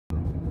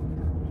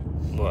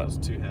What? Those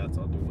two hats,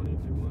 I'll do one, you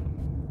do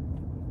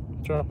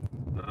one. Sure.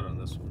 Not on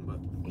this one, but...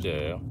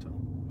 Yeah.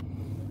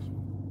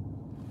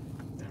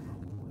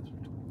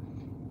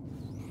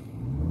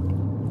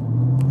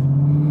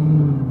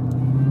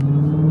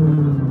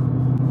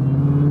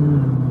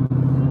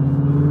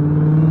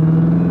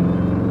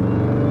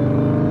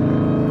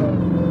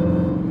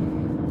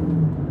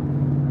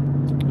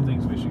 Who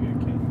thinks we should get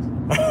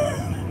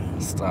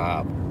canes?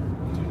 Stop.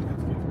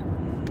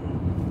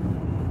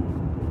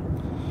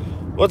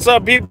 What's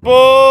up,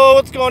 people?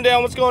 What's going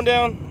down? What's going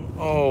down?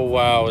 Oh,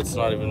 wow. It's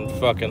not even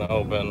fucking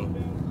open.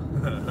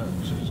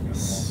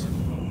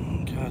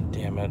 God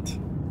damn it.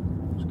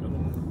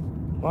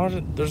 Why is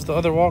it? There's the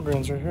other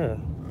Walgreens right here.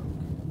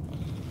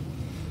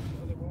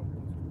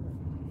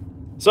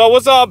 So,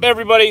 what's up,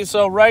 everybody?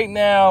 So, right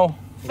now...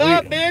 What's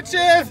up,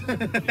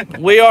 bitches?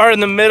 We are in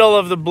the middle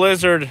of the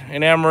blizzard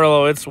in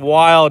Amarillo. It's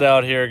wild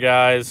out here,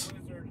 guys.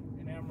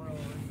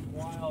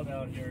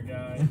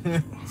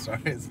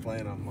 Sorry, it's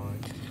playing on mine.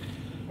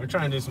 We're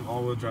trying to do some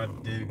all-wheel drive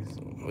digs.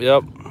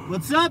 Yep.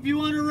 What's up? You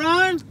want to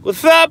run?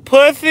 What's up,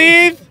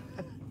 pussies?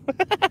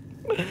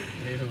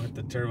 Even with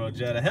the turbo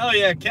jet. Hell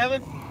yeah,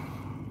 Kevin.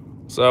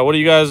 So, what are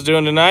you guys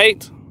doing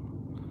tonight?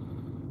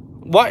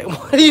 Why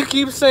do you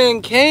keep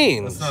saying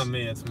canes? That's not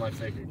me. It's my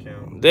fake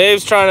account.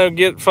 Dave's trying to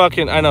get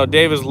fucking... I know,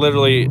 Dave is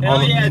literally...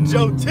 Hell yeah,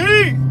 Joe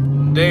T!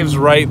 Dave's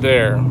right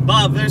there.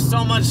 Bob, there's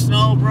so much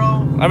snow,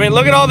 bro. I mean,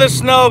 look at all this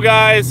snow,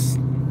 guys.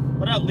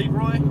 What up,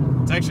 Leroy?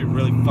 It's actually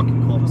really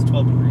fucking cold. It's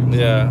 12 degrees.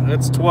 Yeah,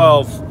 it's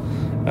 12.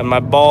 And my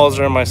balls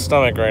are in my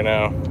stomach right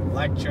now.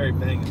 Black cherry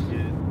bang is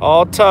good.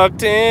 All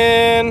tucked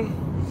in.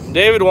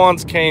 David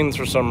wants canes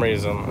for some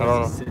reason. I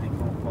don't know. City,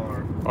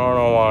 far. I don't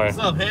know why. What's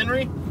up,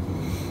 Henry?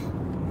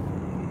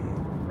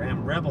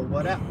 Ram Rebel,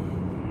 what up?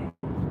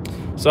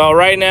 So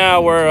right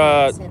now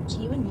we're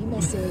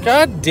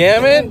God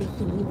damn it!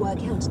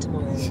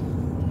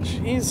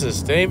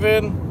 Jesus,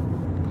 David.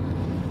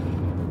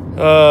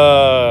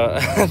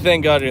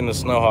 Thank God you're in the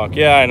Snowhawk.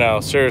 Yeah, I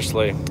know.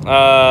 Seriously.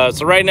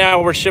 So right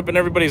now we're shipping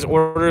everybody's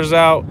orders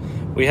out.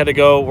 We had to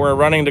go. We're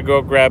running to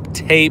go grab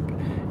tape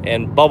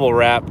and bubble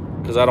wrap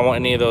because I don't want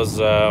any of those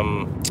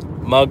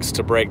mugs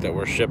to break that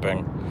we're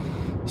shipping.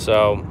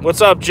 So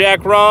what's up,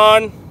 Jack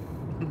Ron?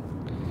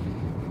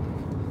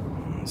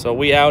 So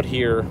we out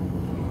here.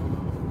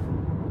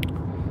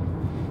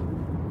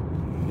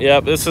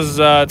 Yep, this is,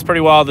 it's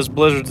pretty wild. This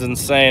blizzard's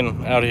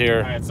insane out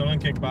here. All right, someone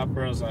kick Bob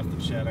Burrows off the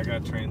shed. I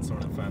got to train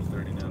someone at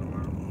 5:30 now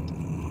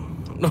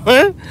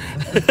tomorrow.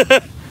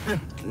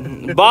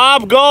 What?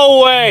 Bob,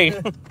 go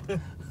away.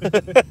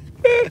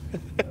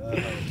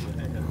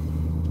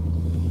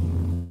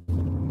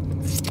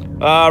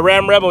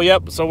 Ram Rebel,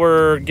 yep. So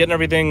we're getting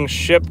everything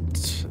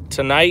shipped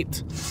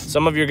tonight.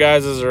 Some of your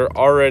guys are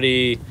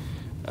already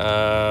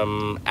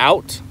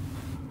out.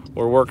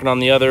 We're working on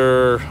the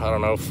other, I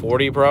don't know,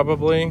 40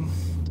 probably.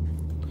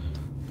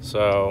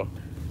 So,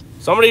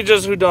 somebody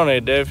just who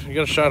donated, Dave. You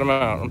gotta shout him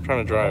out. I'm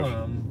trying to drive.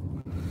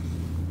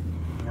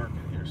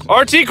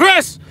 RT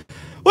Chris!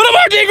 What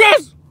up, RT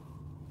Chris?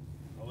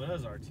 Oh, it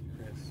is RT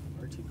Chris.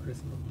 RT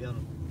Chris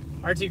McGill.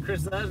 RT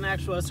Chris, is that an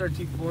actual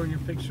SRT4 in your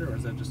picture, or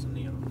is that just a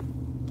neon?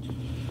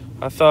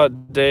 I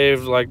thought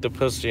Dave liked the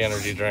pussy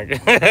energy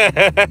drink.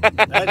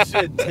 That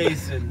shit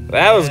tasted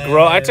That was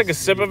gross. I took a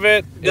sip of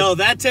it. No,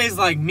 that tastes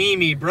like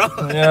Mimi, bro.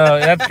 Yeah,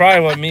 that's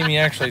probably what Mimi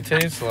actually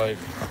tastes like.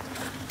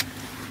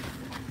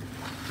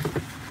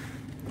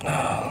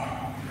 Let's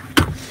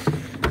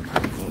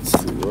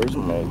see, where's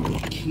my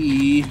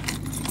key?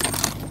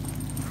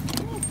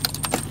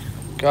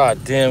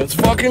 God damn, it's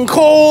fucking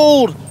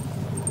cold!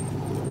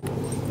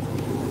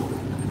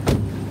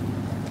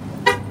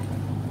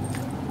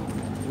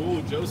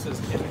 Ooh, Joe says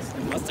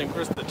Mustang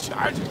Chris the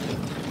Charger.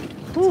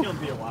 It's gonna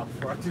be a while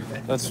before I do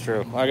that. That's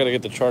true. I gotta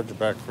get the charger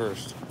back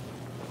first.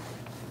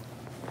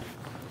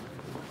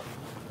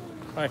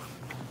 Hi.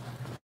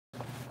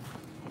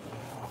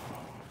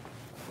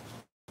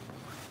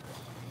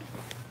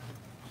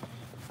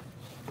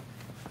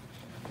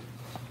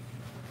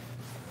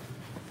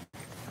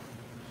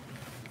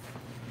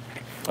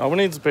 Oh, we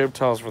need some paper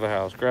towels for the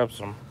house. Grab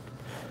some.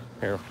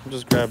 Here,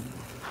 just grab,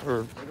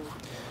 or,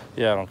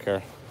 yeah, I don't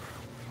care.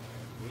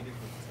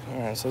 All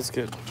right, so let's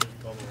get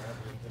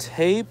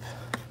tape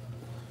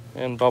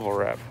and bubble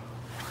wrap.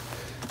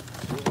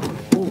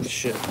 Oh,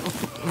 shit.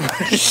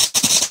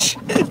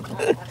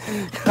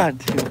 God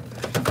damn.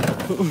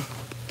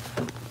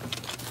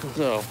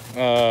 So,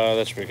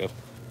 that should be good.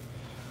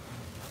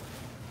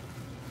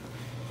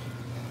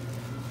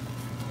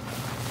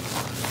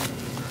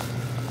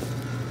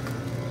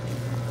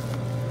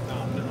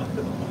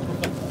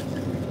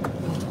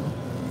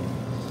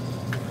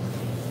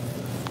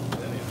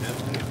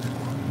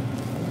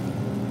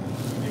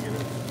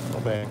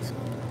 Thanks.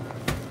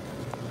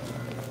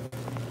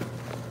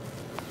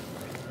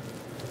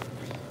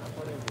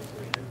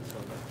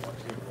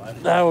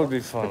 That would be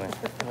funny.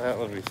 That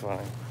would be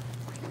funny.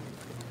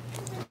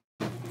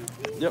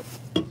 Yep.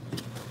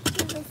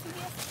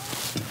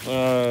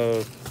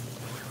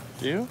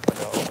 Do you? No.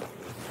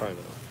 Probably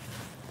not.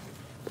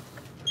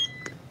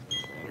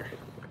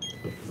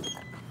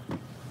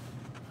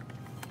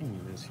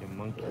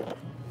 monkey.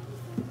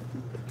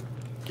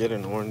 Get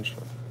an orange.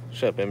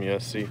 Shut up,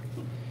 MUSC.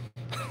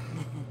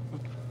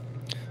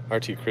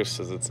 RT Chris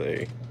says it's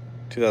a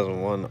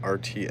 2001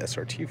 RT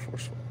SRT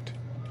Force Swift.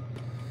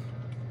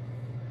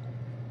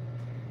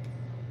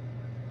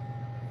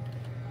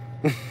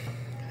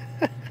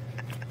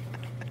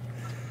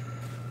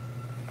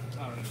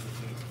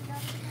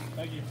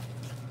 Thank you.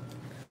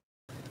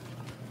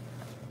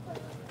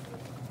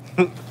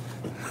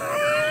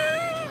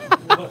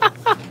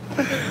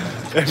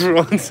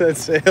 Everyone said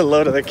say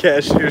hello to the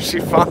cashier. She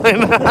fine.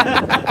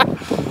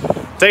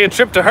 Take a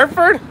trip to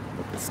Hertford?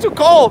 It's too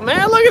cold,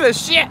 man. Look at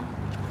this shit.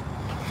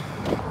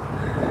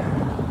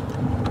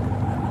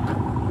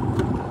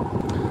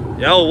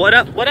 Yo, what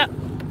up? What up?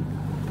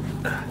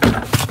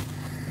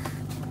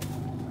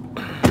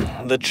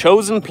 The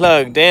chosen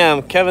plug.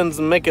 Damn,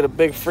 Kevin's making a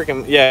big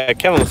freaking... Yeah,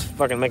 Kevin's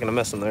fucking making a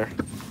mess in there.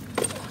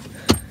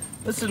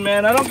 Listen,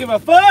 man, I don't give a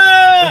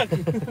fuck!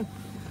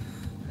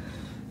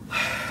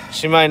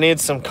 She might need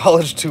some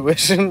college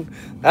tuition.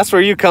 That's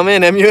where you come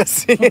in,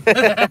 MUSC.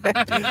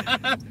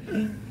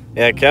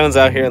 Yeah, Kevin's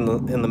out here in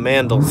the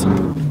Mandals.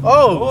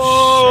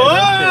 Oh,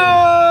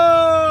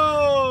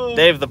 shit.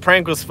 Dave, the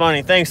prank was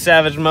funny. Thanks,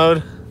 Savage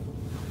Mode.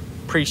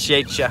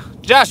 Appreciate ya.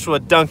 Joshua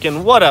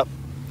Duncan, what up?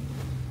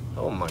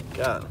 Oh my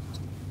God.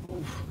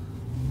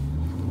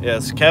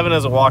 Yes, Kevin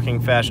is a walking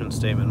fashion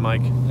statement,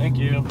 Mike. Thank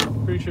you.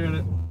 Appreciate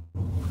it.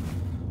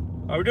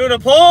 Are we doing a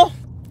poll?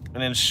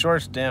 And in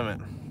shorts, damn it.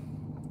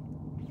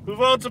 Who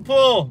votes a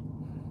poll?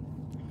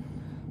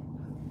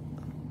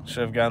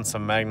 Should have gotten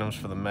some magnums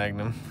for the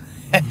magnum.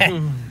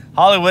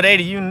 Hollywood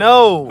 80, you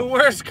know. Who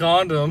wears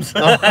condoms?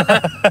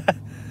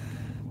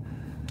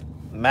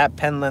 Matt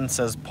Penland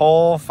says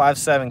poll.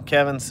 57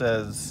 Kevin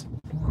says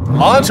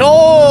on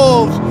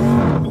toes.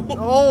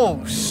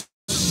 Oh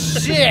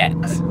shit. Hit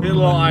a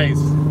little ice.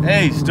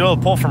 Hey, still a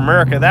pull from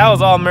America. That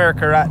was all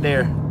America right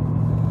there.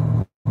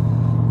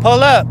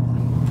 Pull up.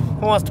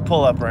 Who wants to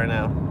pull up right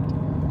now?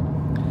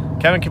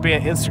 Kevin could be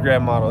an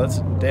Instagram model. That's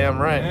damn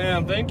right.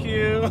 Damn, thank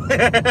you.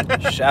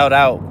 Shout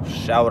out.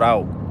 Shout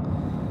out.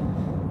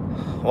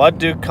 What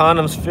do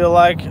condoms feel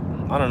like?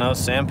 I don't know.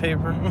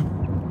 Sandpaper?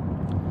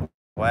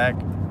 Whack.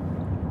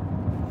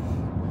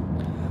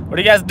 What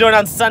are you guys doing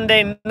on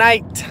Sunday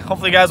night?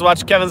 Hopefully you guys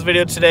watched Kevin's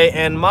video today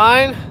and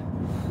mine.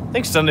 I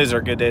think Sundays are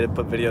a good day to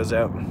put videos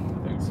out. I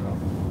think so.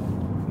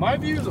 My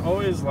view is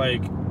always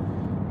like,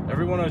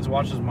 everyone always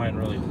watches mine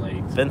really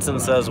late.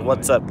 Vincent says,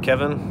 what's up,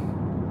 Kevin?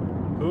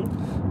 Who?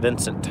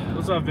 Vincent.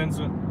 What's up,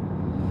 Vincent?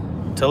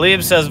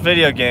 Talib says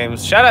video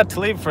games. Shout out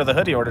Talib for the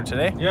hoodie order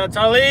today. Yeah,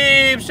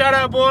 Talib, shout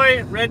out,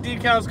 boy. Red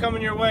decal's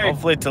coming your way.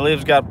 Hopefully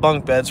Talib's got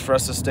bunk beds for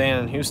us to stay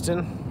in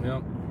Houston.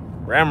 Yep.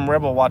 Ram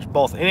Rebel watch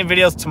both. Any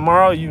videos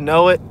tomorrow, you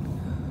know it.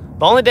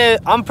 The only day,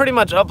 I'm pretty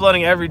much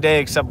uploading every day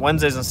except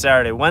Wednesdays and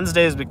Saturday.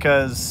 Wednesdays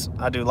because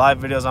I do live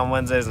videos on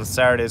Wednesdays, and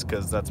Saturdays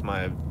because that's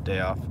my day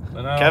off.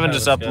 Kevin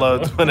just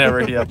uploads whenever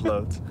he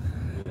uploads.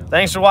 Yeah.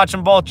 Thanks for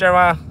watching both,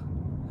 Jeremiah.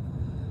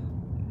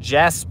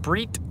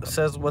 Jaspreet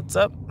says, what's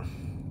up?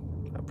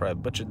 I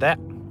probably butchered that.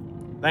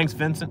 Thanks,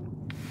 Vincent.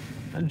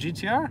 That's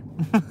GTR?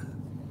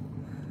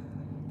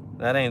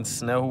 That ain't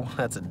snow.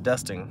 That's a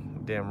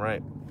dusting. Damn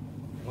right.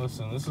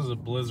 Listen, this is a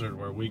blizzard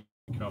where we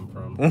come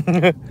from.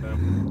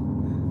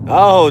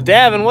 Oh,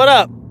 Davin, what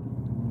up?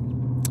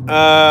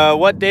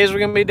 What days we're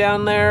going to be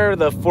down there?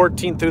 The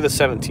 14th through the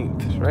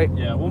 17th, right?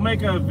 Yeah, we'll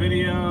make a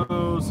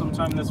video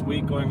sometime this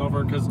week going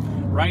over, because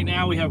right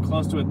now we have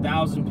close to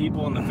 1,000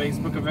 people in the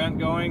Facebook event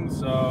going,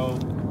 so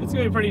it's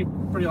going to be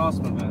pretty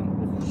awesome event.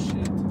 Oh,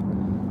 shit.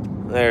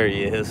 There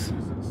he is.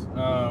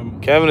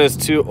 Kevin is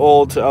too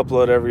old to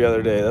upload every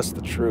other day. That's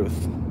the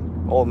truth.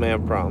 Old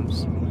man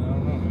problems.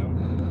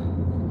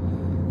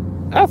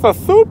 That's a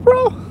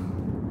Supra?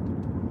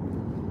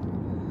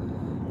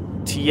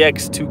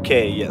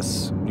 TX2K,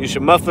 yes. You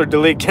should muffler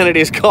delete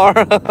Kennedy's car.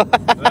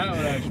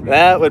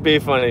 That would be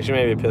funny. She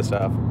may be pissed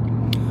off.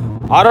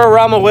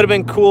 Autorama would have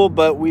been cool,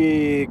 but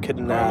we could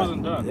not. The car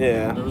wasn't done.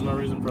 Yeah. There was no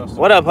reason for us to.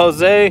 What up,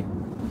 Jose?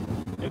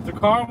 If the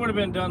car would have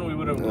been done, we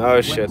would have. Oh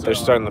shit, they're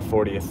starting the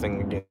 40th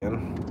thing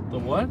again. The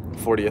what?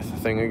 40th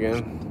thing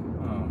again.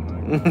 Oh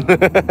my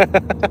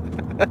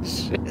god.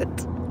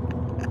 Shit.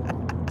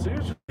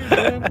 Seriously,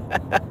 man?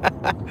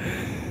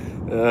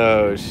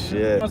 Oh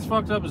shit. What's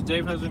fucked up is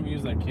Dave hasn't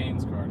used that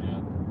Cane's card yet.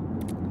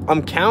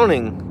 I'm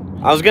counting.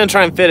 I was gonna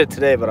try and fit it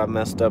today, but I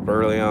messed up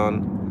early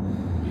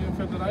on. You didn't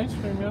fit that ice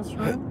cream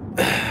yesterday?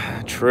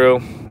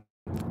 True.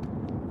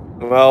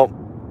 Well,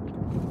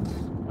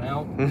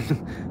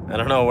 I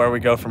don't know where we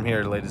go from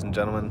here, ladies and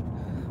gentlemen.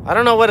 I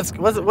don't know what is it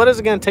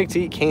gonna take to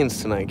eat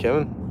Cane's tonight,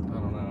 Kevin? I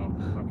don't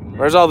know.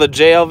 Where's all the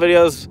JL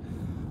videos?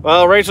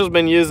 Well, Rachel's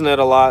been using it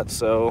a lot,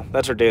 so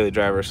that's her daily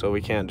driver, so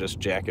we can't just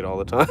jack it all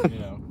the time.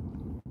 Yeah.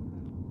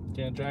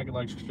 Can't jack it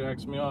like she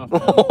jacks me off.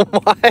 Oh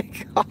my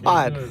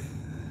god.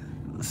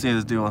 Let's see if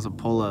this dude wants to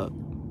pull up.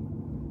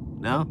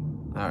 No?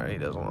 Alright, he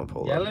doesn't want to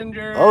pull up.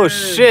 Oh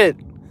shit!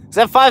 Is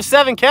that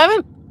 5.7,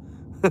 Kevin?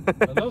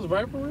 Are those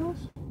Viper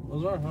wheels?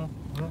 Those are, huh?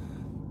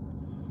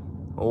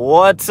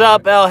 What's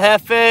up, El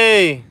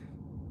Jefe?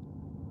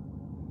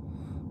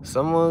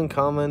 Someone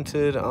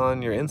commented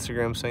on your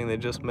Instagram saying they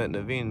just met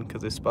Naveen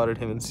because they spotted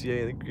him in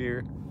CA in the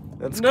gear.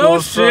 That's No cool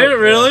as fuck. shit,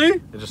 really? Yeah.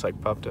 It just like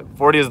popped up.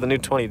 40 is the new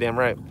 20, damn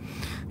right.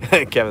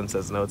 Kevin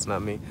says, no, it's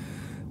not me.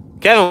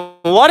 Kevin,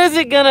 what is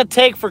it gonna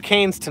take for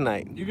Canes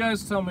tonight? You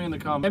guys tell me in the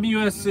comments.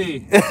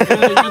 MUSC.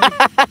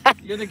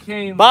 You're the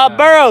Canes Bob guy.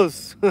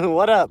 Burrows,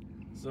 what up?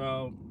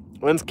 So,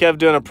 When's Kev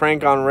doing a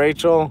prank on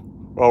Rachel?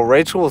 Well,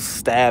 Rachel will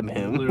stab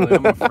him. literally,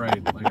 I'm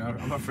afraid. Like,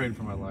 I'm afraid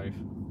for my life.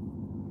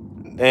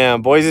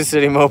 Damn, Boise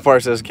City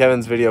Mopar says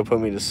Kevin's video put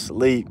me to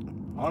sleep.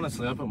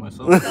 Honestly, I put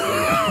myself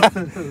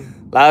to sleep.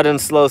 Loud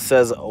and Slow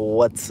says,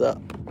 what's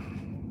up?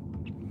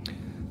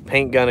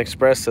 Paint Gun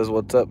Express says,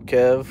 what's up,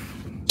 Kev?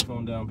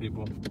 Phone down,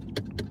 people.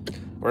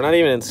 We're not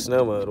even in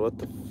snow mode. What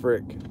the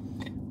frick?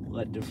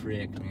 What the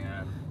frick,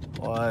 man?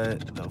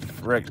 What the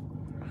frick?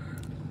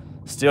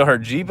 Steal her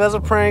Jeep as a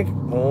prank?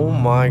 Oh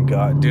my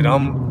god. Dude,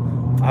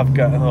 I've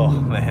got, oh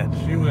man.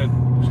 She would,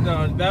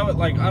 no, that would,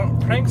 like, I don't,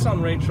 pranks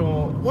on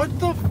Rachel. What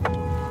the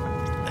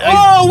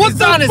Oh,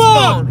 what's on his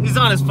phone? He's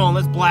on his phone.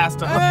 Let's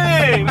blast him.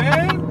 Hey,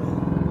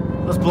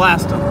 man. Let's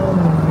blast him. What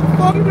the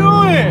fuck are you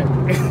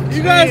doing?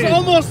 You guys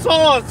almost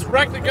saw us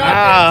wreck the goddamn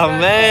Oh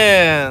set.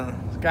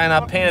 man. This guy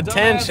not paying Dumbass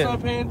attention.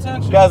 Not paying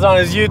attention. This guy's on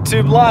his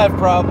YouTube live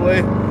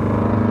probably.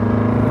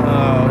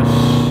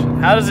 Oh,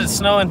 how does it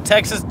snow in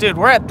Texas? Dude,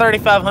 we're at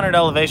 3,500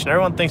 elevation.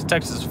 Everyone thinks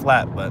Texas is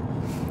flat, but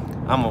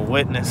I'm a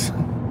witness.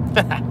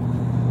 That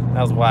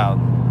was wild.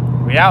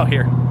 We out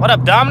here. What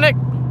up, Dominic?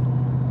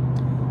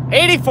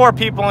 84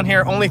 people in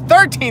here, only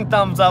 13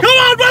 thumbs up. Come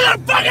on,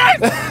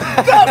 motherfuckers!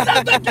 Thumbs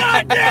up the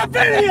goddamn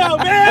video,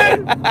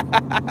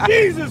 man!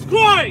 Jesus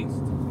Christ!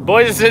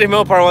 Boise City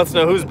Mopar wants to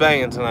know who's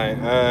banging tonight.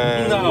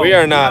 No, we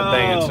are not no.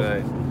 banging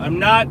tonight. I'm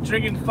not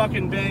drinking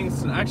fucking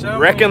bangs. Actually, I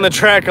don't Wrecking the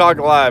track hog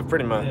live,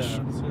 pretty much.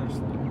 Yeah, seriously.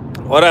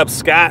 What up,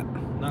 Scott?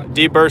 Not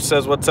D-Burst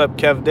says, what's up,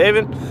 Kev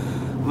David?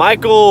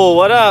 Michael,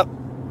 what up?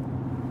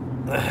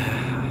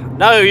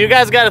 No, you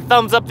guys got to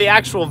thumbs up the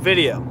actual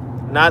video,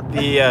 not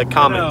the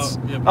comments.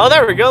 No, yeah, Oh,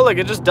 there we go. Look,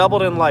 it just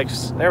doubled in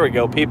likes. There we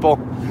go, people.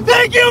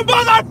 Thank you,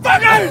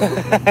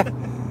 motherfuckers!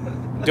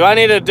 Do I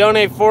need to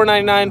donate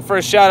 $4.99 for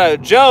a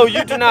shout-out? Joe,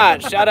 you do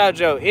not. Shout out,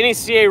 Joe. Any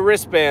CA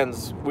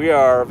wristbands, we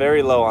are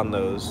very low on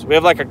those. We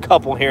have like a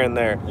couple here and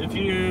there. If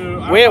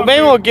you...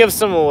 Maybe we'll give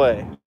some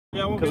away.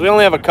 Yeah, we'll Because give we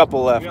only have a some-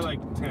 couple left. We got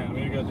like 10.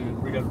 We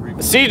got to read.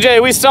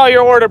 CJ, we saw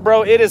your order,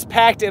 bro. It is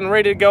packed and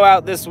ready to go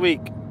out this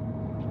week.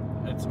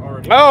 It's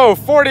already... Oh,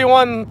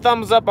 41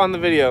 thumbs up on the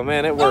video.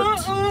 Man, it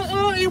worked.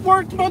 It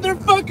worked,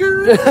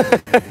 motherfucker!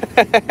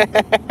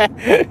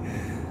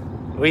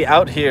 We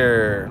out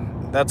here.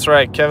 That's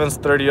right. Kevin's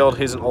 30-year-old.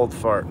 He's an old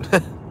fart.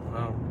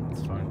 Oh,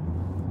 that's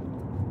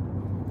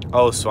fine.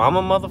 Oh, so I'm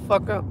a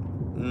motherfucker?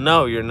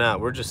 No, you're not.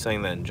 We're just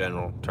saying that in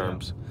general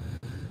terms.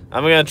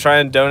 I'm going to try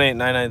and donate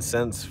 99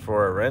 cents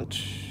for a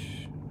wrench.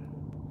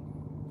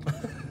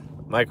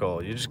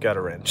 Michael, you just got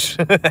a wrench.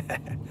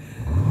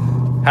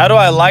 How do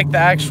I like the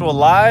actual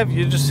live?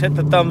 You just hit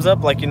the thumbs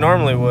up like you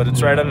normally would.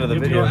 It's right under the you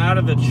video. You go out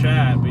of the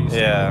chat, but you see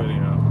Yeah. the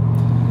video.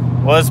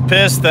 Was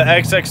pissed the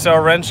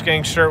XXL Wrench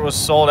Gang shirt was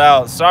sold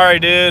out. Sorry,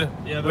 dude.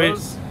 Yeah,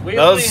 those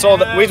only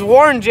sold. have- We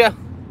warned you.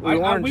 We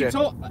warned we you.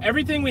 told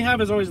everything we have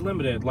is always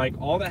limited. Like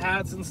all the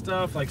hats and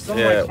stuff. Like some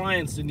of Yeah. my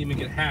clients didn't even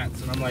get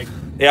hats, and I'm like,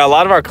 Yeah, a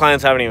lot of our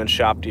clients haven't even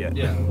shopped yet.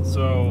 yeah.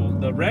 So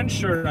the wrench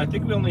shirt, I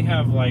think we only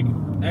have like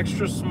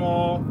extra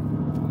small,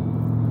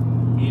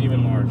 medium,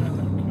 and large. I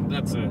think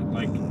that's it.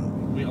 Like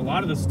a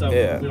lot of this stuff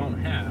Yeah. we don't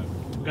have.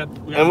 We got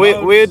And we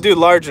loads. do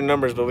larger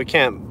numbers, but we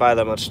can't buy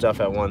that much stuff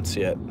at once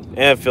yet. And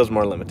it feels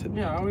more limited.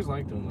 Yeah, I always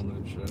like doing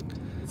limited shit.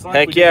 It's not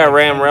Heck we did yeah, like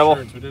Ram 10 Rebel.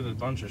 shirts, we did a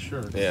bunch of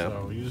shirts. Yeah.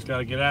 So you just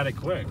gotta get at it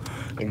quick.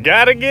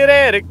 Gotta get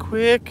at it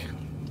quick.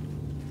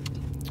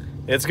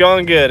 It's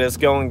going good. It's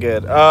going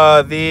good.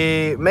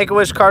 The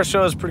Make-A-Wish car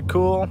show is pretty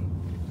cool.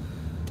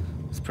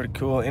 It's pretty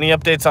cool. Any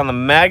updates on the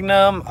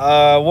Magnum?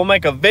 We'll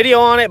make a video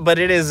on it, but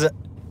it is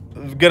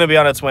gonna be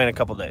on its way in a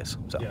couple days.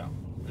 So. Yeah,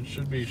 it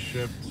should be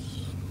shipped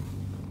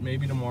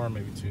maybe tomorrow,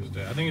 maybe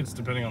Tuesday. I think it's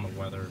depending on the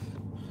weather.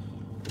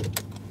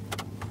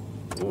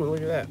 Ooh,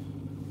 look at that.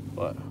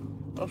 What?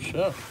 Oh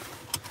shit.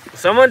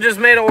 Someone just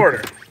made an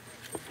order.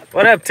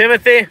 What up,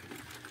 Timothy?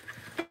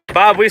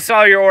 Bob, we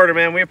saw your order,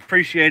 man. We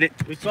appreciate it.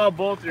 We saw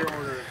both your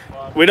orders,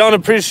 Bob. We don't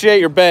appreciate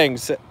your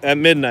bangs at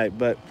midnight,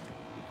 but...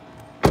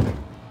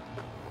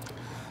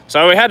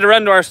 So we had to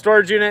run to our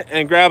storage unit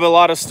and grab a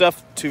lot of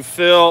stuff to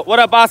fill. What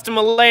up, Austin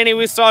Mulaney?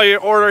 We saw your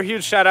order.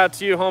 Huge shout out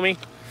to you, homie.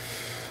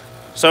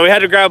 So we had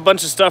to grab a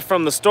bunch of stuff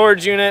from the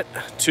storage unit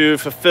to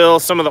fulfill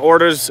some of the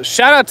orders.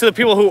 Shout out to the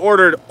people who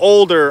ordered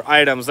older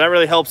items. That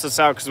really helps us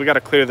out because we got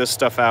to clear this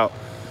stuff out.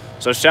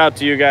 So shout out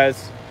to you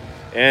guys.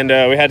 And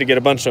we had to get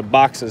a bunch of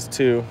boxes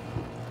too.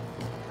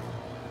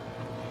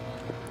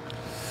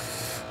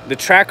 The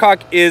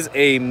Trackhawk is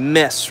a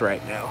mess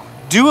right now.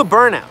 Do a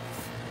burnout.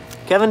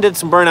 Kevin did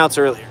some burnouts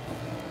earlier.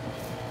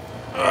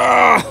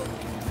 Ugh.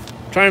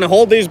 Trying to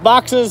hold these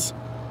boxes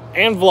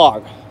and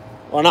vlog.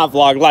 Well, not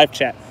vlog, live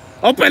chat.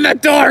 Open the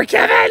door,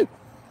 Kevin!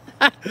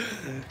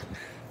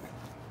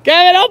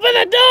 Kevin, open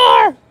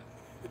the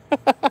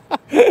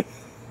door!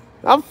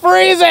 I'm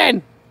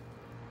freezing!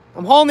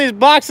 I'm holding these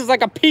boxes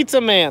like a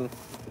pizza man.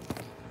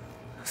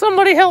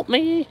 Somebody help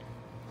me.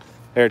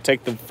 Here,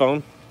 take the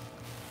phone.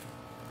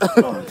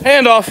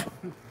 Hand off.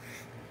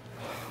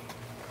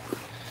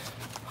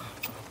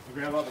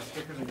 Grab all the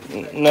stickers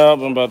and No,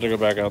 I'm about to go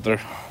back out there.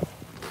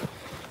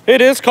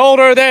 It is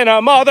colder than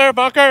a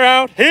motherfucker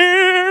out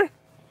here.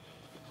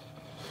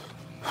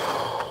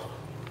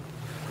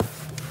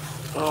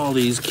 All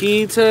these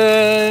key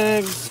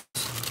tags.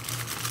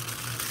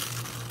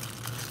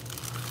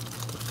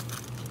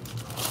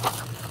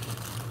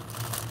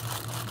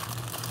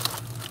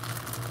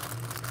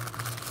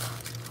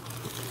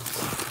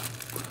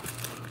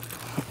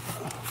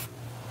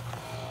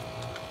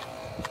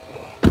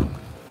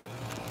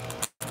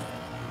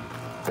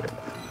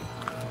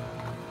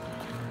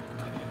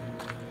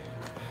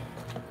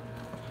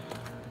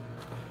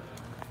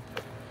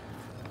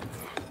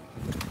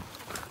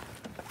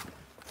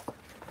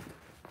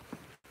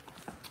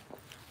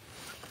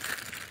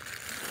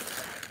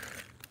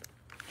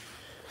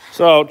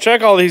 So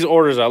check all these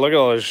orders out. Look at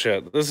all this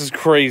shit. This is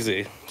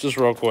crazy. Just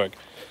real quick.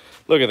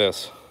 Look at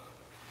this.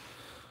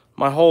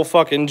 My whole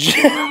fucking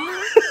gym.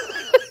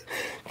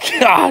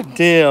 God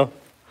damn.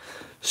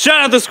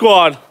 Shout out the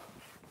squad.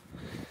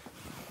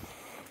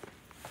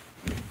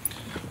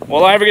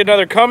 Will I ever get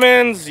another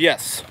Cummins?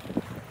 Yes.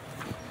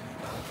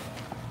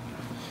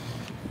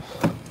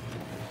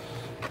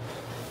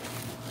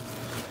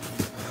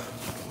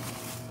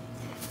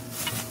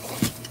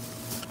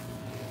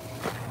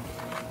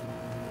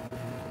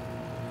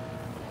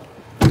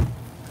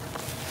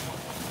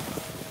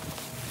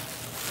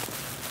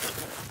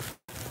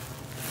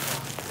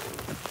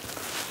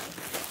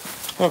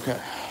 Okay.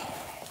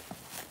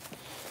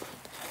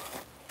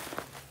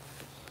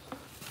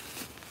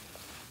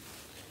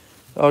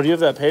 Oh, do you have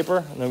that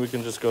paper? And then we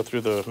can just go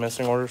through the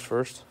missing orders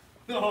first.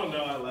 no,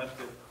 I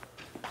left it.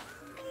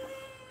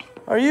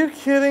 Are you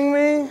kidding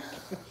me?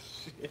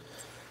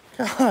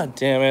 God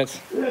damn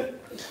it.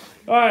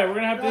 All right, we're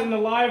going to have to end the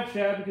live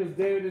chat because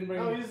David didn't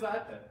bring... No, he's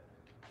not there.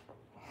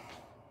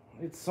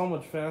 It's so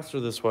much faster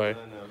this way.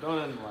 No, don't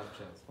end the live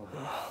chat.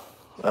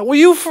 Well,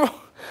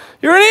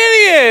 you're an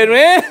idiot,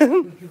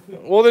 man.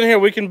 Well, then here,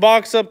 we can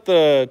box up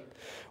the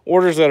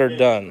orders that are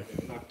done.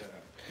 Knock that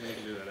out. We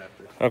can do that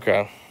after.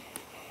 Okay.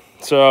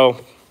 So,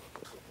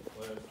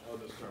 I'll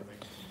just start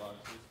making some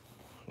boxes.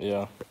 yeah.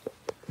 All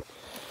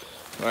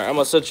right, I'm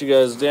going to set you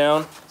guys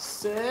down.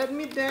 Set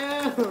me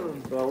down.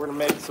 So we're going to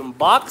make some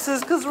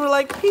boxes because we're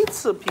like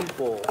pizza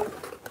people.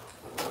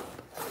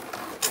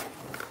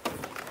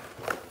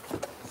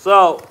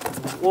 So,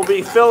 we'll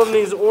be filling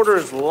these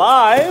orders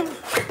live,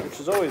 which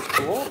is always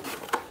cool.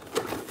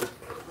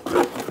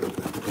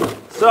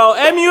 So,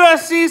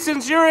 MUSC,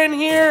 since you're in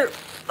here,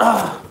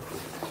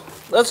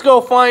 let's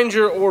go find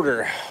your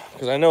order,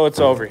 because I know it's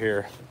over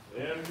here.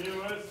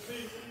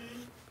 MUSC.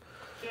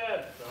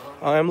 Chad.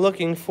 I'm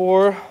looking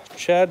for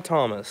Chad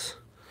Thomas.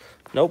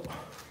 Nope.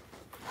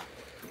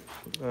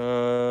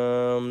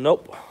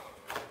 Nope.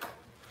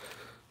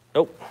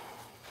 Nope.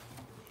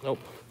 Nope.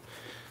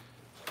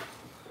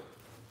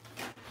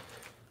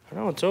 I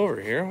know it's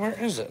over here. Where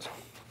is it?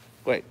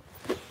 Wait.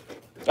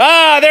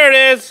 Ah, there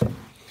it is.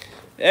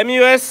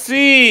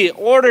 MUSC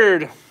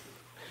ordered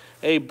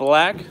a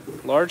black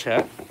large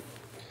hat,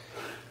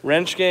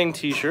 Wrench Gang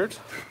t-shirt,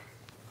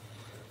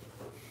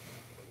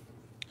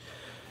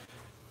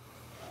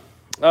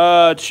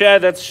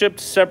 Chad, that's shipped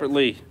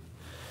separately.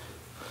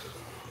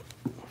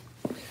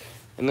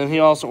 And then he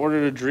also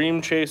ordered a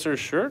Dream Chaser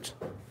shirt.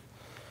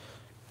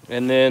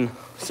 And then,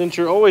 since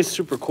you're always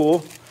super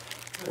cool,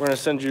 we're gonna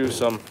send you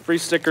some free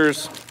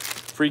stickers,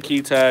 free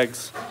key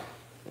tags,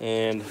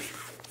 and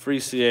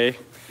free CA,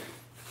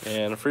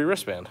 and a free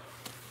wristband.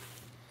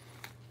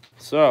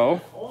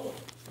 So,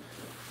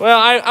 well,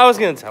 I was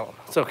gonna tell him.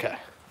 It's okay.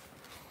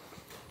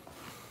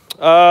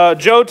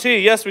 Joe T,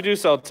 yes, we do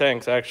sell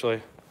tanks,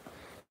 actually.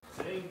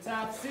 Big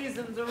top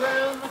season's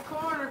around the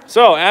corner.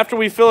 So, after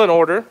we fill an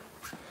order,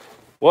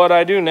 what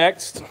I do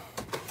next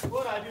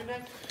What I do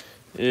next?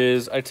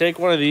 is I take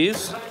one of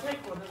these. I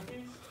take one of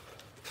these.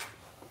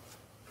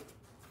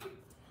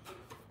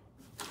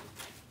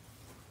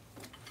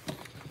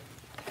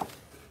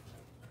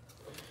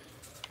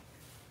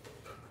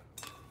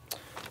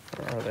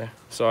 Where are they?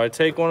 So I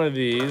take one of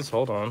these.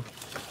 Hold on.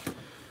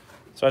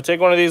 So I take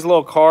one of these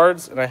little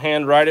cards and I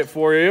hand write it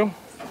for you.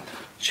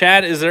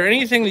 Chad, is there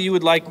anything that you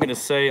would like me to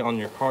say on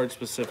your card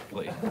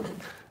specifically?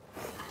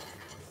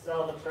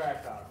 Sell the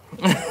track off.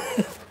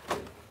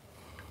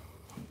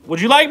 Would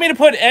you like me to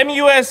put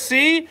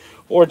MUSC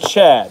or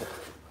Chad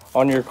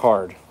on your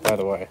card, by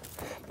the way,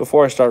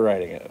 before I start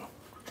writing it?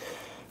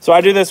 So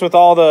I do this with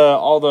all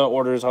the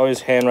orders. I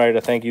always handwrite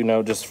a thank you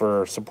note just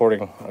for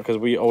supporting, because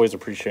we always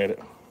appreciate it.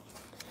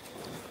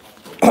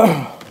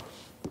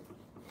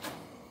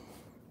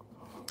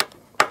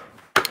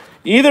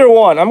 Either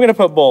one. I'm going to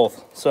put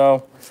both.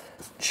 So,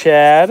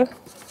 Chad,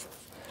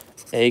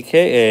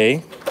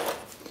 a.k.a.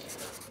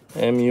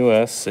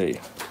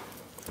 MUSC.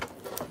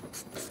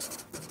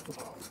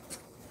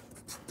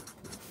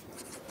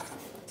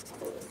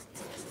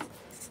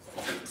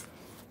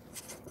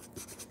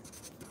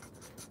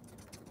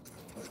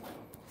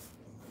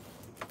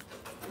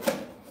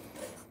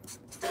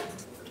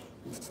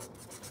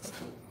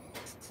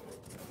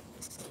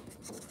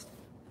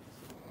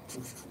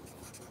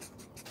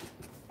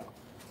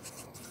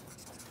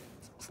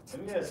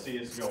 MUSC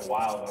used to go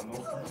wild on the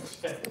launch.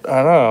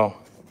 I know.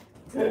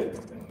 Oh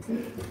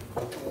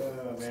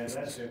man,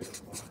 that shit was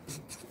fun.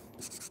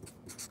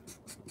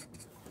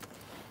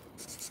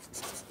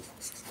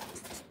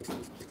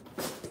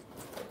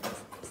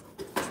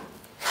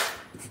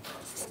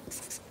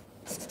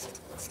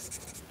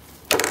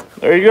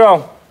 There you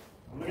go.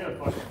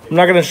 I'm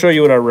not going to show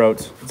you what I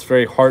wrote. It's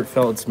very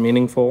heartfelt. It's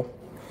meaningful.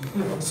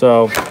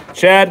 So,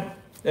 Chad,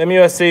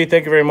 MUSC,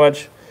 thank you very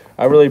much.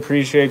 I really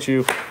appreciate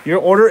you. Your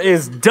order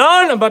is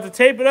done. I'm about to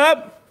tape it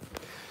up.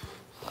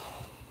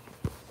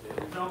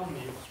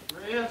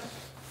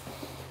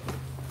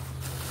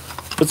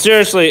 But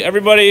seriously,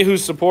 everybody who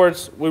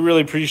supports, we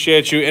really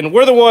appreciate you. And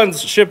we're the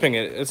ones shipping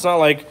it. It's not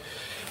like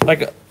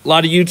a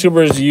lot of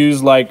YouTubers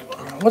use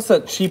what's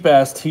that cheap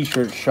ass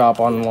t-shirt shop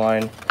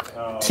online?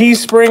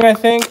 Teespring, I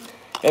think.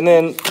 And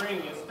then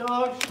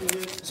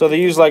so they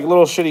use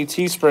little shitty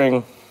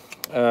Teespring,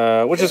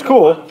 which is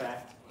cool.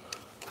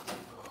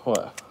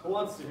 What? Who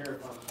wants to hear a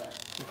fun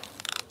fact?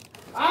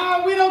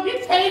 We don't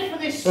get paid for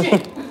this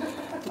shit.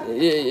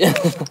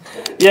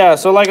 Yeah,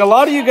 so a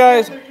lot of you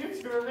guys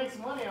YouTuber makes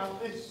money on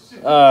this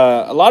shit.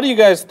 a lot of you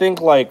guys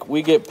think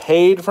we get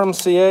paid from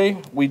CA.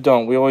 We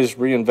don't. We always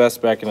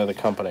reinvest back into the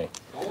company.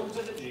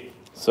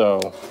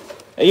 So,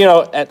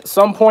 at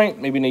some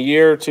point, maybe in a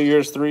year, 2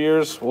 years, 3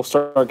 years, we'll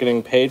start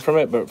getting paid from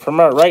it. But from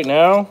right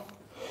now,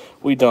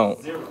 we don't.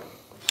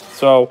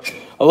 So,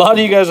 a lot of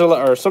you guys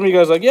or some of you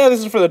guys are like, yeah, this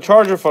is for the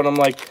charger fund. I'm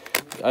like,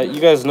 you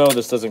guys know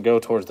this doesn't go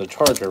towards the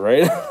charger,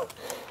 right?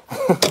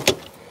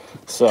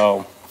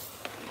 So,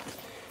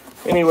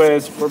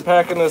 anyways, we're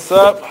packing this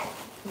up.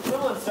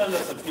 Someone send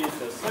us a pizza.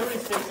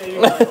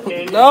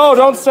 $76.81. No,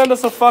 don't send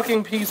us a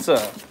fucking pizza.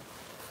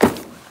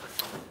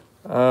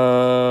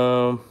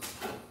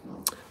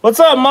 What's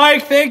up,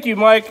 Mike? Thank you,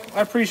 Mike.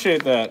 I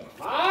appreciate that.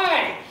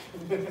 Mike!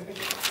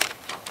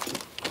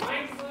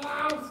 Mike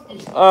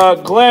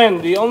Zalowski.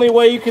 Glenn, the only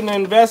way you can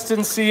invest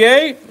in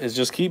CA is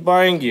just keep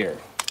buying gear.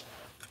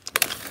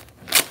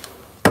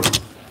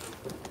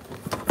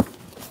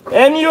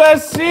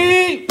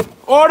 MUSC,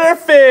 order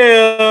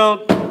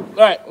filled.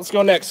 All right, let's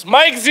go next.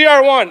 Mike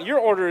ZR1, your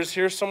order is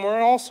here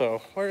somewhere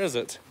also. Where is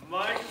it?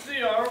 Mike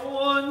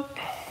ZR1.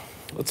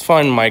 Let's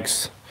find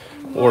Mike's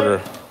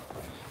order.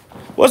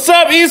 What's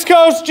up, East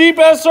Coast Jeep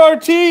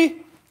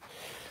SRT?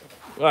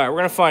 All right, we're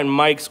going to find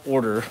Mike's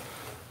order.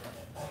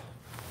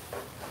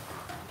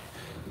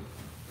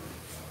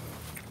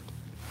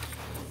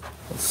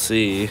 Let's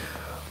see.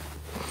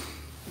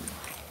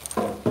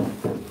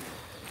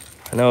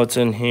 I know it's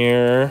in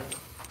here.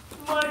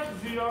 Mike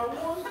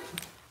ZR1.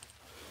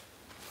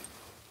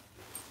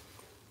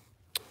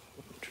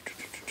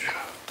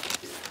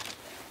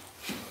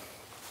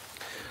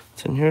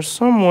 It's in here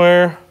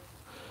somewhere.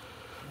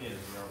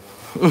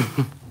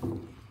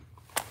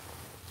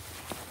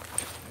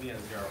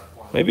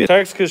 Maybe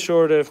text is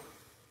shortive.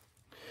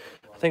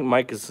 I think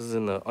Mike is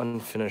in the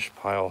unfinished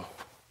pile.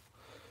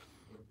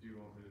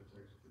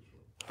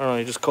 I don't know,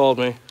 he just called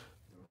me.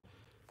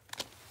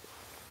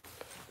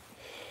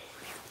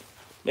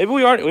 Maybe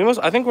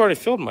I think we already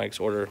filled Mike's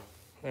order,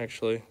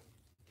 actually.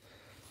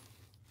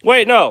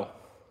 Wait, no.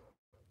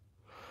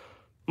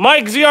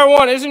 Mike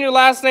ZR1, isn't your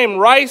last name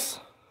Rice?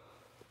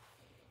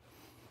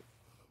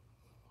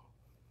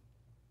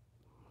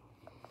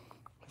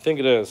 I think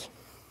it is.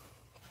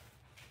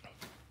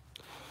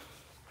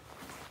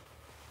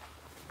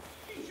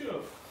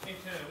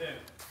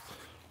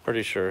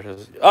 Pretty sure it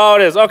is. Oh,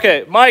 it is.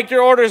 Okay, Mike,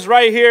 your order's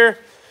right here.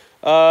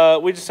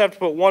 We just have to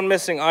put one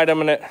missing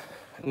item in it,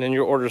 and then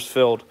your order's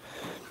filled.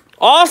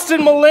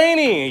 Austin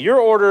Mullaney, your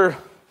order,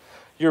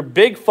 your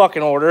big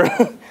fucking order,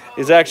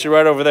 is actually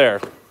right over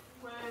there.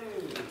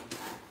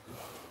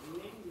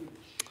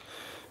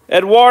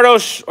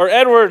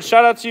 Edward,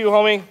 shout out to you,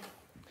 homie.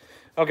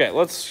 Okay,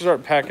 let's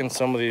start packing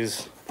some of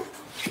these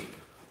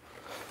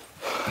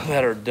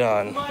that are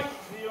done.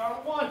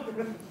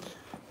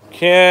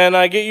 Can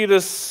I get you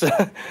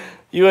to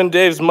you and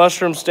Dave's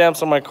mushroom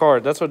stamps on my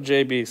card? That's what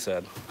JB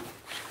said.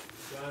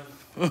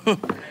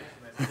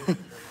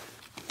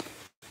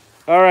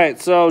 All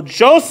right, so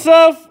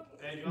Joseph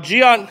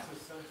Gian.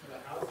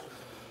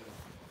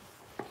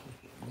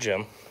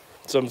 Jim.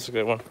 That's a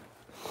good one.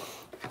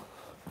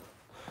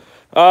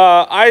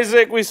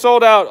 Isaac, we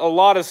sold out a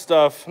lot of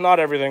stuff. Not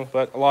everything,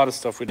 but a lot of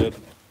stuff we did.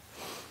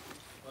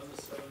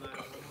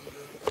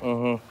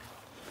 Mm-hmm.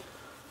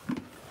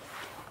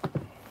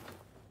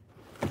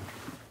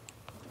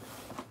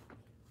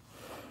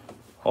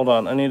 Hold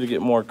on, I need to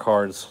get more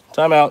cards.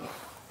 Time out.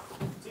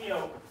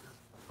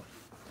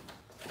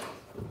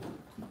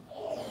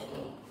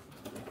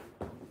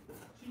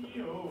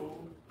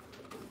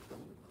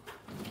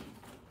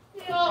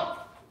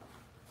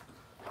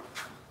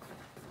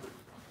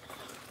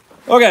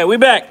 Okay, we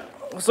back.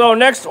 So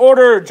next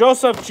order,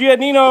 Joseph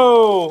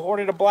Giannino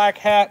ordered a black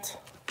hat.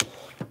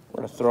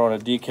 We're gonna throw in a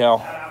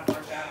decal.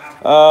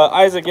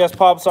 Isaac, yes,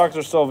 pop socks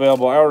are still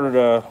available. I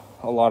ordered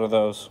a lot of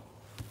those.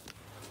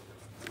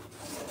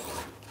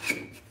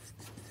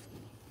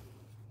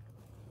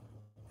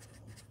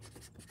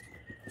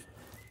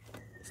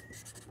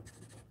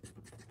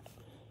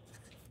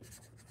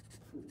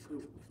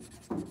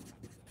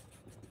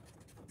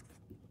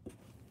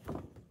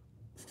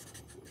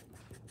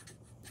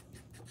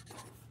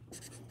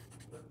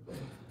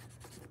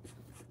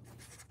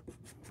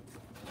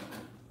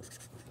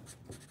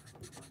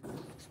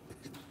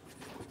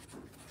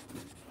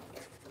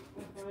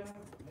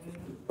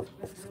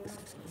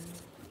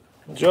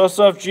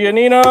 Joseph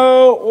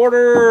Giannino,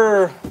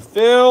 order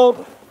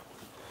filled.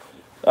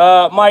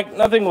 Mike,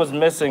 nothing was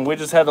missing. We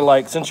just had to,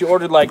 like, since you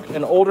ordered like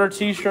an older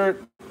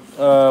t-shirt,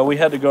 we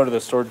had to go to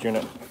the storage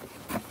unit.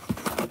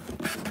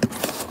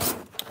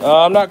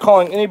 I'm not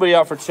calling anybody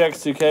out for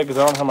TX2K because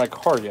I don't have my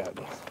card yet.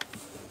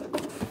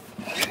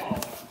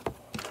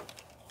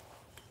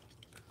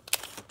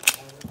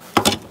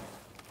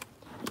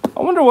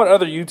 I wonder what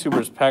other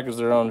YouTubers package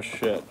their own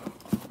shit.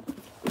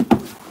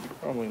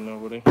 Probably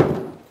nobody.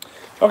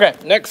 Okay,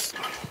 next.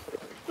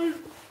 I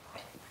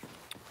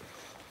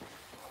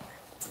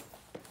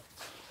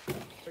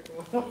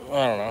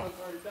don't know.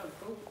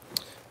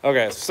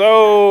 Okay,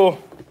 so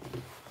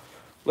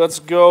let's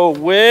go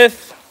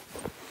with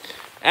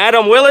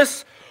Adam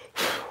Willis.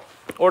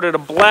 Ordered a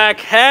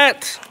black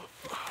hat.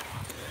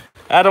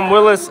 Adam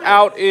Willis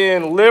out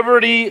in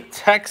Liberty,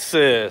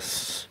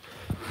 Texas.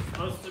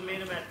 Supposed to meet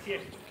him at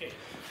TX2K.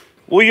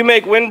 Will you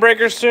make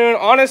windbreakers soon?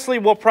 Honestly,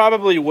 we'll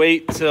probably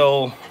wait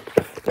till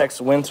next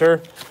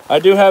winter. I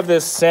do have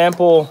this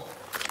sample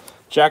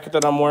jacket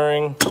that I'm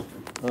wearing.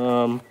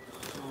 And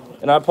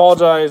I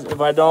apologize if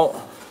I don't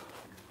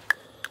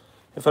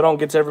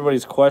get to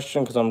everybody's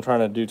question because I'm trying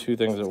to do two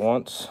things at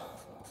once.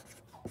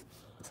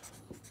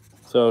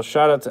 So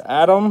shout out to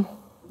Adam.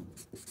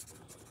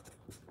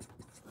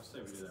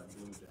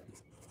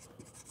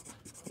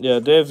 Yeah,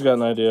 Dave's got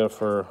an idea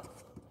for.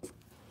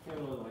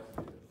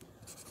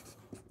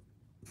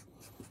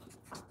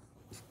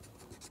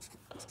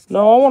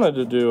 No, I wanted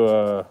to do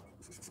a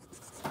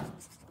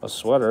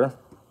sweater.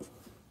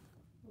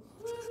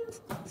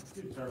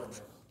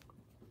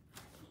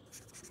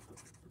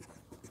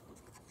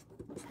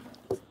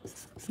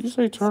 Did you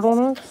say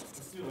turtlenecks?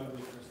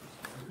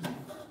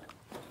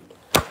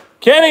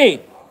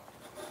 Kenny!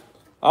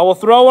 I will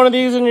throw one of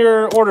these in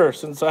your order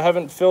since I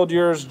haven't filled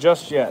yours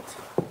just yet.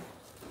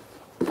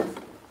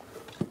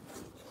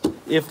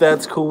 If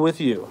that's cool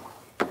with you.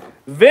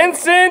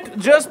 Vincent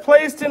just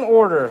placed an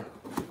order.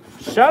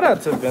 Shout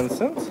out to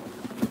Vincent.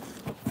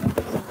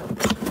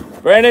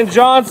 Brandon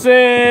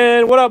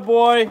Johnson, what up,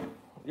 boy?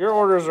 Your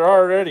orders are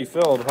already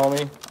filled,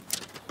 homie.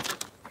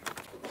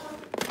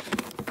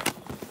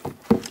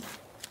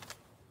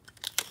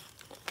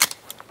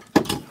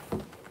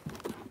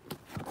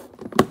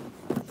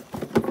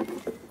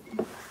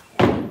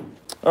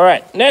 All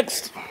right,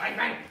 next.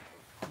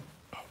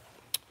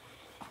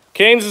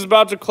 Cane's is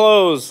about to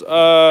close.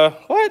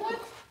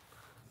 What?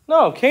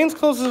 No, Cane's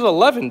closes at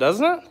 11,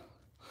 doesn't it?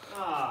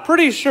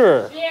 Pretty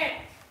sure. Shit.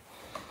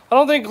 I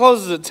don't think it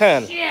closes at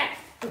 10. Shit.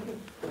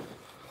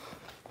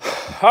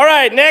 All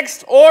right,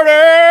 next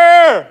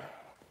order.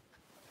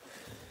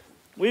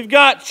 We've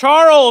got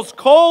Charles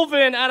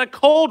Colvin out of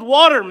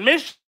Coldwater,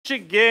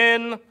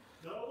 Michigan.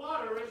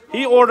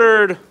 He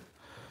ordered,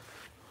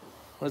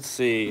 let's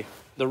see,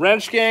 the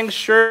Wrench Gang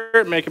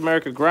shirt, Make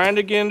America Grind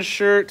Again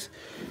shirt.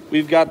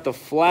 We've got the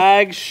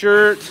flag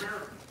shirt.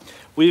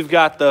 We've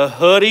got the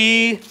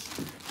hoodie,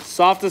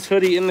 softest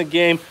hoodie in the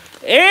game.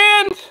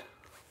 And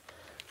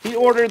he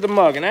ordered the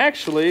mug. And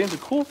actually, the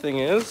cool thing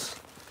is,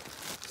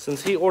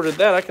 since he ordered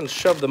that, I can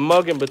shove the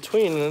mug in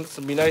between and this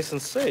will be nice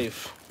and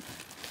safe.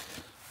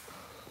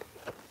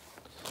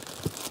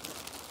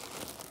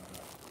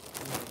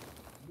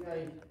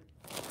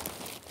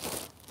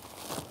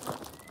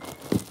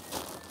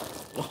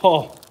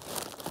 Oh,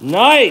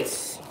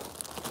 nice.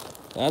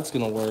 That's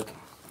going to work.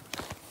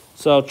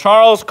 So,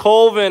 Charles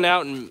Colvin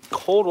out in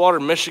Coldwater,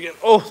 Michigan.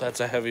 Oh,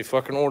 that's a heavy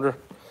fucking order.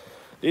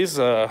 These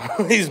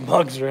these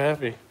mugs are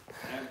heavy.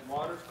 And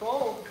water's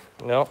cold.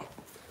 Yep.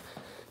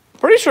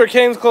 Pretty sure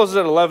Cane's closes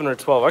at 11 or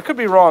 12. I could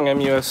be wrong,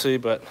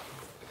 MUSC, but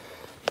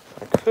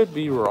I could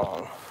be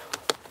wrong.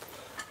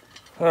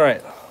 All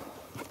right.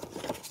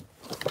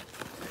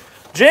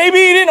 JB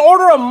didn't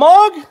order a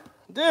mug?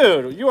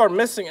 Dude, you are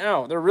missing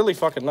out. They're really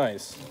fucking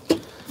nice.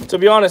 To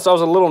be honest, I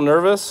was a little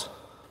nervous.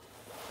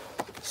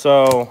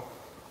 So,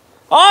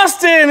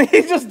 Austin,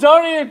 he just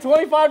donated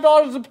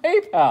 $25 to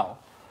PayPal.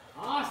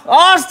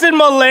 Austin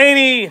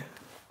Mulaney.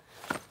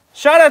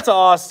 Shout out to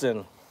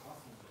Austin.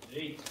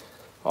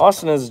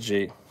 Austin is a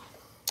G.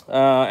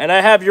 And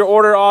I have your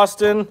order,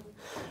 Austin.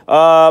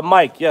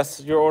 Mike,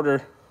 yes, your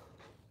order.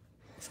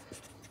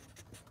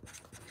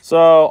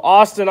 So,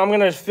 Austin, I'm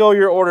going to fill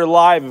your order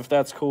live if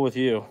that's cool with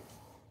you.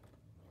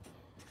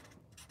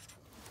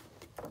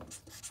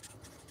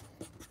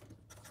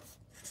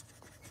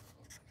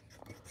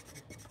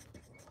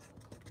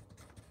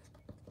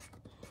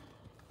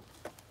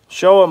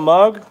 Show a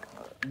mug.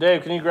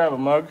 Dave, can you grab a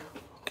mug?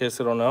 In case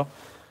I don't know.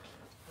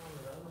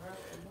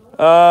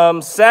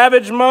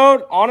 Savage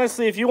mode.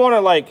 Honestly, if you want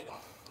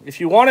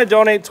to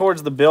donate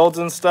towards the builds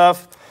and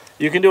stuff,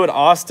 you can do what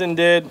Austin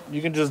did.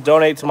 You can just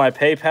donate to my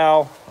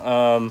PayPal.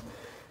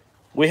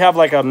 We have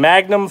like a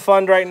Magnum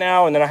fund right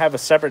now, and then I have a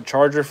separate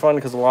Charger fund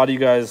because a lot of you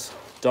guys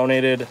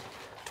donated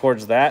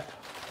towards that.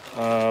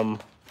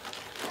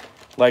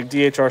 Like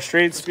DHR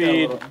Street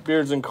Speed,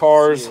 Beards and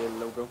Cars.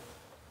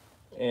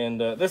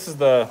 And this is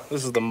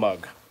the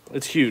mug.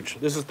 It's huge.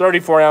 This is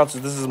 34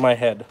 ounces. This is my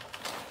head.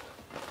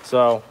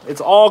 So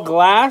it's all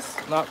glass,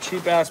 not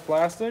cheap ass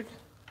plastic.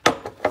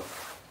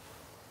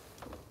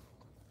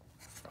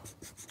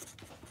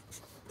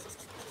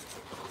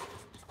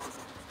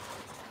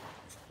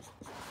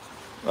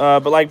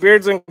 But like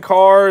Beards and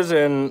Cars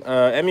and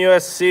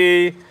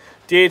MUSC,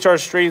 DHR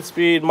Street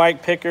Speed,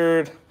 Mike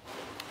Pickard,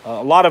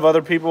 a lot of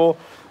other people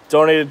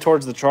donated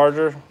towards the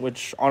charger,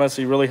 which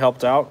honestly really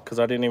helped out because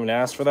I didn't even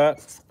ask for that.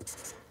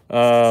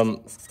 And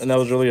that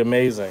was really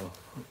amazing.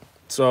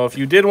 So if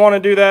you did want to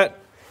do that,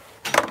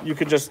 you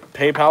could just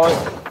PayPal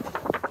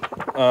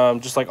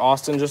it, just like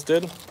Austin just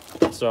did.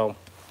 So,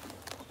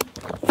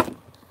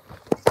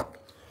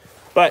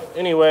 but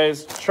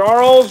anyways,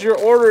 Charles, your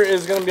order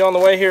is going to be on the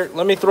way here.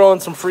 Let me throw in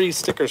some free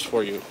stickers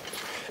for you.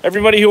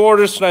 Everybody who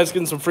orders tonight is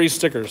getting some free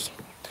stickers.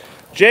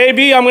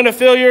 JB, I'm going to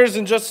fill yours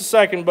in just a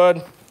second,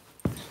 bud.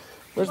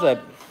 Where's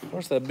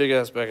that big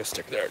ass bag of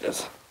stickers? There it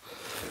is.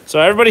 So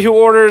everybody who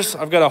orders,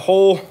 I've got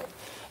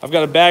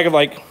a bag of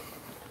like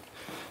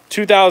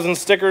 2,000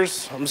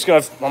 stickers. I'm just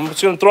gonna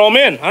throw them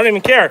in. I don't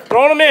even care.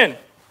 Throw them in.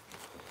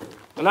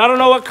 And I don't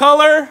know what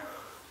color.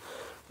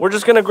 We're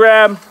just gonna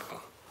grab,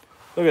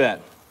 look at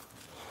that.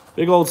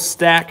 Big old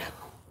stack,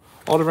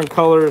 all different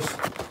colors.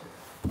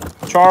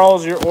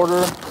 Charles, your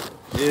order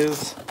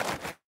is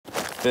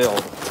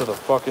filled to the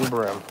fucking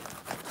brim.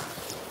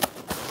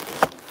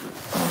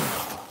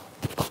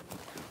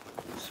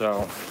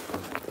 So,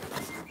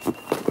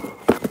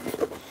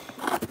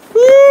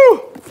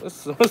 woo!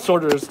 This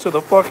order is to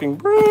the fucking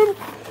brim.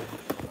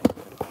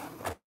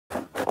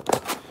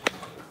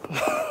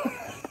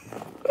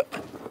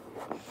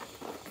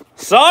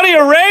 Saudi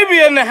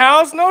Arabia in the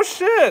house? No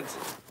shit.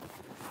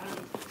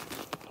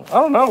 I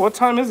don't know. What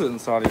time is it in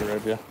Saudi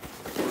Arabia?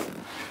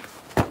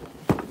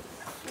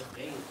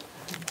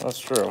 That's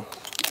true.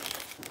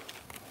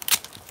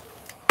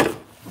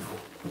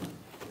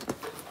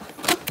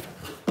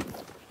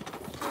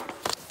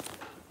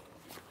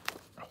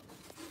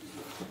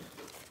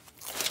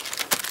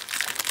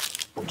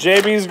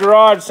 JB's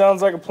Garage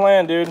sounds like a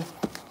plan, dude.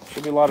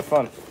 Should be a lot of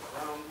fun.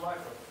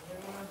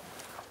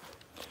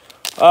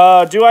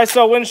 Do I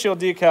sell windshield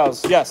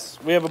decals? Yes.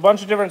 We have a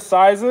bunch of different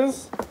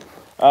sizes.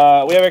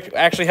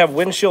 Actually have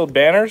windshield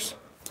banners.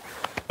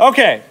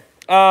 Okay.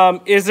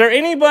 Is there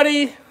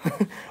anybody,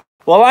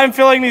 while I'm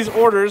filling these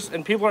orders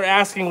and people are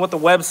asking what the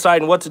website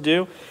and what to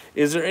do,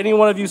 is there any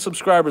one of you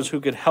subscribers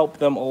who could help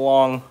them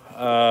along,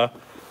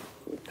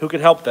 who could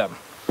help them?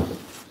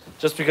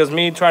 Just because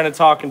me trying to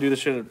talk and do this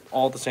shit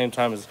all at the same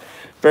time is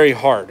very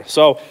hard.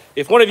 So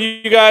if one of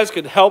you guys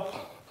could help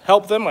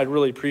them, I'd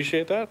really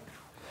appreciate that.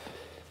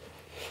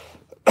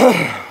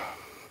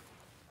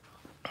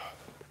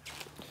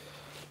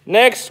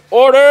 Next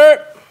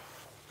order,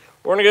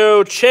 we're gonna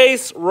go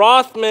Chase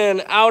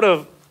Rothman out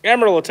of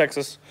Amarillo,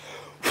 Texas.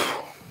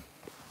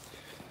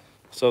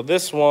 So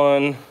this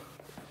one,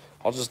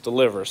 I'll just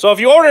deliver. So if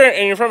you order it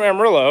and you're from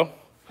Amarillo,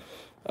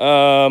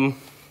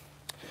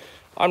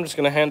 I'm just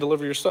gonna hand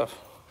deliver your stuff.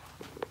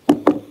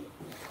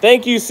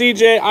 Thank you,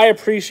 CJ. I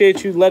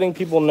appreciate you letting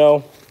people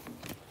know.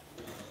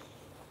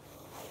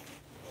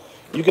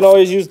 You can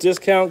always use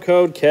discount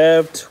code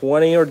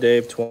KEV20 or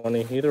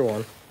Dave20, either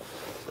one.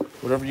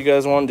 Whatever you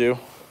guys want to do.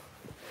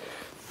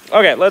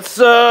 Okay, let's,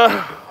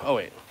 oh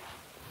wait.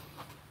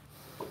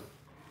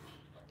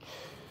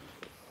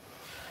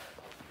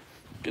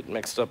 Get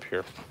mixed up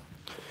here.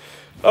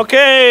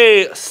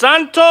 Okay,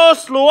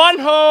 Santos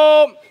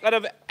Luanjo out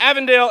of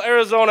Avondale,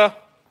 Arizona.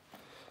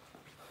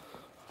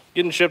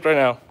 Getting shipped right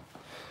now.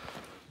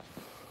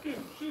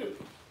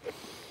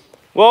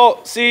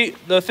 Well, see,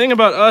 the thing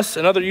about us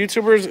and other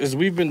YouTubers is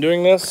we've been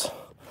doing this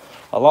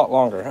a lot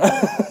longer.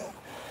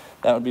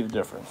 That would be the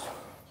difference.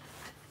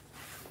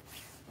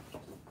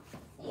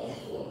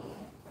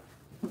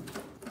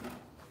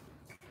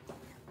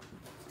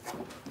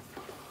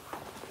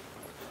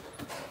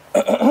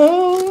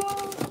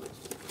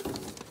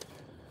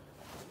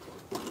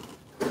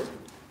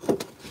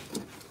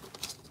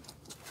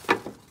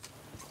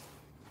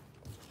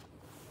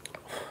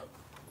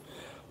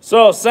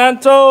 So,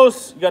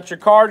 Santos, you got your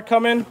card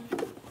coming.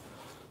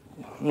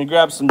 Let me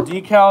grab some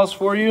decals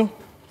for you.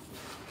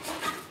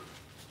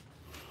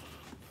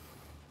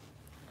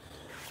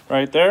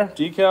 Right there,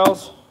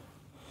 decals.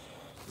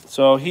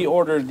 So he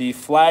ordered the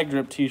flag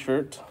drip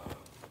t-shirt.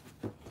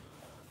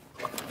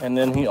 And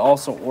then he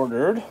also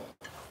ordered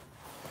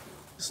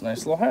this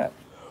nice little hat.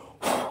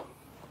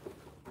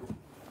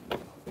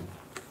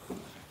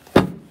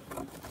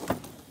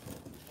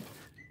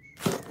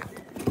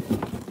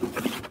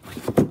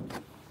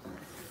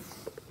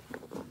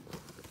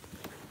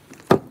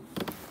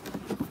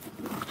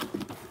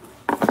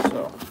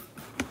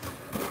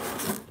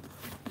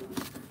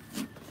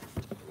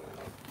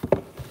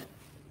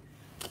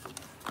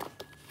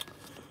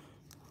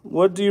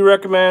 What do you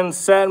recommend,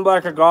 satin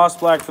black or gloss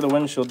black for the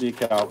windshield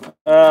decal?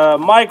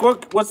 Mike,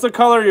 what's the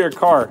color of your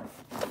car?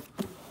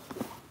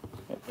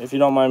 If you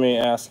don't mind me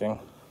asking.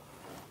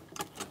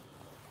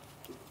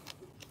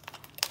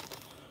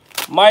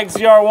 Mike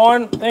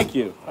ZR1, thank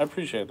you. I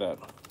appreciate that.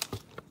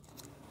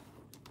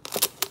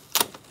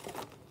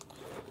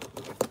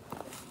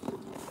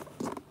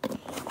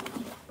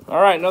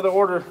 All right, another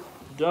order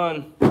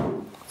done.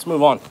 Let's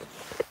move on.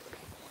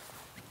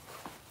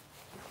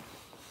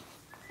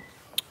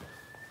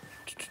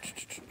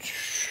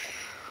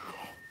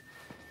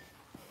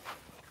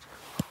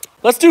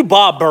 Let's do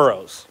Bob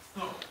Burrows.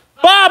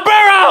 Bob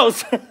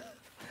Burrows!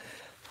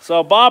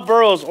 So Bob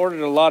Burrows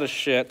ordered a lot of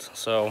shit.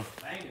 So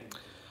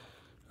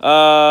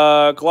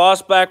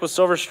gloss black with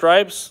silver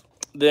stripes.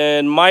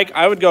 Then Mike,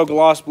 I would go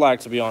gloss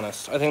black, to be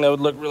honest. I think that would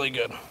look really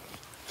good.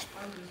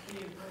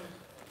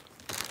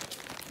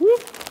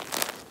 Whoop.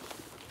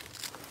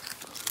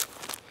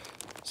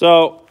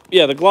 So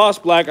yeah, the gloss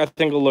black I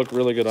think will look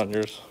really good on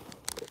yours.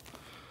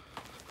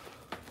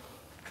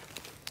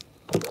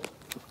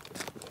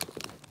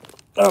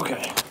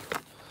 Okay.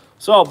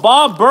 So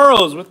Bob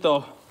Burrows with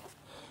the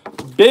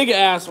big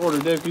ass order.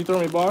 Dave, can you throw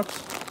me a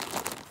box?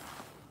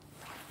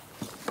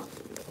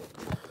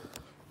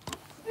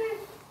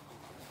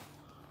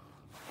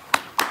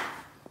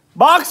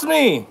 Box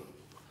me!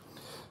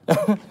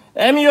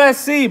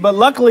 MUSC, but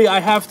luckily I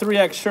have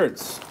 3X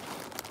shirts.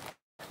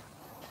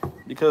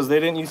 Because they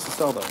didn't used to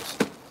sell those.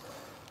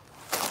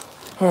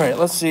 Alright,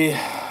 let's see.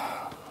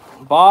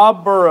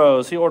 Bob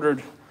Burrows, he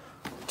ordered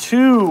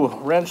 2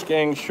 Wrench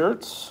Gang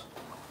shirts.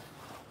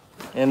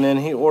 And then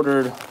he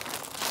ordered,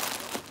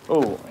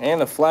 oh,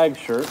 and a flag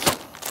shirt.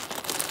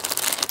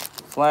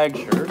 Flag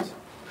shirt.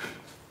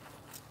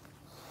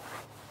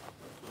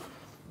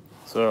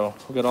 So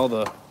we got all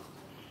the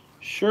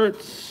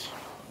shirts,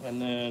 and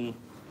then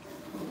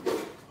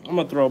I'm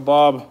gonna throw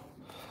Bob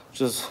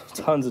just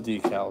tons of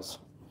decals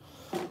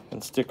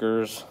and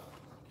stickers.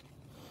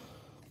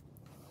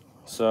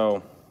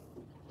 So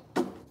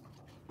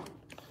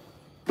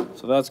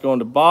that's going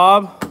to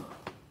Bob.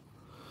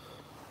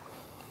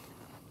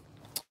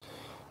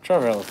 I'm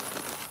trying to figure out how the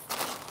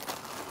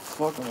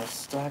fuck am I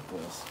stack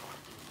this?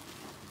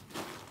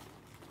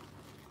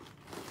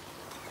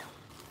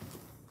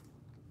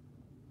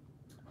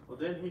 Well,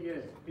 then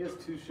he has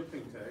 2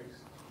 shipping tags.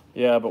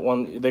 Yeah, but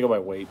they go by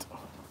weight.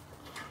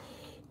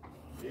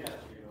 Yeah.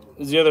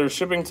 Is the other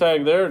shipping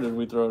tag there, or did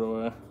we throw it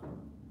away?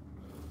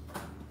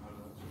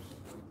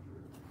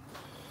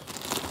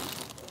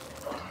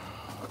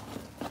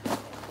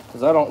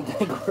 Because I don't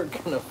think we're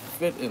gonna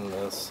fit in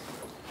this.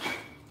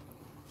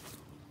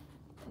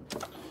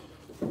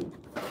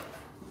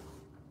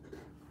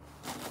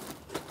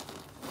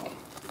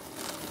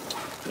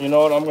 You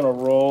know what? I'm gonna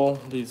roll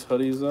these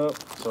hoodies up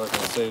so I can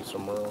save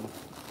some room.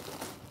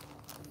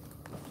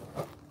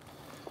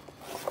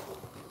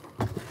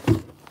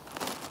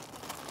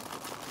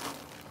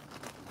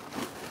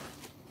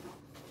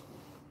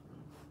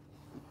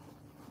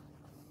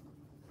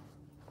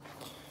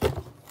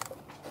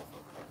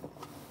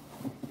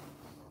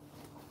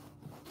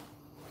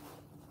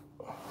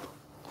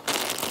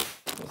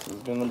 This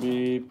is gonna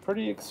be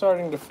pretty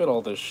exciting to fit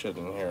all this shit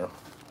in here.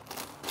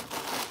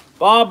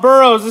 Bob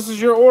Burrows, this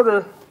is your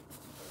order.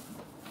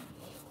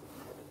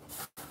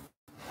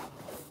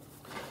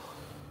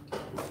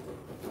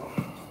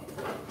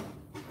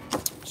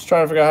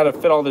 Trying to figure out how to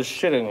fit all this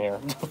shit in here.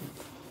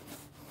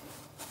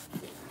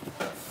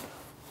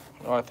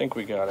 Oh, I think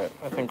we got it.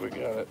 I think we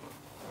got it.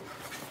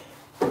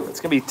 It's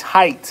gonna be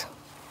tight.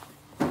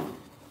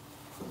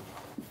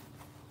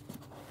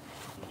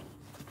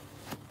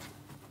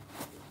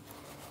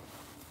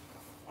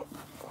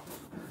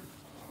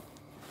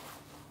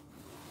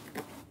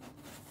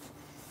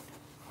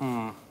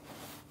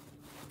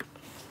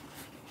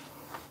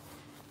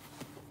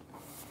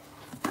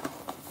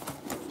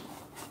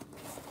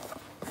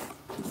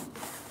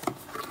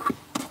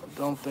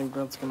 Don't think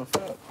that's gonna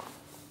fit.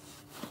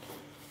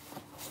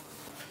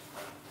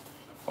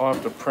 I'll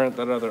have to print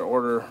that other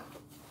order.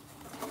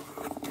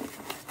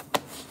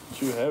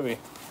 Too heavy.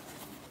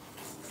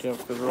 Can't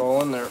fit it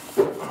all in there.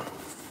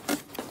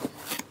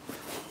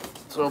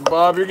 So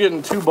Bob, you're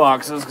getting 2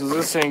 boxes because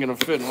this ain't gonna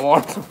fit in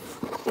one.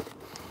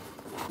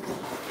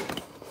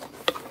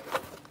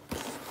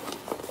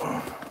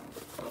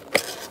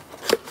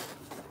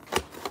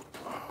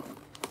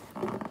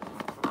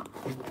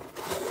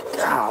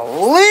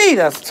 Golly,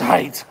 that's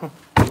tight.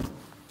 There's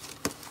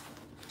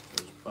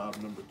Bob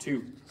number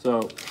 2.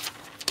 So,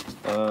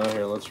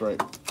 here, let's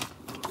write.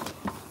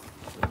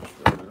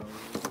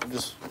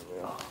 Just,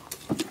 yeah.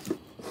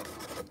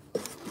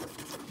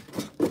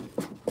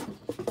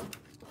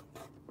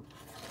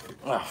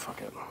 Ah,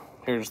 fuck it.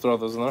 Here, just throw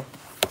those in there.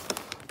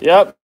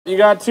 Yep, you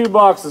got 2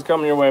 boxes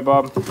coming your way,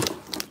 Bob.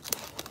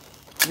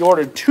 You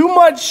ordered too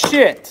much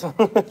shit.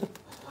 Thank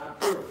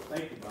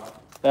you, Bob.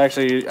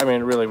 Actually, I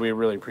mean, really, we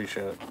really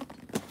appreciate it.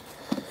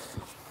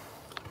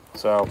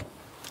 So,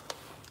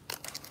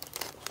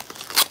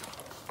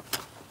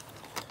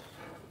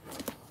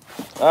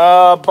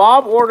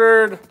 Bob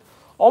ordered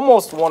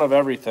almost one of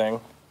everything.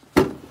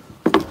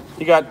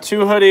 He got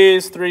 2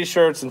 hoodies, 3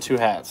 shirts, and 2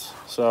 hats.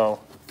 So,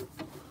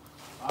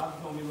 Bob's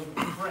gonna be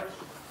looking fresh.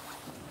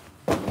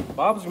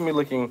 Bob's gonna be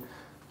looking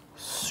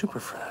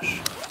super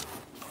fresh.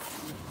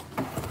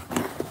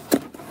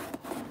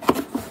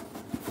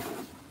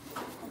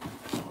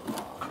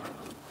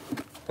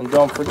 And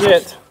don't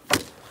forget,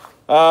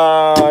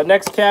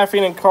 next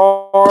Caffeine and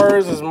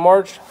Cars is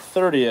March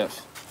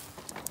 30th.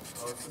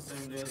 Oh, it's the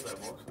same day as that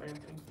Volkswagen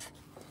thing?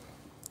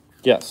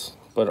 Yes,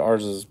 but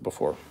ours is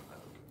before.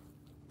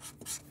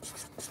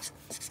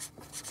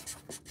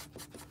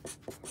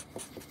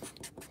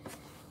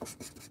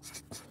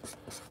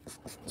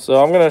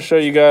 So I'm going to show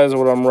you guys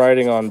what I'm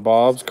writing on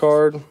Bob's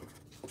card.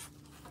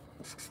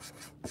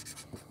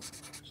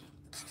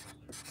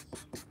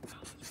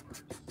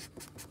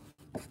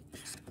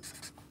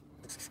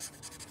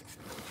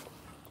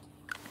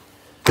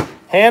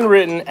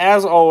 Handwritten,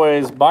 as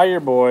always, by your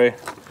boy.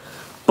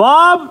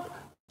 Bob,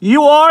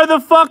 you are the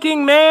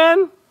fucking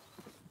man.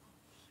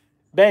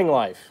 Bang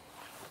life.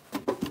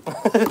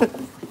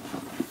 I've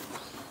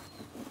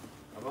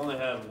only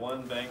had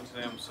one bang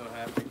today. I'm so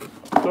happy.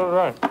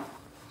 So did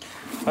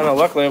I know,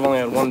 luckily I've only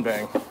had one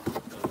bang.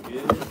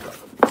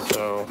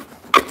 So.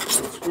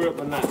 Screw up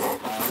the night,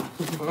 pal.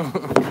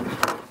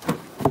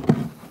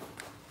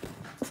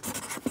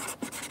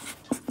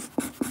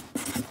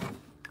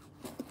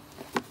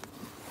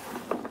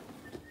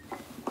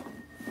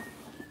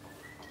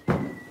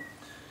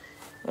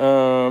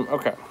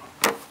 Okay.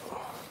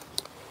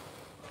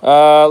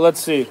 Let's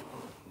see.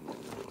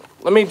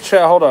 Let me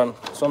check. Hold on.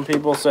 Some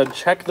people said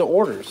check the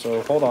order,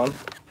 so hold on.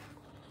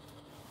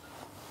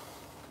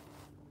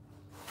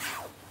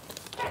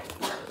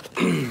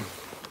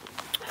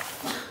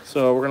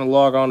 So we're gonna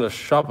log on to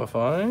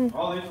Shopify.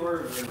 All these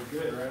orders are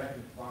good, right? I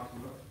can box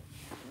them up.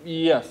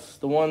 Yes,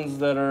 the ones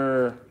that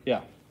are,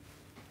 yeah.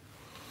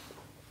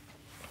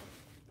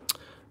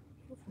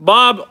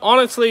 Bob,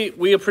 honestly,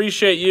 we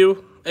appreciate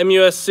you.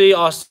 MUSC,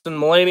 Austin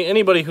Mulaney,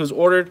 anybody who's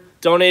ordered,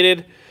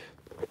 donated,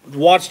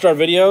 watched our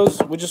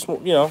videos. We just,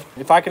 you know,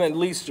 if I can at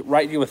least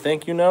write you a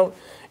thank you note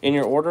in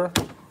your order.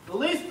 The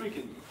least we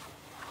can do.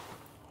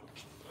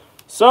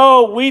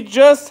 So we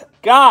just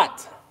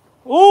got,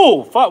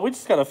 ooh, fuck, we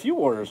just got a few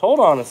orders. Hold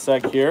on a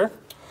sec here.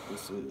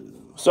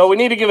 So we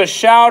need to give a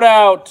shout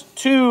out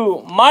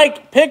to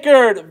Mike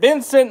Pickard,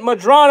 Vincent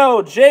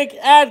Madrano, Jake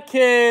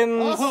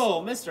Adkins.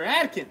 Oh, Mr.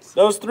 Adkins.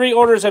 Those 3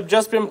 orders have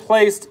just been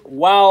placed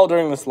while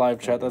during this live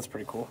chat. That's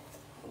pretty cool.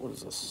 What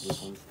is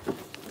this?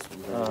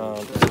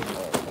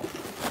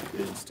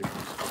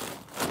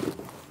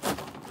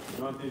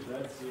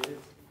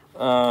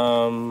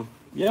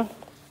 Yeah.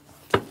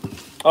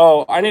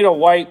 Oh, I need a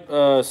white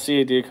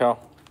CA decal.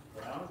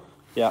 Brown?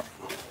 Yeah.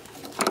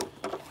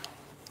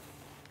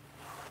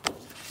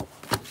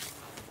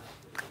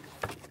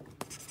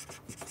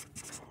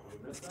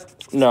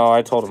 No,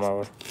 I told him I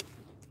would.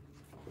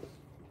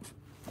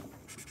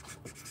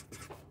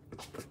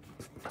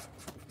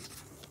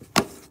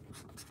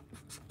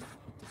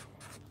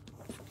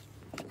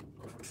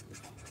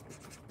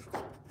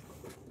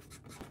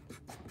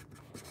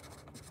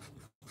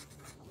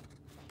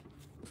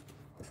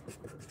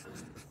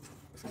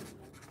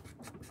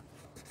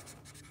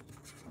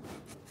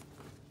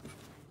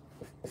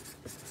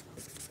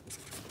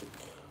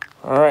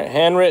 All right,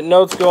 handwritten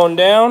notes going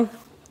down.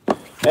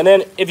 And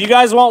then if you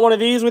guys want one of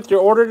these with your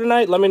order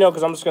tonight, let me know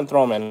because I'm just going to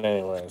throw them in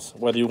anyways,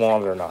 whether you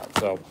want it or not.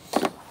 So.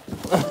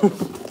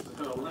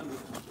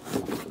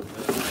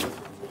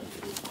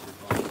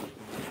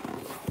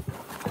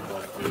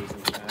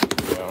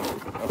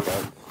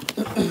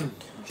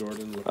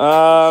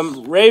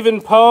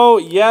 Raven Poe,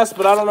 yes,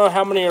 but I don't know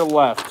how many are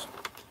left.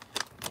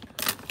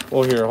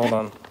 Well, here, hold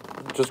on.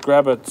 Just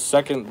grab a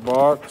second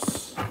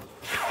box.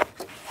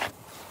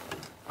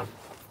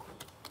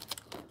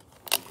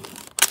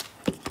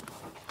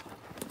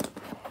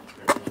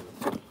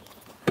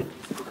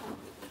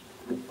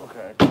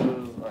 Okay, all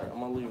right, I'm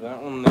gonna leave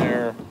that one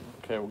there.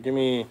 Okay, well, give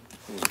me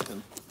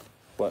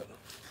what?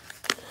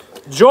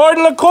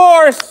 Jordan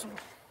LaCourse.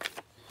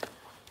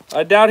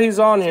 I doubt he's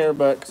on here,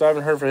 but because I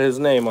haven't heard for his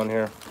name on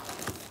here.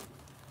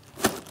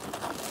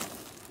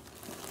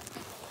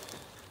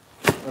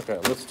 Okay,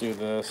 let's do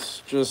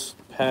this. Just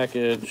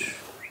package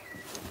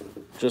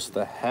just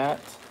the hat.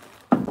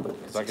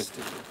 Because I guess,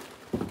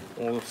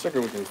 well, the sticker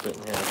we can fit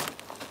in here.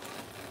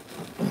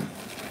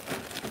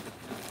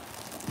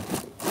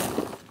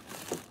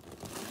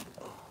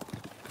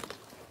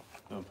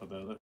 Don't put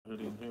that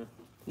hoodie in here.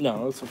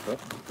 No, that's okay.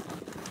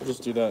 We'll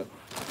just do that.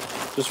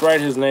 Just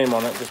write his name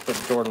on it. Just put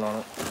Jordan on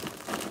it.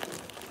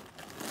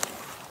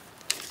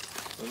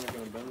 I'm not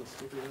going to bend the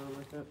sticker down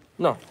like that?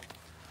 No.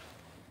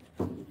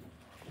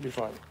 Be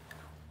fine.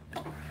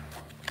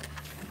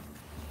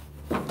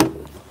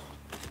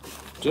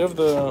 Do you have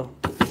the...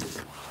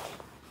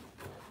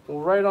 Well,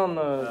 right on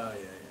the...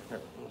 Yeah. Here,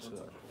 let's do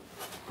that.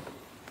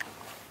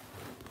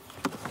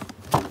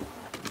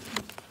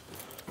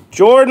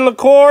 Jordan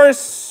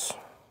LaCourse.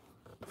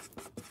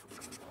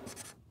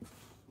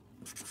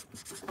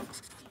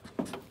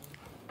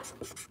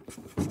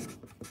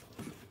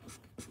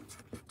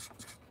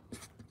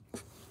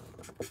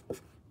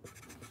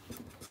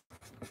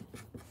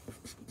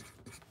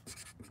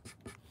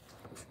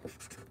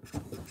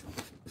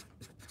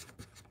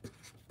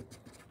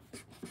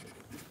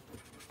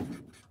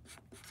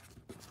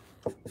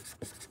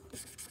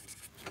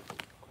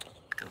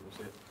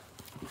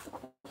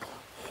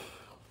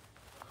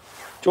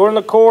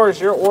 Jordan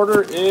LaCourse, your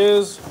order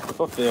is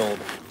fulfilled.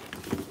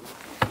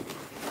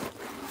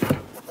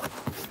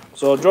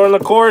 So, Jordan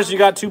LaCourse, you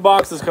got 2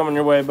 boxes coming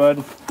your way,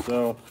 bud.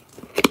 So,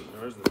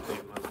 Where's the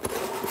tape?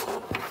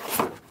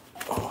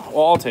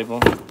 well, I'll tape them.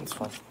 That's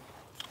fine.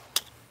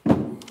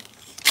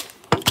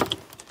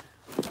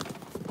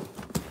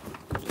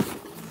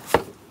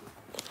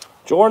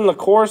 Jordan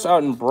LaCourse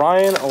out in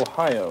Bryan,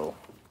 Ohio.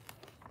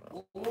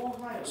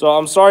 So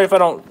I'm sorry if I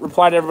don't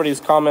reply to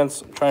everybody's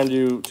comments. I'm trying to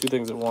do 2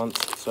 things at once.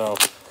 So,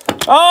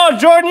 oh,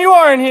 Jordan, you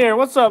are in here.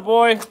 What's up,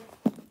 boy?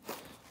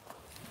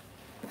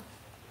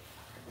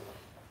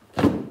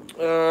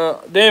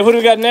 Dave, who do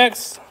we got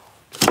next?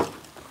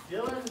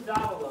 Dylan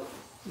Davalos.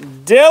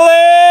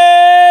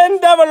 Dylan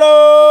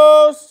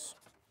Davalos.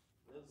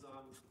 Lives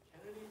on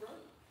Kennedy Road.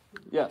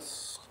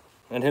 Yes,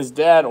 and his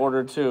dad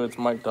ordered too. It's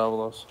Mike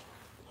Davalos.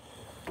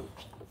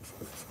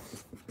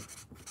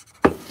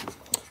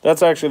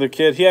 That's actually the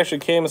kid. He actually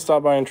came and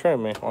stopped by and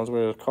trained me on his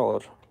way to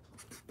college.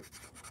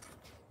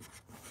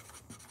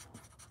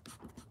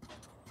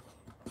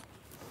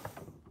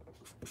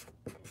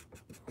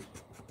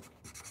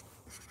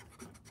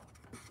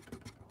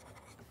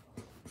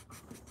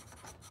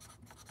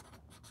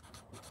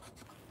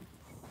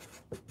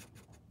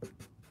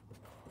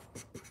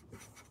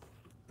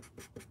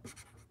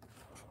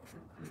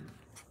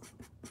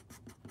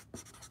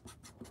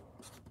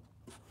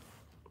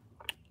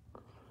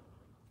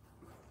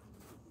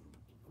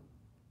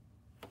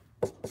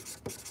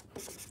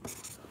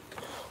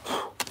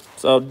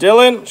 So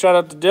Dylan, shout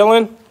out to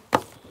Dylan.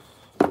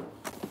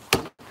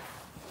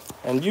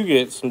 And you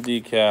get some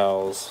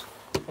decals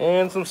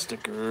and some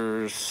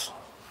stickers.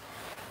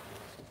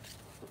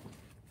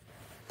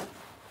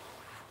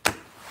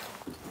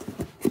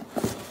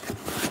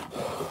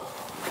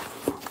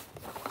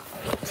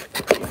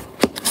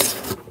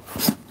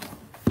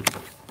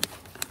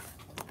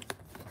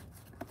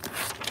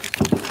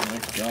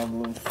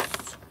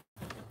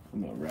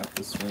 I'm gonna wrap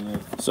this one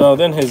up. So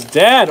then his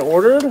dad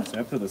ordered. See,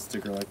 I put a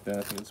sticker like that.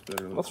 I think it's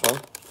better. That's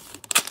fine.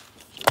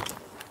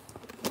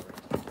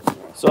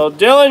 So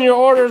Dylan, your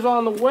order's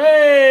on the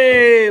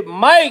way.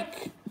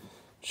 Mike,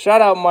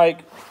 shout out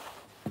Mike.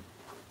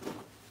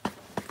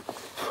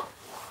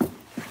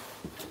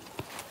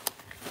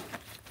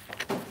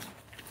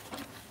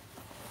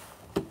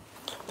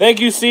 Thank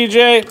you,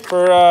 CJ,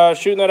 for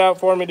shooting that out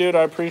for me, dude.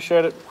 I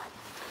appreciate it.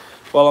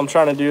 While I'm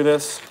trying to do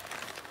this.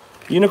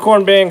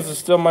 Unicorn bangs is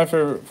still my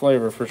favorite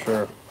flavor for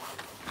sure.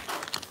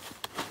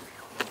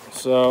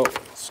 So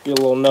let's get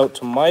a little note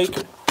to Mike.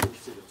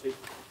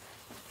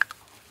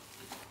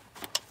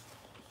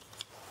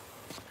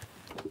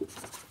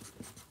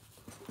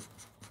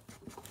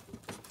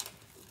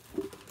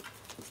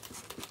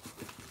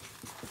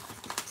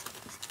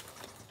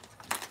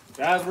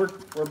 Guys, we're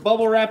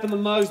bubble wrapping the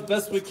mugs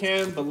best we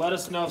can, but let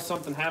us know if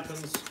something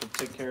happens. We'll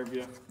take care of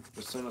you.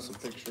 Just send us a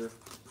picture.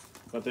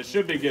 But they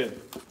should be good.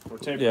 We're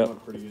taping them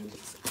up pretty good.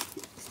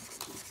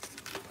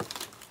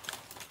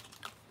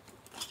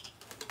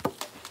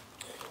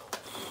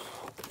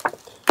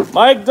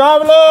 Mike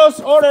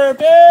Davalos, order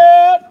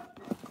it.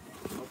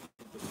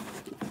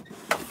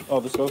 Oh,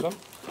 this goes on?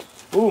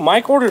 Ooh,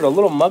 Mike ordered a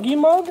little muggy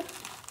mug.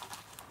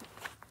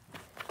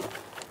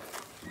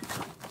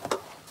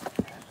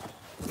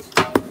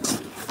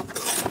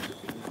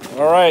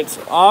 All right,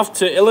 off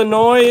to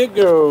Illinois it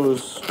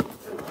goes.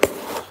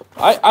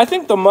 I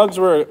think the mugs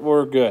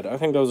were good. I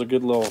think that was a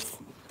good little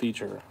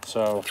feature.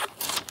 So,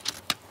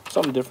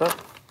 something different.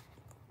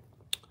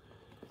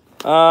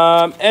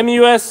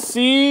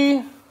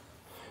 MUSC.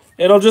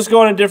 It'll just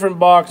go in a different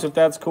box if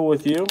that's cool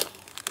with you.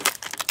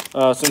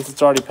 Since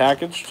it's already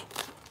packaged.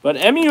 But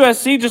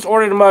MUSC just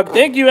ordered a mug.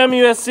 Thank you,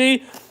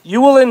 MUSC.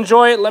 You will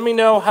enjoy it. Let me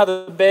know how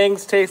the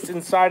bangs taste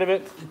inside of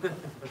it.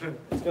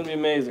 It's going to be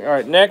amazing. All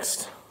right,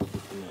 next. I'm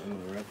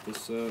going to wrap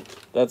this up.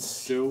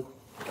 That's... Joe.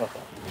 Okay.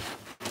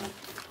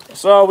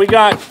 So we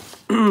got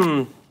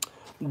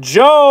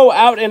Joe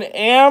out in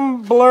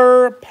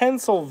Ambler,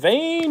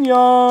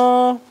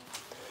 Pennsylvania.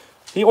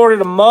 He ordered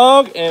a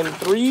mug and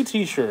 3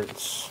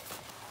 t-shirts.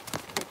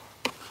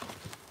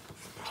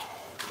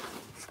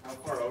 How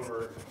far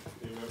over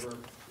do you remember?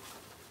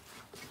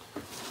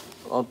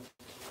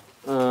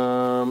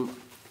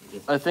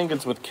 I think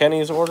it's with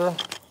Kenny's order.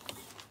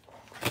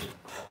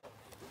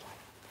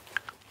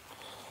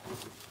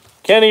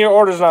 Kenny, your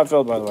order's not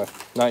filled, by the way.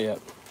 Not yet.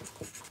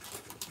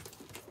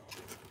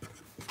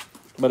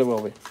 But it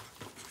will be.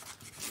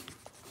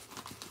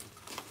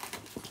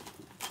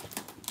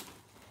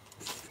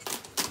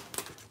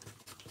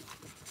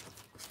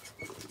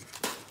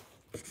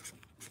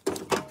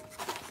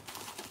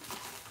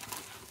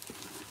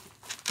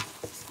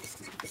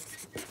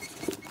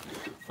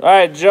 All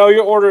right, Joe,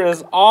 your order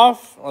is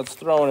off. Let's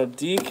throw in a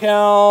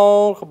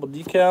decal, a couple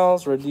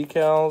decals, red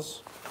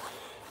decals.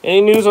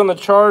 Any news on the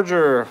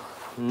Charger?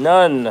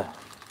 None.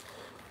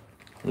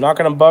 I'm not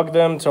going to bug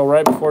them until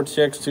right before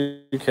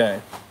TX2K.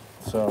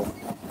 So,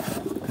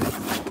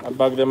 I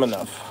bugged them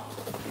enough.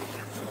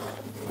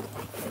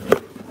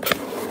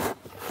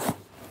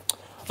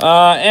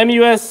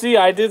 MUSC,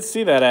 I did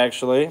see that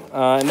actually.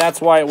 And that's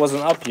why it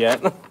wasn't up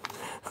yet.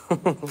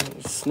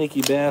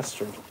 Sneaky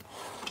bastard.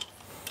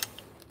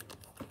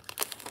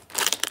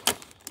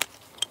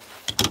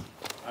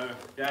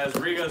 Guys,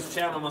 Rigo's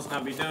channel must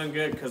not be doing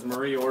good because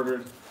Marie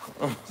ordered.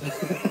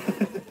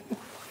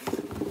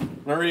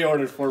 Marie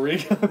ordered for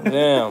Rigo.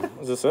 Damn.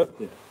 Is this it?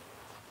 Yeah.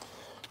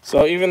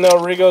 So even though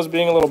Rigo's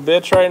being a little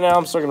bitch right now,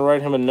 I'm still gonna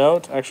write him a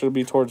note. Actually, it'll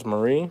be towards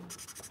Marie.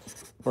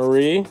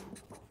 Marie.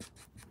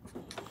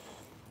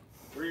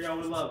 Rigo,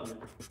 we love you.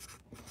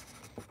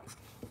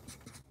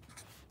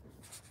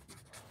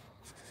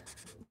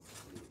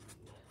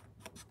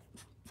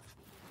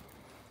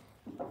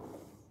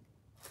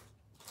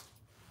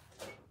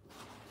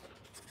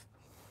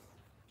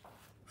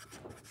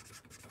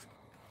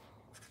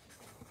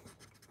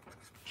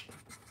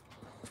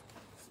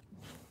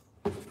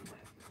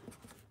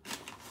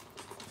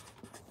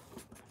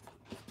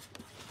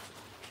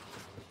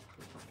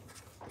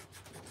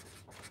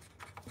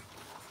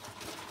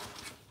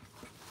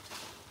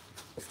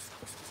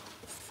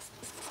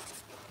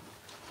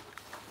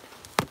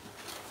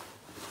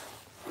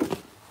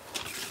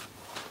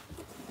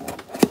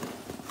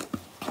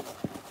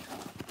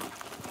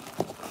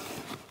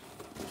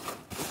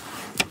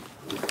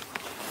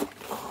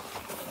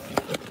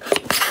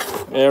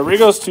 Yeah,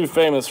 Rigo's too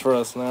famous for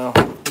us now.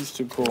 He's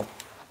too cool.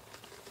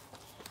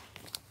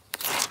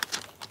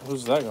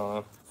 Who's that going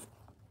on?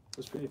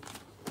 What's for you?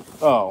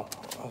 Oh,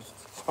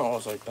 I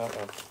was like that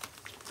one.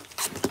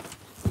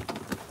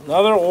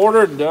 Another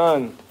order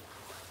done.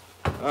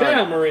 Shout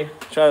out, Marie.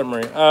 Shout out,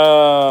 Marie.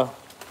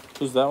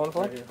 Who's that one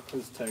for? Right here.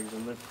 His tag's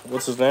in there.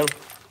 What's his name?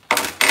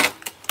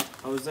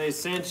 Jose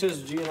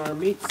Sanchez, GNR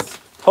Meats.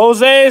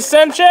 Jose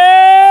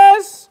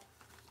Sanchez.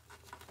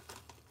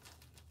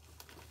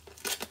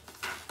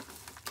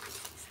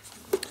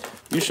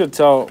 You should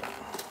tell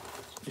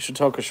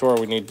Kishore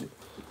we need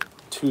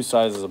 2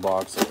 sizes of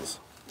boxes.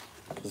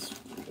 'Cause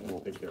I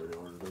don't think he already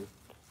ordered them.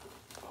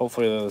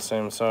 hopefully they're the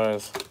same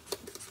size.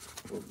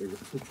 Or bigger.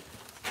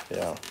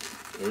 Yeah.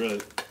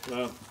 Really?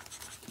 Well,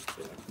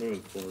 yeah,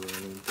 moving forward. I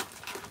mean.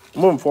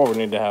 Moving forward,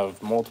 we need to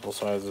have multiple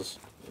sizes.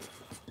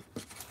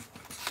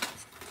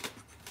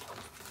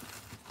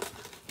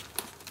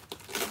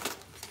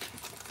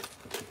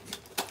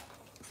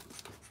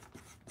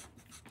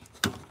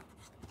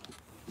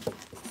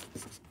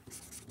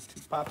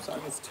 Pop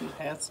sockets, 2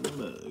 hats, and a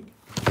mug.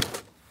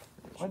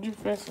 Why'd you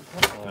fix it? I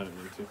didn't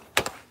mean to.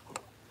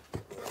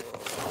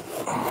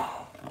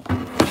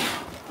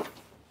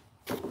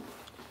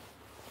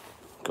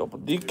 Couple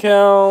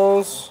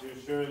decals. You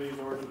sure these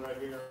orders right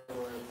here are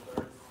where it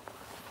starts?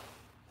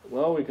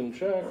 Well, we can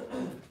check.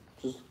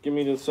 Just give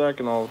me just a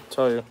second, I'll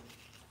tell you. I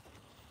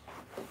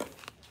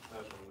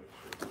just want to make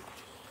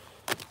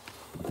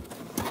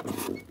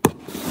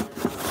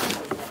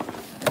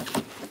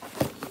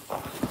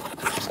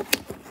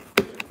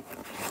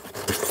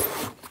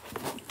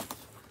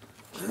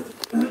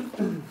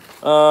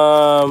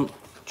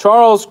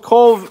Charles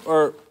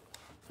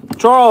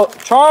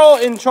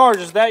in charge.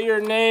 Is that your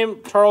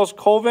name, Charles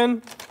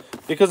Colvin?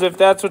 Because if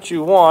that's what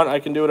you want, I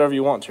can do whatever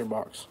you want to your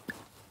box.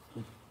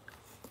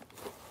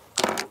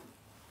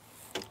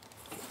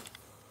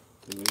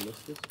 Did we miss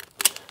this?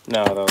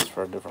 No, that was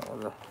for a different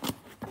order.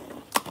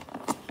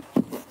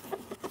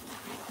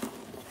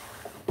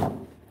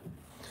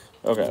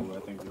 Okay. I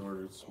think we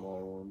ordered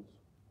smaller ones.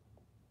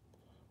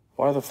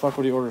 Why the fuck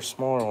would he order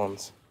smaller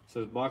ones?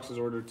 Says boxes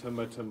ordered 10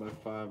 by 10 by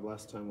 5.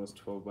 Last time was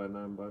 12 by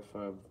 9 by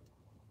 5.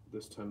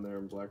 This time they're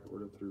in black,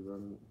 ordered through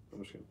run.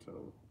 I'm just gonna tell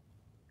them.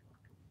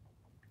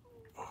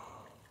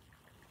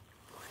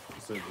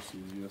 Instead of just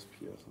use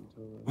USPS and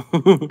tell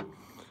them.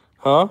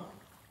 Huh?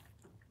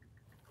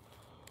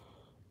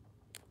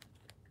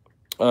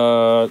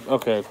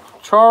 Okay.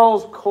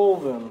 Charles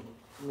Colvin.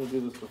 Let me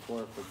do this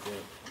before I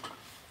forget.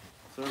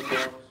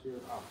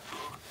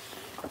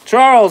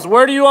 Charles,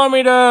 where do you want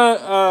me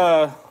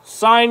to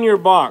sign your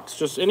box?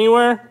 Just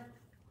anywhere?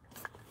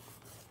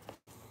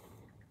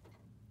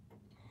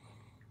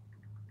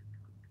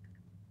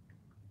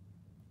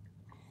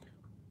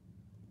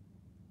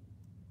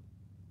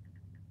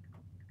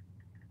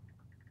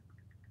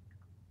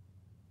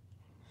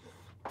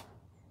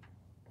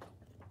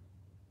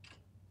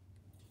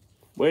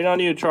 Waiting on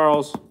you,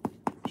 Charles.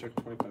 Check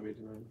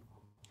 2589.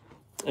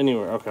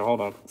 Anywhere. Okay,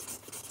 hold on.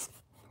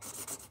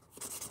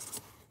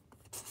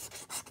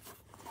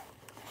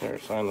 Here,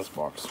 sign this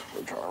box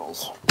for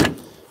Charles.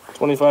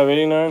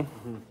 2589.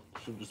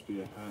 Should just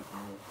be a hat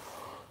and a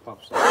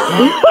pop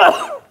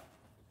socket.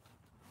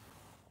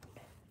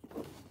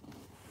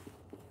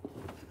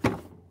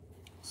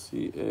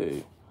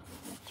 CA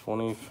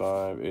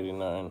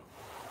 2589.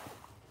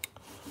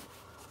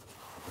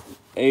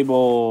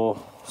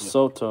 Abel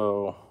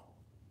Soto.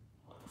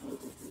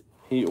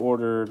 He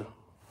ordered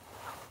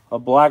a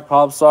black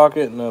pop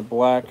socket and a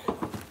black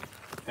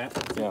Hat?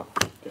 yeah.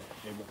 Okay,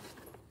 Abel.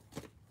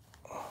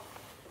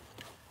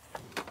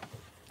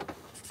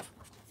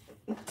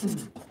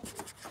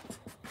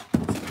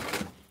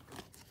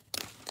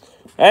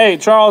 Hey,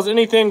 Charles,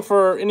 anything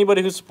for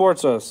anybody who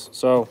supports us.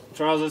 So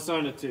Charles, I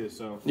signed it too,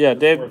 so. yeah,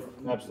 it's Dave worth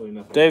absolutely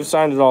nothing. Dave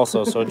signed it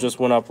also, so it just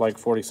went up like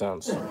 40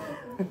 cents.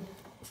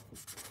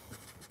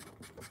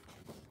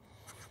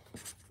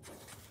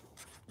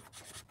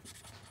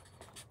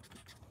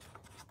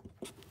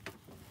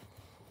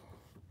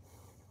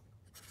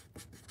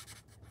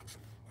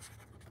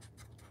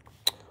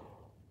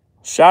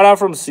 Shout out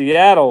from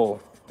Seattle.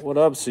 What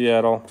up,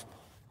 Seattle?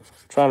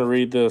 Trying to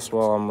read this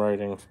while I'm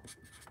writing.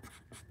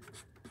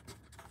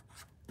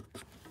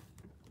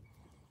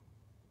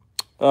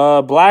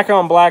 Black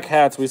on black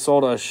hats. We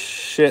sold a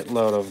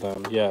shitload of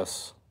them.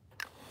 Yes.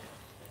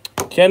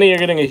 Kenny, you're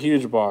getting a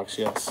huge box.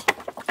 Yes.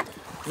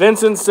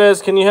 Vincent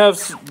says, can you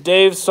have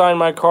Dave sign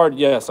my card?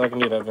 Yes, I can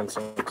do that,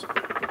 Vincent.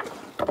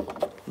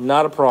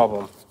 Not a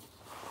problem.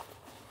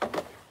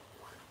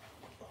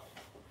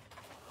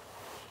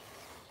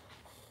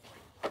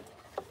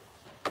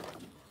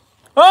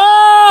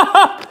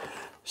 Ah!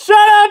 Shout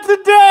out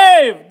to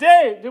Dave!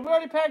 Dave, did we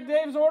already pack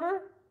Dave's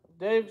order?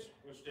 Dave's?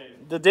 Which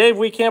Dave? The Dave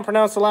we can't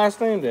pronounce the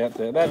last name, that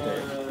Dave.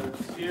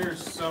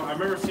 So I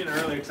remember seeing it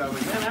earlier because I was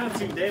like, man, I haven't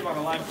seen Dave on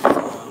a live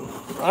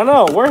stream. I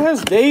know. Where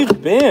has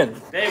Dave been?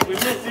 Dave, we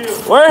miss you.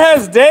 Where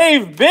has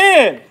Dave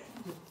been?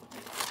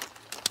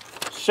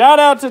 Shout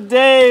out to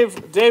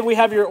Dave. Dave, we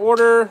have your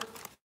order.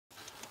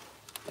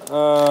 I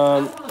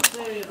want to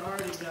say it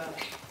already got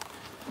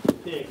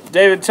picked.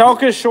 David, tell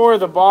Kishore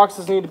the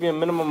boxes need to be a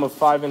minimum of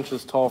 5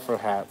 inches tall for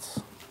hats.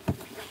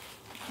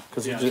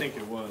 Yeah, I think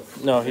it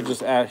was. No, he just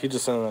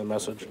sent him a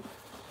message.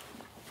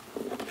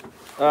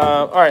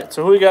 All right,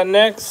 so who we got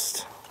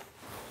next?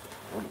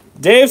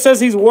 Dave says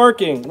he's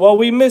working. Well,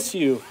 we miss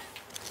you.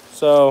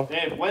 So.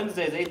 Dave,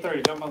 Wednesdays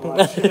 8:30. Jump on the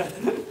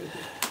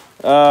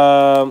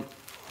live.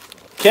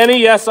 Kenny,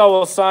 yes, I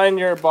will sign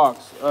your box.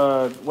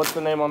 What's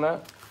the name on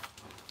that?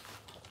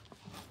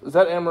 Is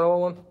that Amarillo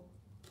one?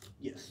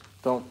 Yes.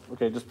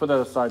 Okay, just put that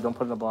aside. Don't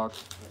put it in a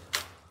box.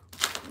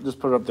 Just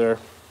put it up there.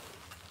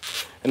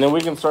 And then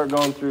we can start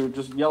going through.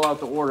 Just yell out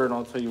the order and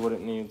I'll tell you what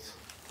it needs.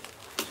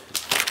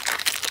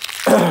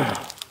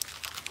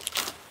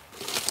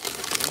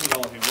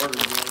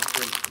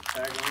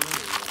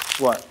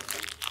 What?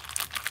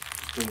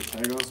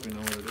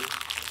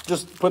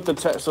 Just put the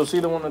tag. So see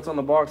the one that's on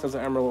the box? That's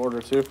an Amarillo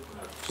order too.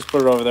 Just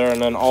put it over there,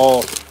 and then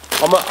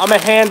I'm a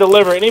hand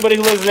deliver. Anybody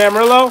who lives in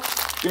Amarillo,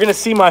 you're gonna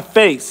see my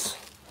face.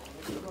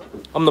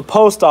 I'm the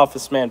post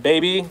office man,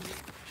 baby.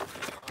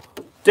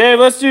 Dave,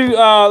 let's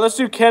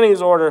do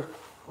Kenny's order.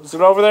 Is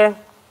it over there?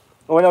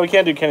 Oh wait, no, we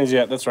can't do Kenny's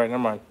yet. That's right.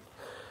 Never mind.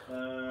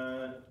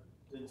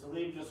 Did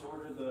Talib just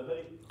order the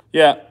hoodie?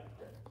 Yeah.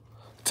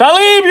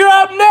 Talib, you're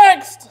up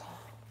next.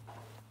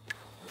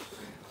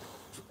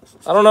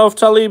 I don't know if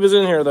Talib is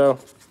in here though.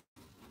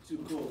 Too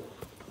cool.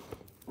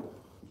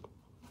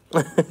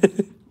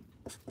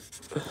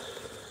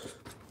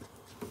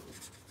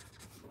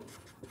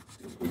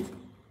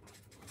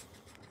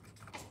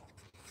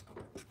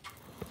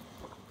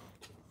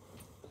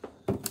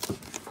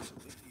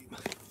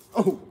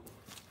 Oh.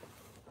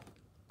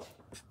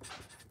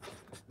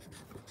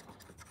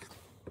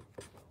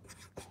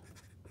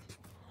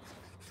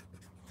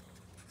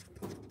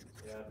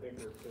 Yeah, I think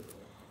they're picking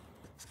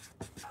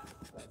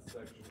that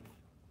section.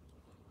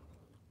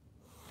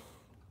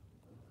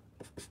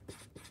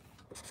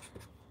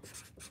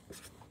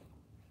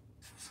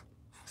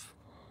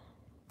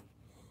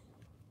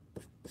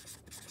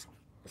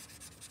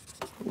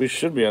 We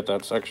should be at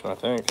that section, I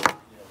think.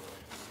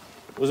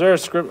 Was there a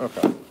script?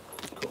 Okay.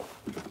 Cool.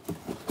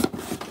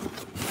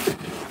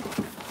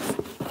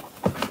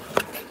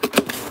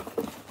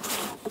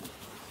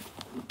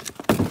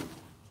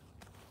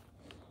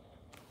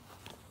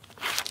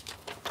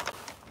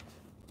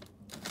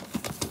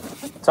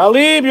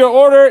 Talib, your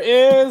order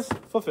is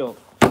fulfilled.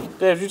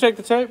 Dave, did you take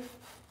the tape?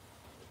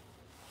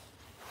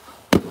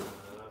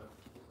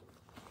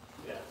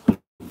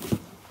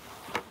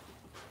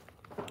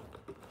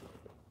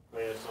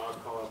 So I'll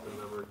call up the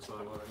number and tell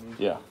you what I need.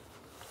 Yeah.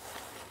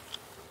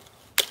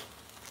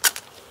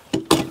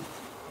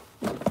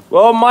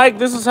 Well, Mike,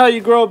 this is how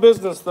you grow a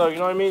business, though. You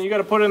know what I mean? You got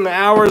to put in the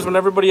hours when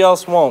everybody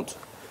else won't.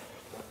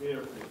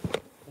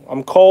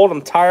 I'm cold.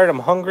 I'm tired. I'm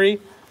hungry.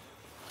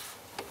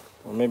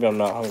 Or maybe I'm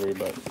not hungry,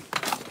 but.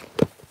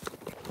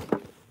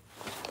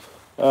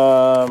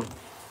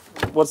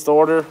 What's the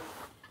order?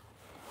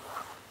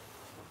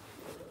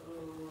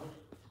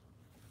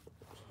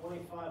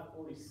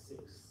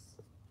 2546.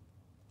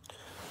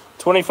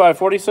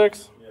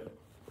 2546? Yep.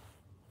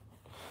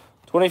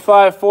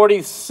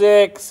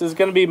 2546 is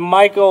going to be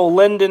Michael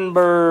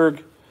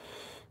Lindenberg.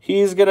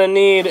 He's going to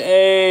need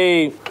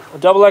a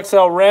double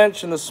XL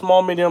wrench and the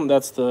small medium.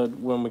 That's the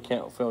one we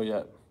can't fill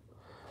yet.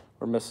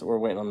 We're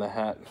waiting on the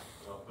hat.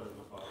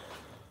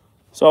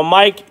 So,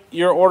 Mike,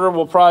 your order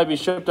will probably be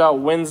shipped out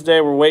Wednesday.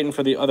 We're waiting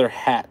for the other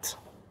hat.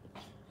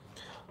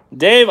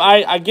 Dave,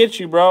 I get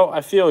you, bro.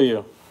 I feel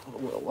you.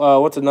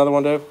 What's another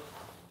one, Dave?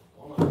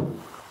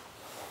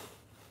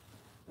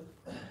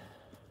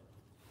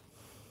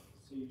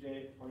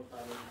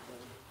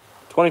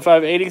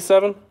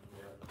 2587?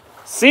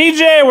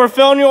 CJ, we're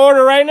filling your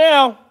order right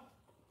now.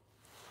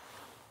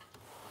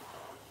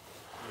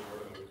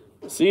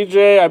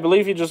 CJ, I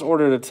believe he just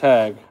ordered a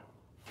tag.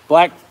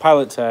 Black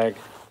pilot tag.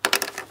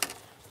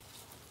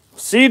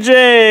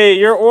 CJ,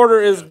 your order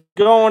is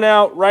going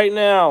out right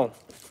now.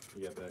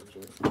 You got that,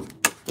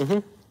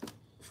 actually.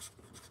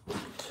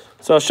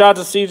 So shout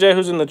out to CJ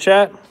who's in the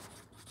chat.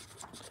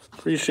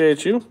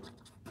 Appreciate you.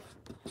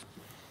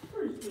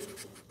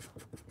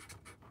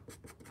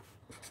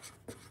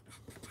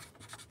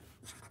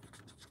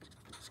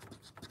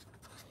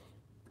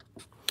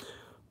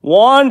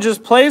 Juan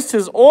just placed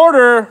his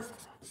order.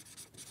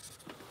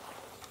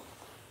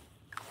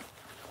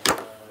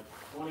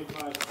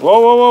 25.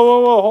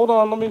 Whoa. Hold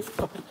on.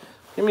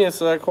 Give me a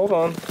sec. Hold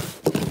on.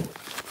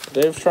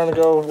 Dave's trying to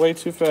go way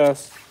too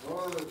fast.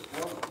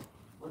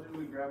 What did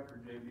we grab for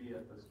JB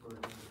at the store?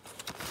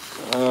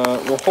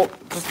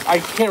 I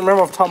can't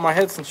remember off the top of my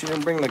head since you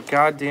didn't bring the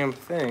goddamn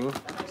thing.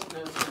 That makes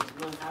no sense. You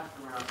don't have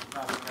to round the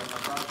top.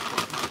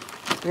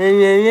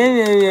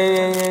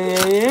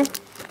 Yeah.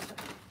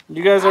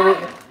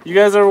 You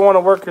guys ever want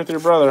to work with your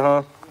brother,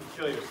 huh?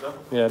 Kill yourself.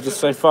 Yeah, just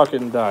say fuck it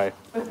and die.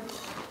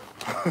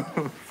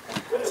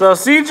 So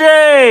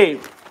CJ,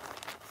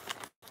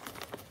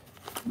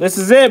 this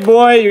is it,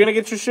 boy. You're gonna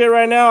get your shit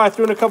right now. I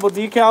threw in a couple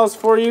decals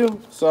for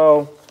you,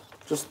 so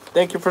just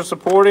thank you for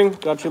supporting.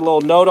 Got your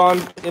little note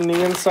on in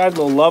the inside,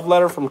 little love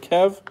letter from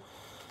Kev.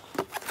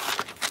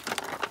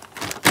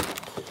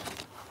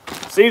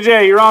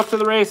 CJ, you're off to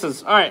the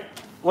races. All right,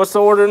 what's the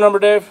order number,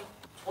 Dave?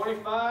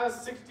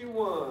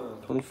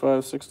 2561.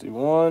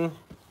 2561.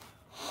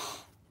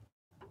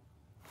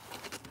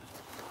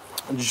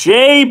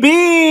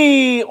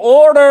 JB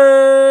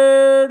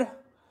ordered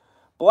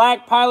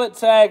black pilot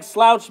tag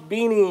slouch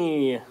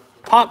beanie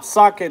pop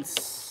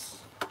sockets.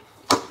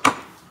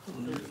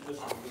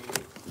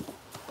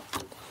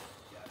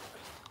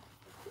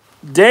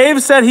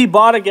 Dave said he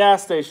bought a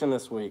gas station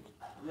this week.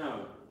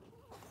 No.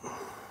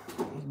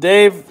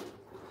 Dave,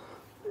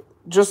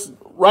 just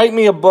write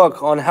me a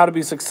book on how to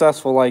be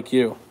successful like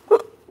you.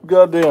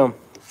 Goddamn.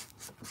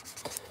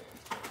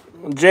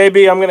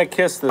 JB, I'm gonna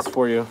kiss this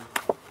for you.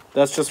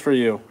 That's just for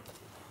you.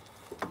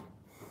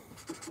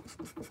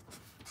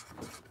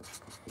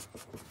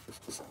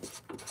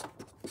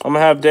 I'm gonna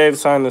have Dave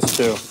sign this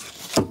too.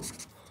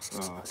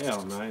 Oh,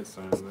 hell no, I ain't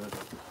signing that.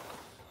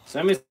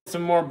 Send me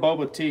some more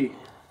boba tea.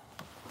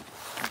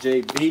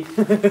 JB.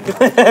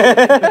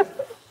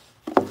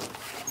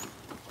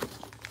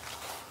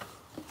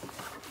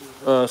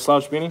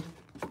 Slouch beanie.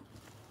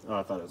 Oh,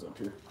 I thought it was up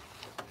here.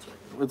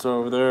 It's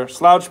over there.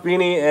 Slouch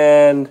beanie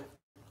and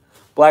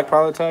black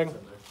pilot tag.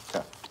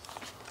 Okay.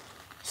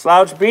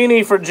 Slouch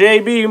beanie for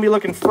JB. You can be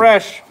looking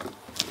fresh.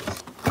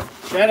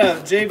 Shout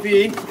out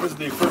JB. Was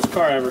the first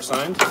car I ever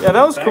signed. Yeah,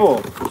 that was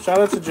cool. Shout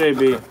out to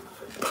JB. I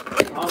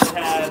also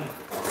had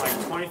like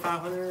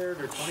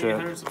 2,500 or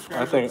 2,800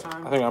 subscribers I think at the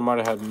time. I might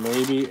have had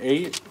maybe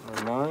 8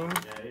 or 9. Yeah,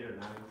 8 or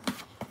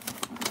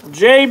 9.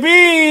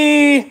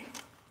 JB,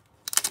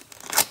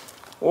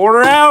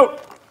 order out.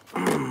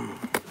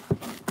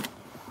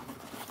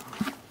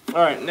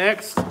 All right,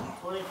 next.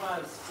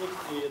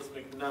 2560. It's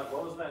McNutt.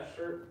 What was that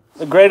shirt?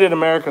 The Graded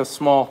America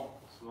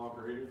small. Small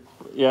burrito.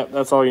 Yeah,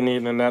 that's all you need,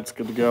 and then that's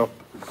good to go.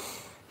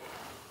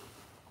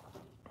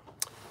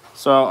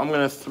 So I'm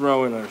gonna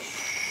throw in a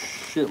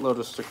shitload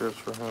of stickers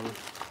for him.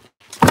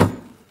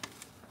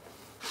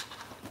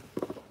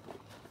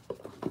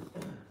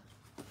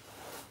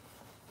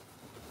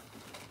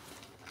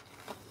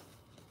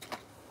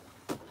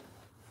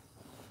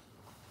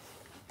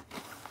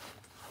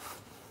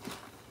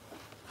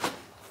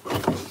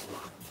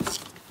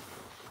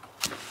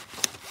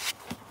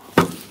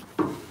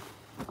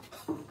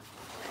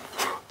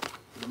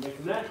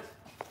 McNutt.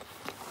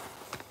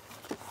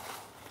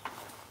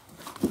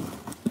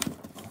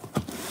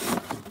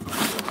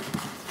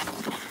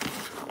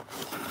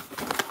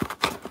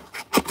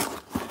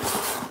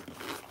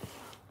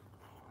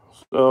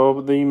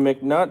 So the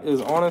McNutt is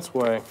on its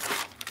way.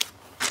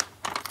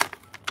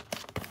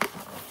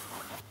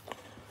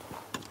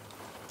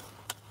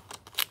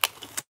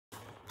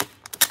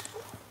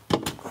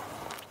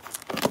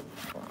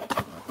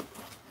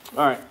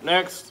 All right,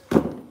 next.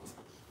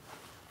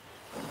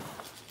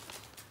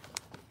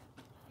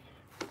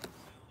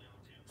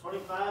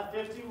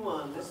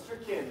 2551. Mr.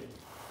 Kenny.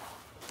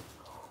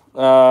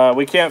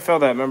 We can't fill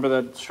that. Remember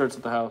that shirt's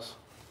at the house.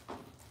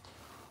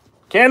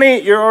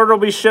 Kenny, your order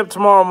will be shipped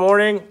tomorrow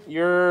morning.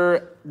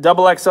 Your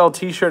XXL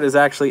t-shirt is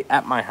actually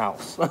at my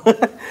house.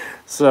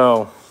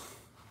 So,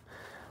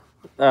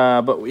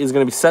 but it's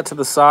going to be set to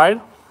the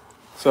side.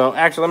 So,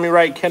 actually, let me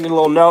write Kenny a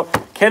little note.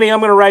 Kenny, I'm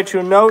going to write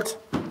you a note.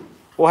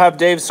 We'll have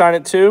Dave sign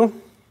it too.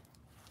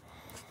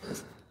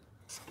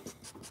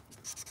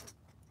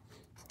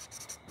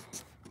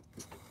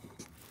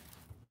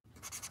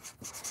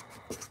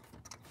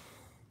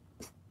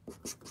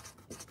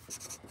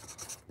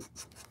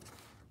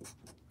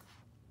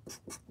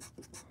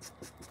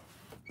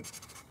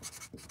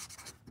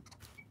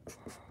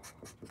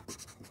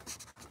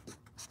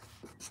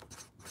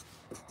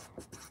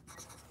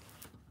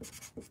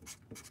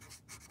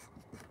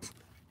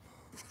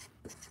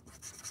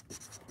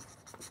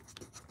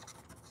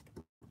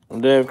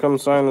 Dave, come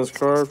sign this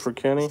card for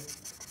Kenny.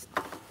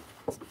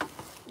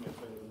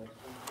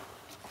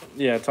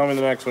 Yeah, tell me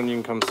the next one.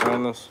 You can come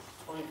sign this.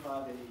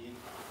 2588.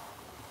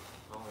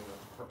 Only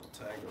a purple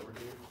tag over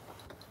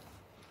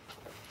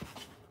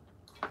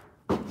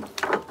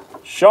here.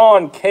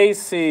 Sean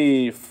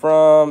Casey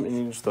from, and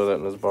you can just throw that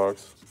in this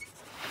box.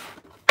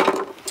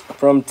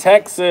 From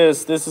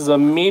Texas, this is a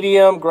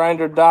medium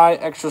grinder die,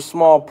 extra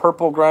small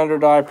purple grinder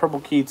die,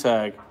 purple key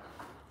tag.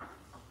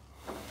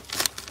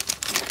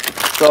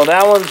 So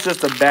that one's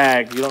just a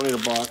bag. You don't need a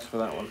box for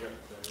that one.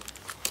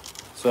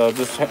 So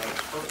just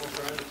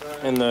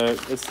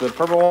it's the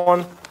purple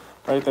one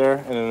right there,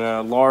 and then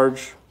a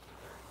large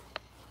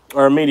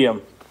or a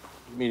medium,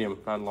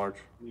 not large.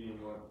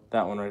 Medium what?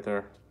 That one right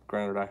there,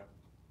 granite eye.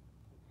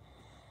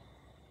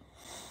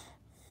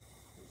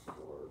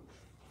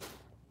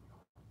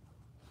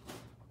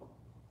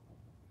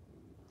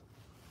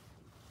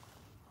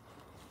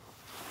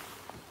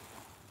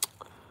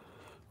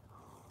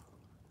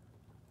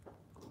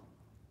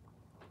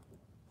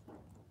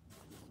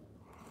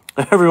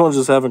 Everyone's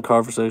just having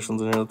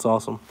conversations in here. That's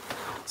awesome.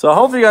 So I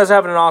hope you guys are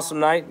having an awesome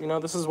night. You know,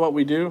 this is what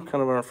we do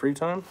kind of in our free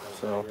time.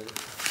 So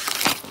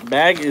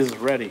bag is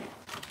ready.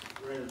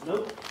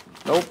 Nope.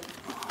 Nope.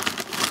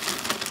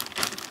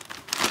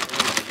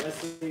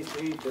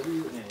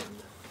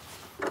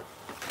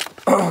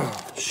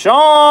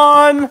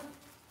 Sean!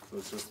 So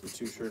it's just the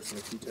 2 shirts and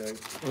a key tag.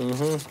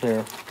 Mm-hmm.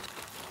 Here.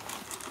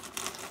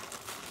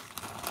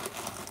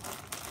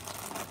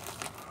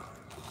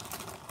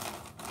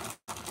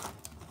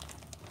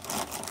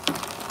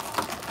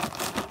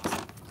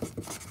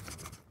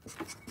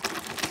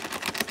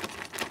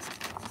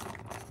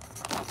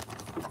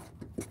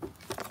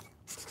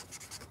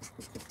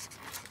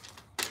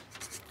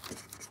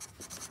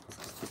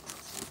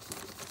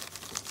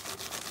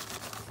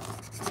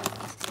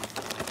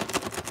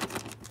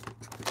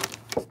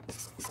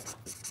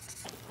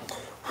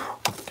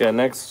 Okay,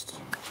 next.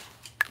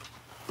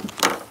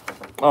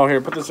 Oh,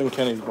 here, put this in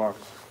Kenny's box.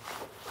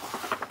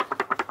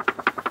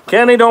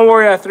 Kenny, don't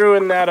worry, I threw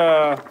in that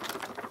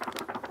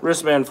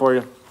wristband for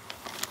you.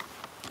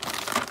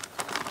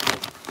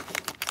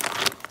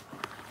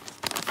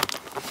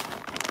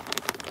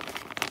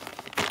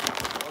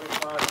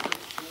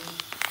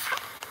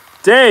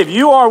 Dave,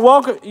 you are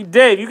welcome.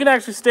 Dave, you can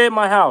actually stay at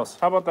my house.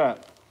 How about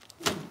that?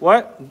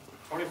 What?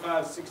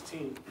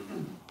 25-16.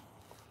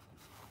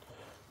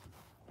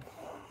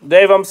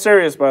 Dave, I'm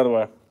serious, by the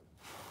way.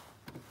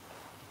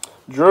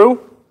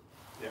 Drew?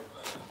 Yep.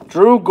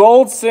 Drew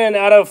Goldson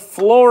out of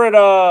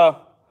Florida.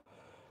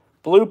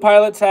 Blue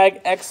Pilot Tag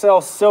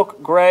XL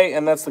Silk Gray,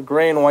 and that's the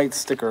gray and white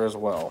sticker as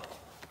well.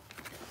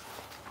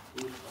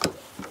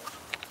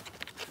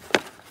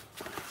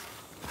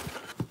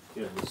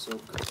 Yeah, the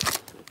silk.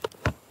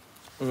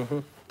 Mm-hmm.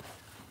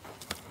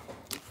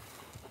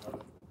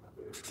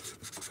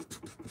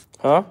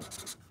 Huh?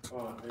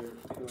 Oh, here.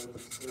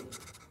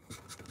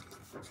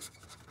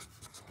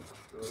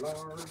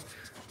 Large.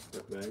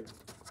 That bag.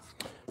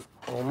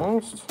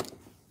 Almost.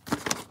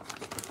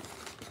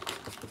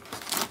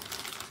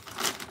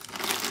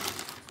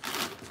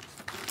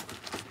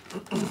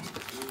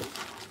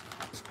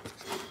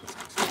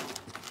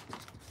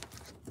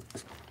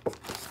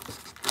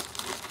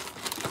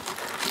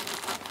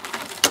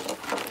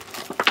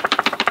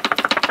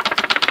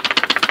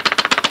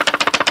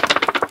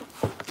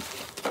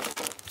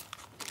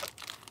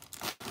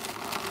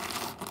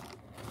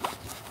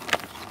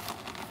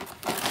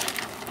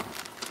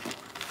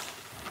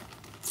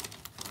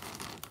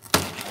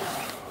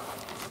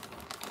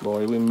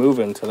 Boy, we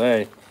moving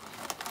today.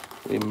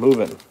 We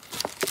moving.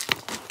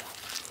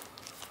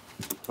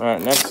 All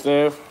right, next,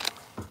 Dave.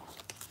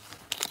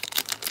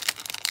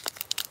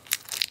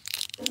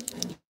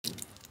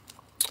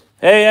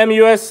 Hey,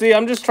 MUSC,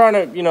 I'm just trying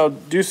to, you know,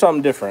 do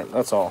something different.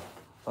 That's all.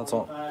 That's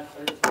all.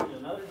 25-13,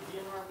 another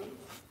DNR meet.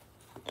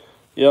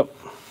 Yep.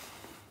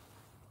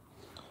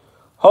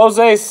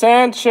 Jose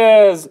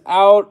Sanchez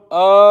out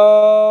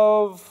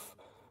of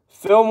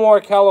Fillmore,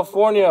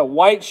 California.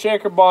 White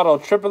shaker bottle,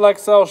 triple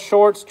XL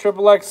shorts,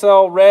 triple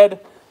XL red.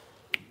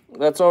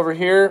 That's over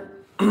here.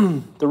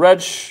 The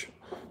red,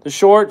 the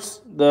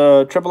shorts,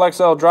 the triple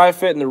XL dry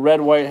fit, and the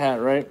red white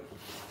hat, right?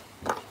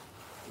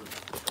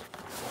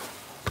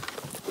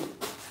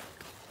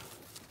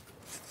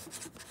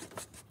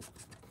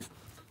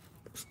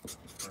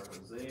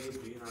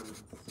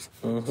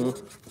 Mm-hmm.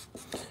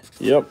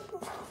 Yep.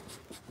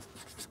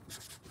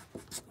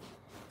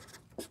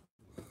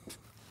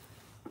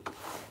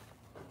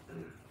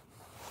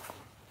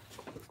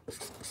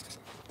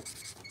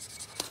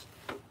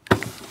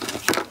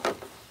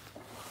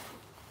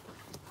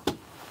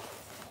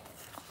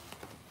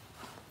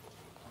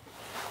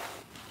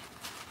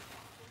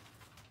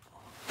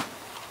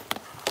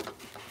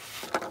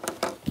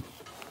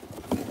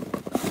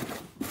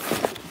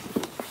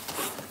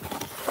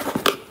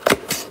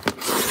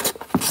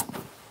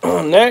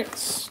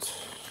 Next.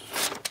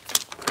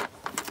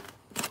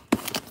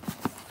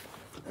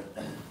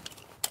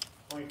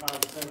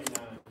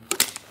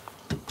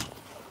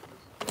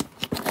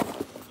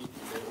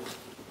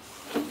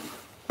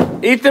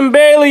 Ethan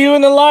Bailey, you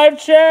in the live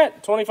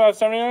chat?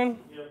 25.79?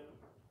 Yep.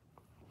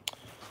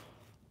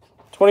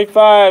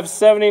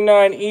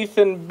 25.79,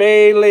 Ethan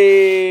Bailey.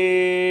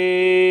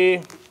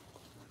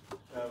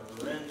 Got a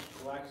red,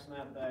 black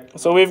snapback.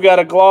 So we've got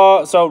a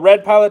gloss. So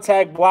red pilot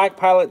tag, black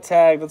pilot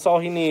tag. That's all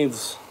he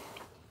needs.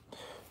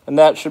 And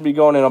that should be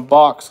going in a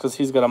box because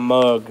he's got a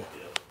mug. Yep.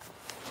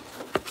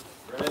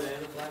 Red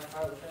and a black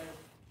pilot tag?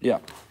 Yeah.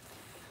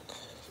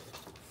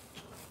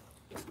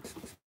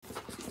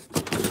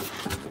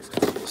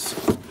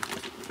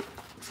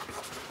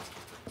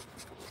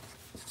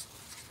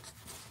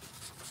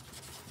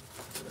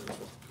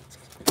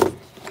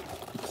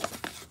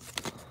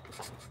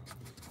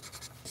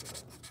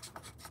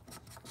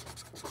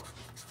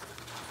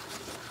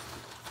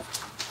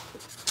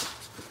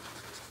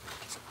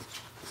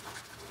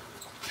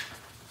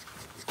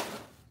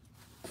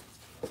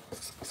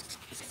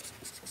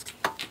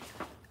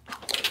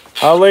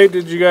 How late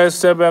did you guys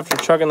step after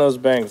chugging those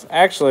bangs?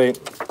 Actually,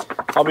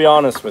 I'll be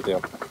honest with you.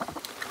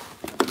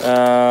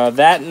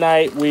 That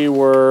night we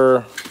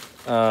were,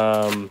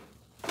 I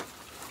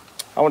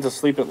went to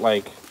sleep at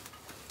like, I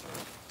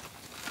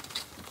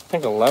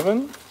think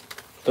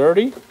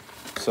 11:30.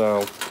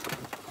 So,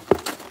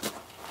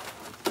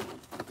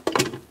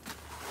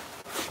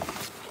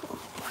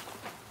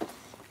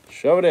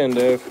 shove it in,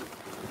 Dave.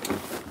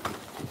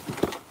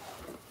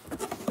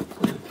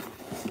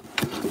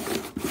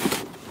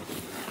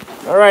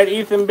 All right,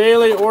 Ethan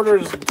Bailey,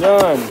 order's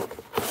done.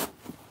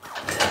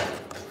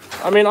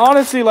 I mean,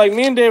 honestly, like,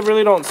 me and Dave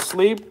really don't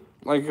sleep,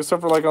 like, except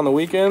for, like, on the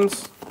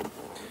weekends.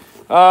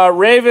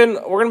 Raven,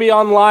 we're going to be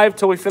on live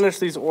till we finish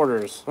these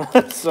orders.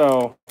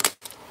 So,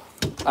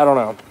 I don't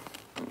know.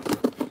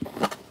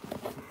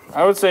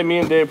 I would say me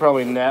and Dave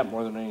probably nap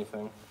more than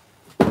anything.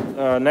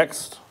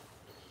 Next.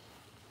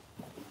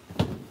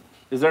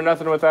 Is there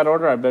nothing with that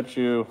order? I bet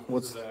you.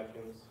 What's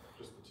Atkins,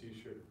 just the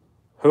t-shirt.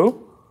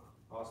 Who?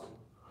 Awesome.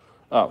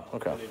 Oh,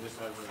 okay. They just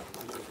have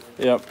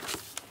Yep.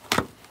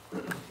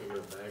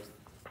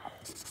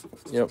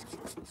 Yep.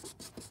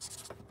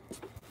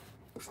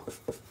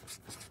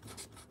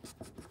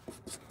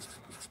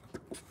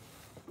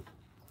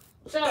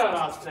 Shout out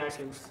Austin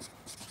Atkins.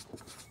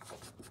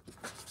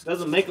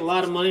 Doesn't make a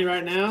lot of money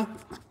right now,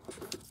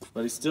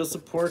 but he still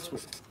supports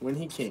when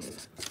he can.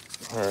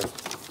 All right.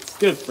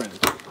 Good friend.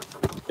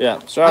 Yeah.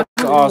 Shout out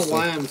to I don't Austin. know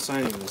why I'm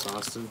signing this,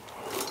 Austin.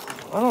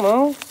 I don't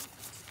know.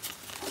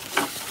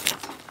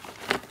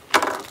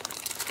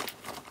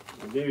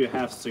 I gave you a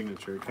half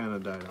signature. It kind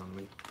of died on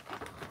me.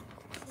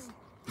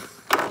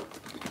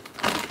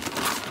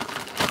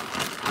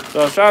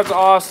 So shout out to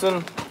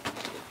Austin.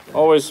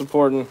 Always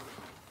supporting.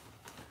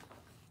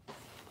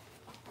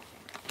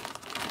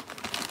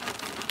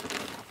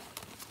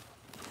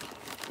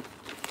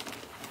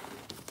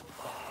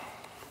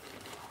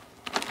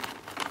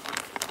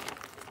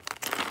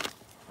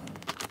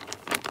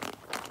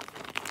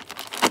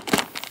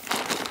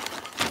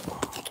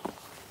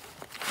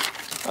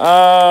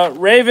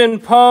 Raven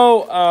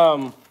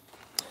Poe,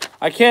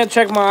 I can't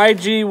check my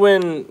IG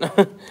when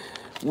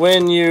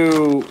when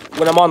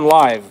I'm on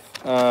live.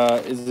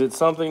 Is it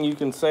something you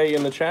can say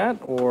in the chat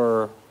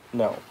or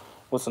no?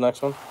 What's the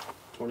next one?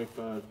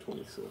 25,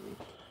 27.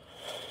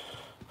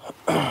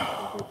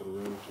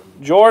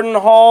 Jordan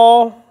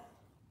Hall.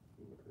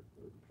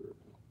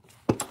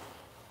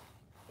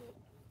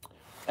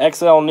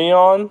 XL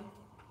Neon.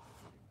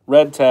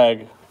 Red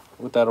tag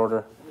with that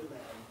order.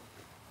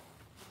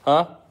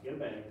 Huh? Get a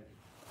bag.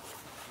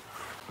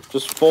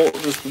 Just fold.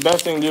 Just the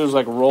best thing to do is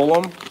like roll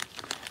them.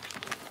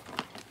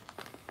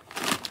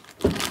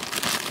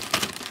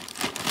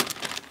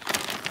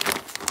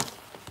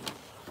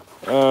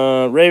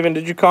 Raven,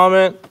 did you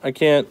comment? I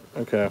can't.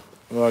 Okay.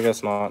 Well, I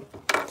guess not.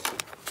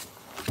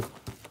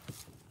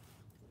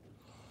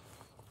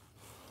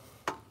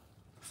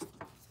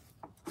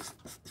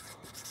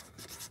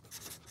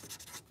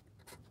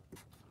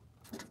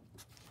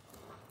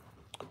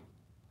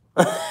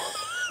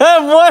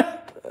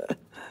 What?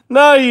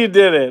 No, you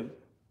didn't.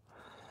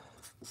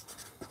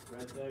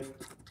 Red tag.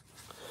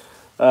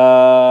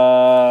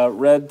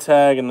 Red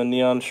tag and the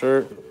neon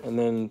shirt, and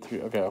then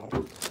three. Okay.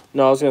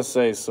 No, I was gonna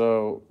say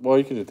so. Well,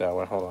 you can do it that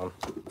way. Hold on.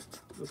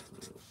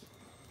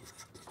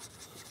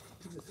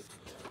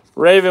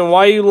 Raven,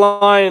 why are you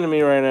lying to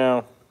me right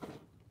now?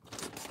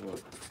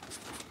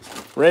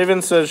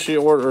 Raven says he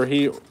or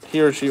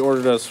she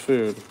ordered us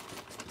food.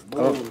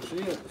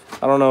 Shit.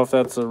 I don't know if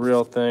that's a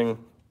real thing.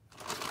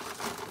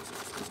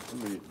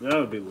 That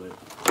would be lit.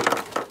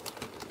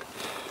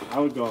 I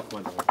would go off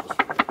my dog.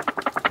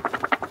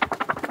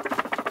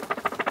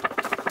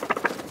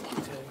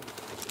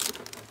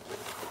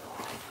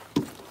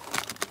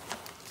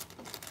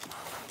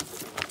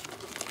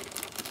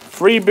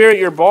 Free beer at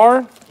your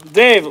bar?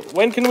 Dave,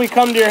 when can we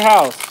come to your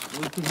house?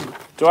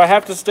 Do I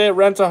have to stay at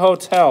Rent a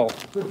Hotel?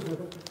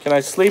 Can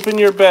I sleep in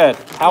your bed?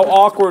 How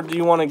awkward do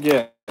you want to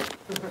get?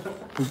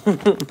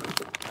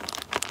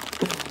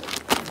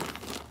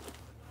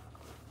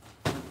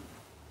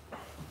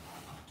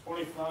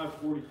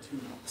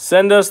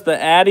 Send us the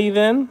Addy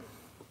then?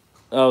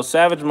 Oh,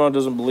 Savage Mode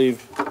doesn't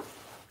believe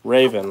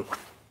Raven.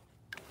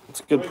 That's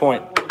a good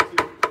point.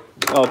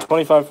 Oh,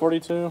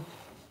 2542?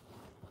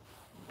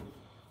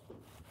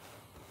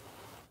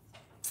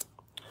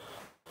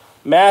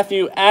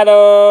 Matthew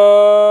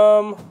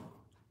Adam.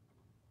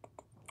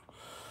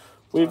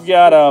 We've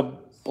got a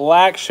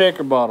black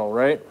shaker bottle,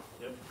 right?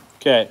 Yep.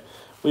 Okay.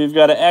 We've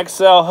got an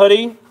XL hoodie.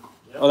 Yep.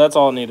 Oh, that's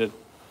all needed.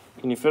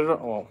 Can you fit it?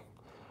 Oh,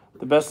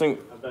 the best thing.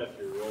 I bet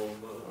you're rolling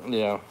up.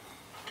 Yeah.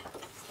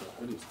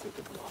 Hoodies take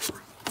it off.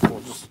 We'll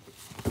just.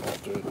 I'll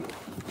do it.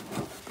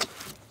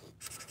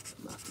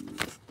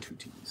 Two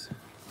T's.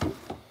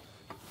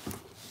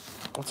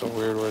 That's a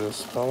weird way to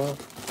spell it.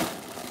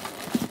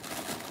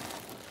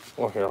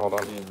 Well, here, hold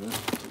on. Yeah,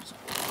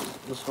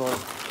 This one.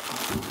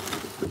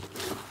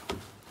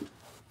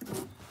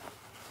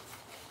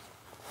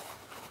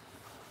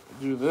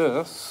 Do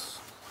this.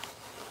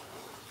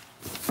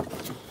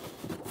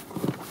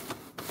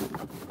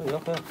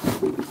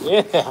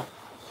 Yeah.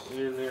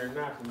 In there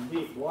knocking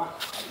deep. What?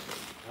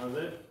 How's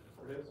it?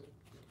 What is?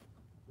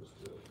 Just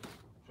a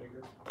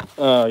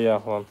shaker. Yeah,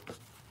 hold on.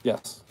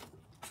 Yes.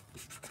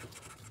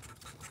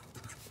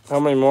 How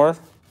many more?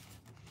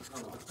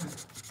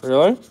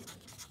 Really?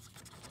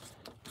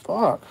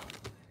 Fuck.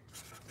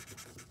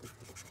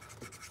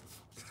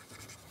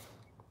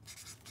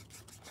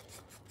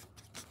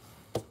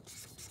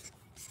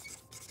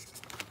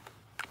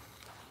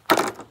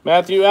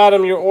 Matthew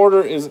Adam, your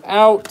order is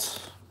out.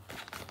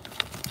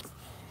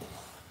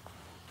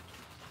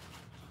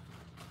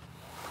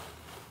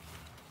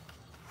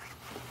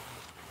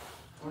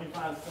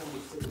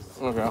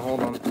 $25.76. Okay, hold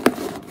on.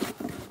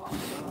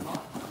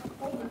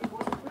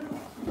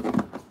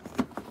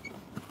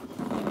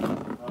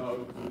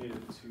 Oh, we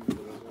needed 2 for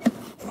this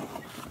one.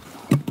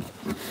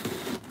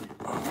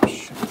 Oh,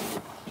 shit.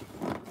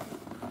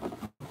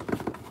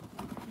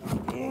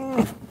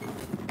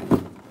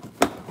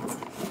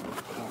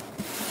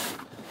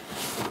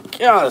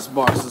 God, this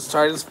box is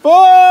tight as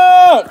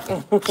fuck!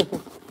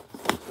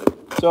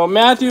 So,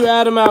 Matthew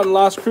Adam out in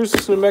Las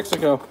Cruces, New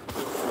Mexico.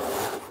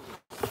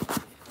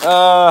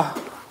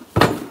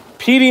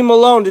 PD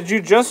Malone, did you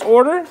just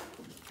order?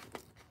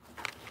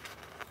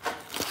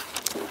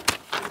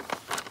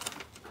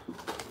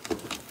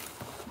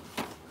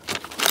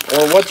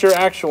 Or what's your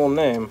actual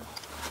name?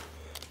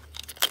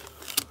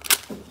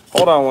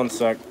 Hold on one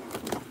sec.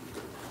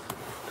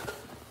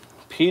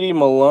 PD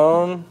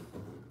Malone.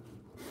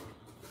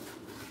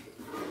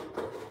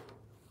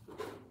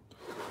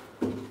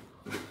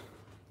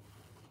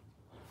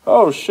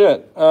 Oh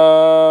shit.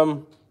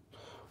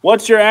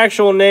 What's your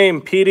actual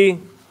name, Petey?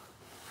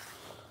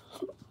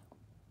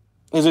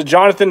 Is it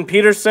Jonathan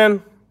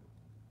Peterson?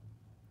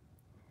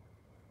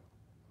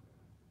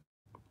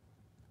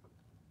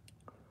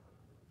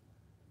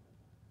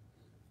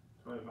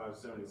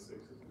 $25.76 is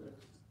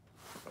next.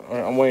 All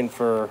right, I'm waiting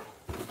for.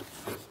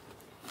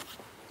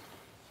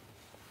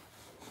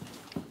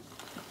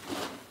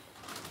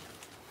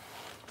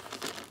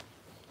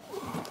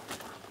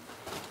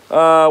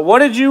 What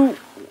did you?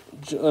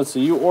 Let's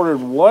see. You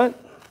ordered what?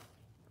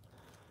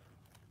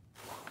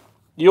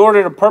 You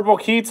ordered a purple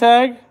key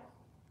tag?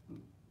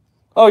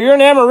 Oh, you're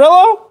in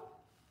Amarillo?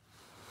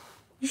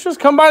 You should just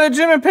come by the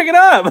gym and pick it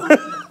up.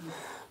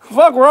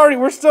 Fuck,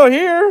 we're still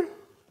here.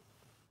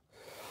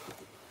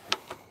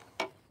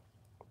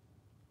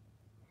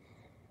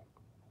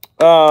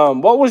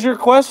 What was your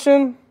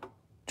question,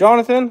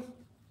 Jonathan?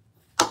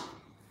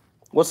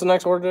 What's the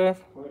next order,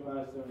 Dave?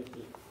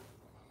 $25.76.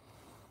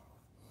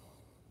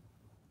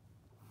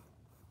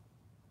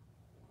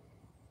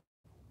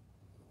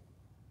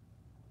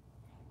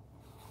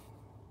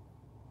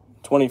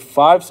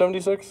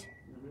 25.76.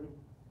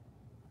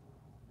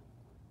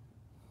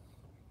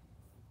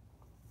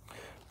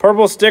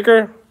 Purple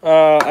sticker,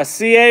 a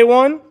CA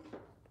one.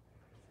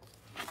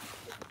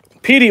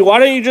 Petey, why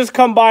don't you just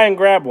come by and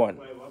grab one?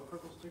 Wait, what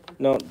purple sticker?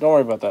 No, don't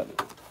worry about that.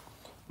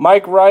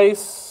 Mike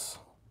Rice,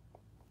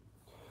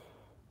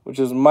 which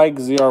is Mike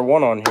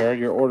ZR1 on here.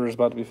 Your order is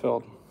about to be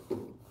filled.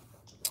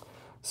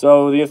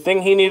 So the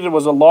thing he needed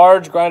was a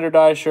large grinder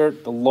dye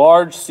shirt, the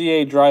large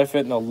CA dry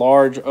fit, and a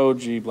large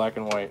OG black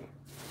and white.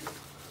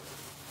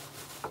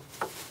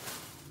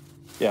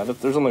 Yeah,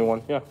 there's only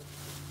one. Yeah.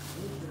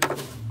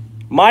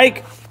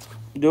 Mike,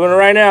 doing it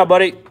right now,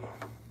 buddy.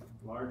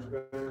 Large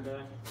grinder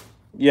dye?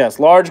 Yes,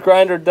 large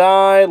grinder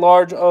dye,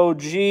 large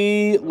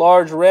OG,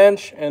 large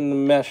wrench, and the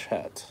mesh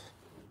hat.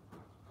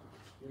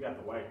 You got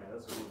the white hat.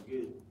 That's really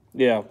good.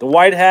 Yeah, the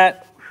white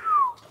hat.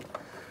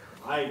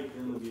 I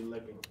gonna be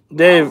licking.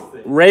 Dave,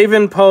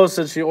 Raven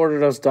posted she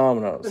ordered us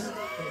Domino's.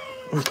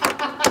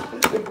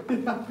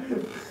 No.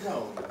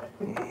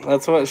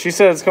 That's what she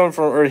said. It's coming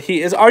from, or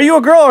he is. Are you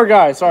a girl or a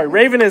guy? Sorry,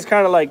 Raven is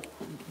kind of like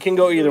can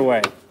go either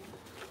way.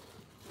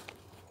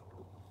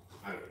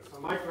 So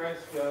Mike Rice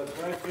got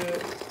dry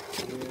fit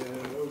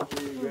and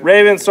OG.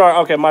 Raven, sorry.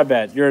 Okay, my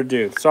bad. You're a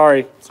dude.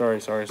 Sorry.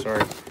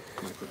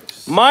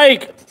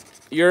 Mike,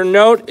 your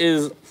note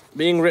is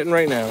being written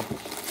right now.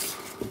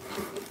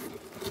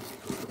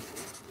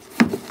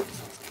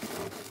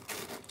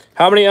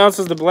 How many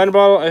ounces the blend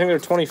bottle? I think they're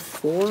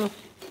 24.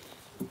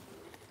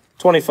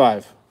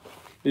 25.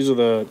 These are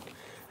the,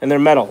 and they're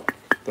metal.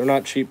 They're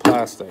not cheap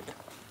plastic.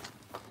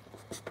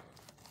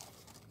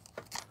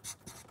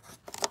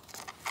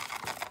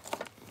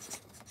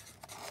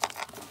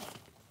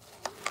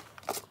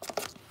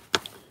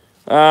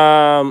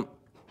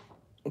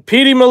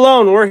 Petey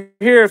Malone, we're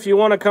here if you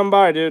want to come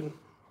by, dude.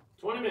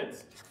 20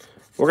 minutes.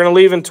 We're going to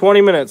leave in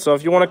 20 minutes. So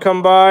if you want to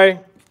come by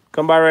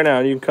right now.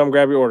 And you can come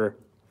grab your order.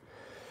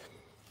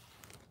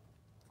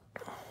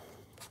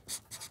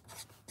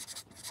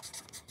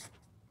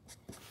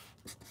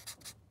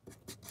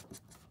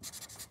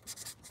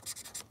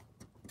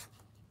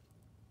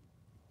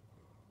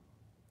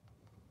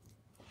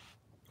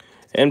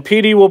 And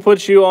PD will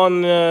put you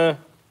on the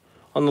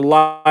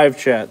live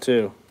chat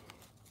too.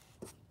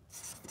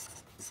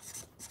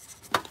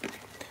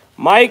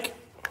 Mike,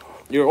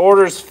 your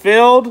order's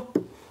filled.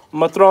 I'm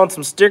gonna throw on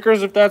some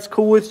stickers if that's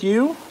cool with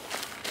you.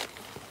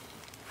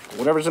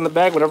 Whatever's in the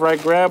bag, whatever I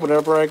grab.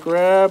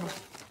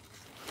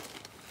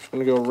 Just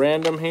gonna go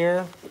random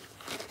here.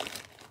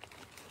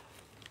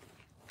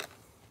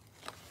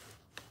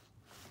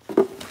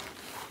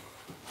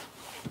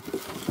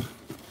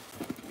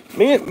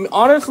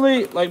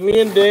 Honestly, like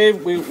me and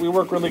Dave, we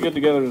work really good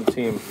together as a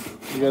team.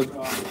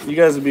 You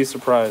guys would be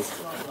surprised.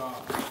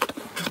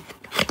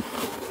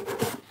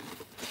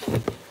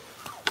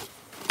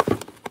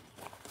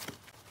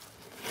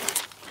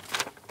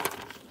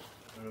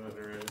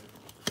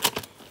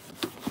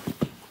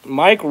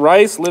 Mike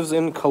Rice lives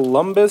in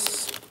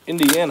Columbus,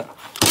 Indiana.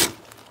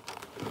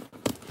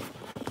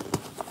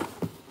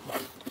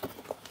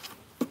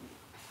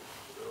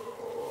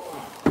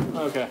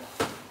 Okay.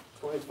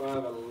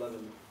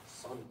 25-11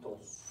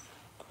 Santos.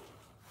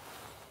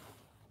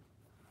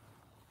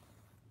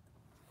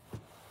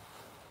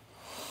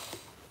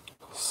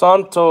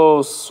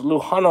 Santos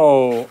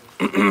Lujano.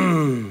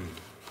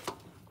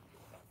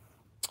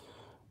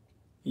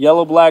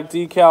 Yellow, black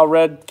decal,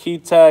 red key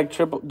tag,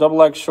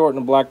 double X short,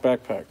 and a black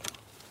backpack.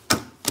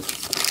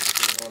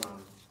 Hold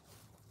on.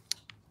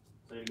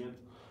 Say it again.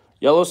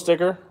 Yellow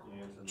sticker,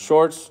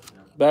 shorts,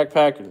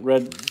 backpack,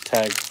 red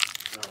tag.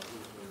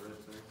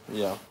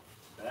 Yeah.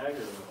 Bag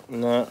or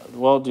No.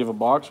 Well, do you have a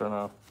box or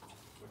no?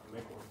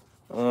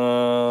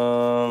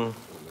 No.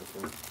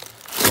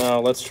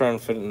 Let's try and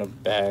fit it in a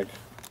bag.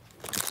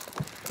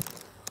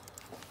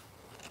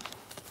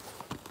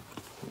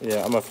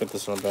 Yeah, I'm gonna fit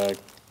this in a bag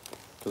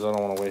because I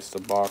don't want to waste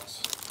a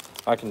box.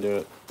 I can do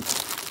it.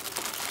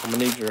 I'm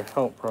gonna need your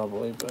help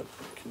probably, but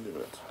I can do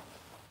it.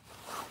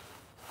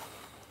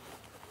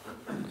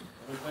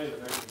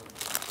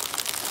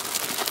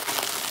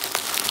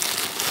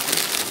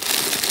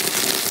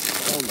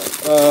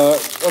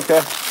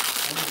 Okay.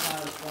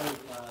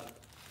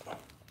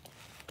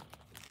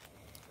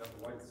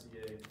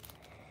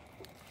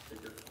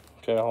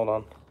 Okay, hold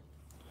on.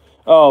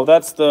 Oh,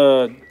 that's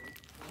the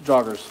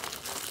joggers.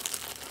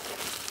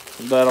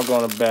 That'll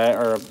go in a bag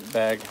or a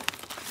bag.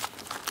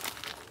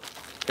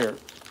 Here.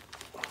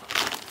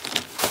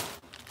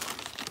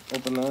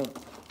 Open that.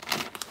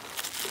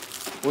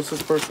 What's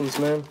this person's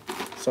name?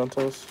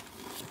 Santos.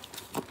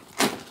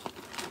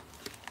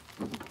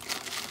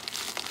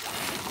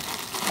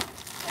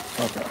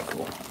 Okay,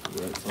 cool.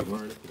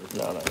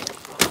 No.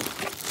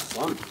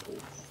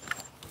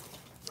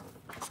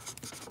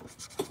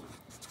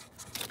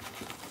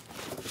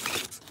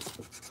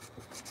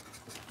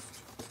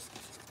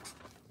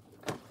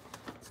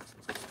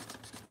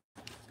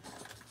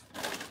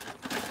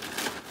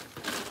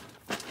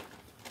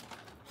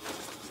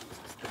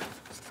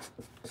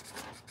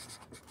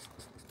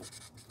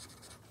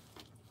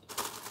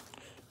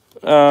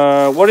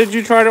 What did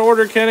you try to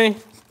order, Kenny?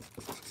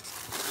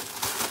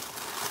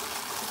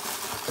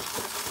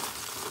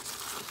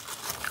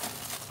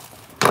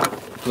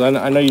 Because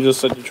I know you just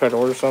said you tried to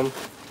order some.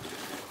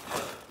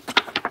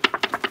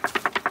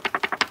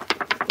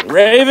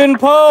 Raven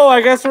Poe,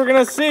 I guess we're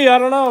going to see. I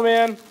don't know,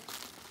 man.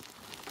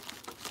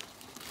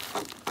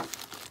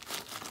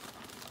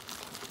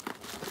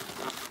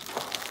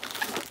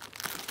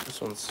 This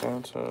one's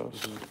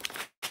Santos.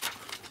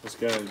 This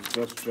guy is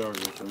just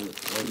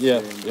joggers, right?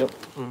 Yeah, yep.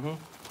 Mm-hmm.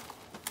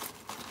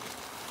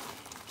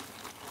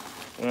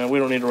 We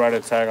don't need to write a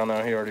tag on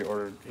that. He already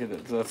ordered.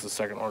 That's the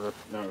second order.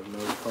 No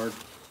card.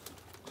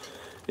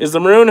 Is the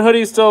maroon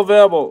hoodie still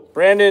available?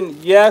 Brandon,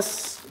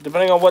 yes.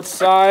 Depending on what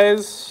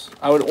size,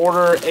 I would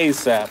order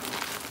ASAP.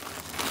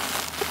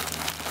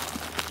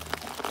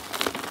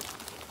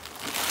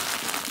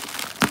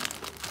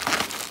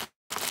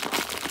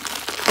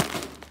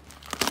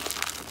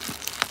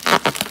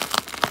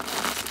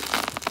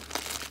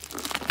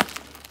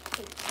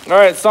 All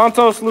right,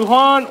 Santos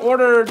Lujan,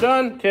 order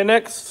done. Okay,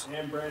 next.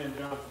 And Brandon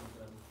Johnson.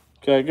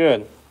 Okay,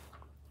 good.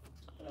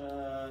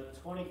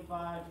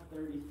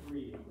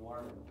 25-33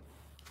 Eduardo.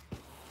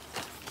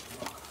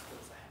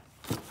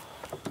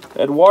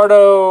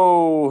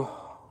 Eduardo.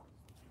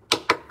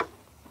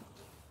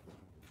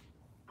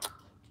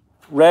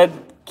 Red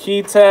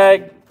key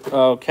tag.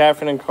 Oh,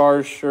 Caffeine and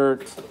Cars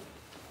shirt.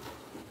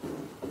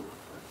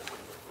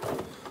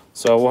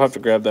 So we'll have to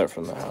grab that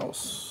from the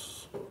house.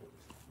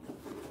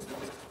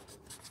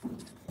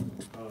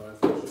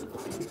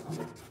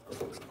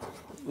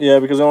 Yeah,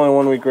 because the only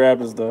one we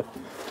grabbed is the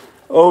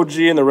OG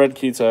and the red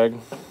key tag.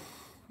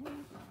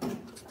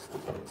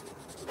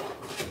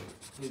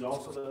 He's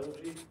also the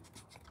OG?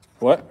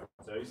 What?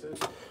 Is that what you said?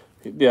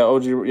 Yeah,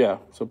 OG, yeah.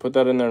 So put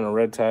that in there in a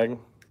red tag.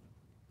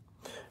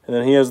 And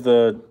then he has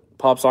the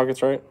pop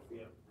sockets, right?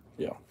 Yeah.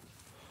 Yeah.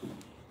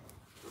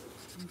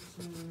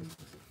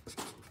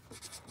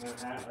 And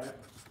a hat, right?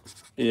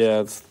 Yeah,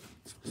 it's,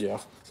 yeah.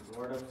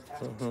 Eduardo.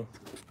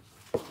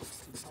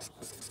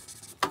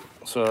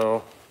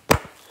 So,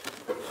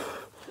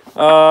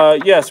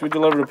 yes, we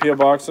delivered to P.O.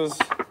 boxes.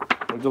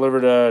 We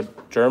delivered to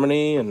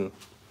Germany and.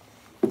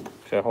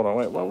 Okay, hold on,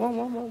 wait.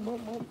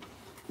 Whoa.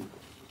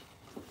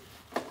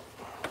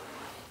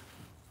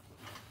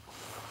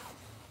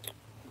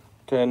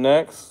 Okay,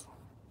 next.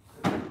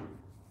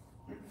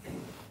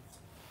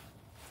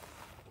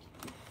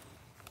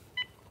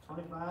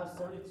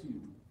 25.72.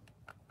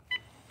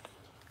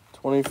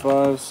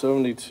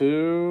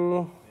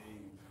 25.72.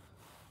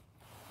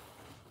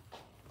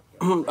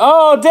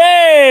 Oh,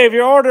 Dave,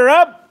 your order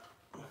up.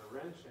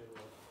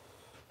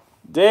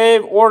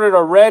 Dave ordered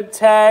a red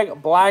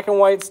tag, black and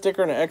white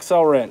sticker, and an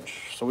XL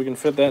wrench. So we can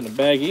fit that in a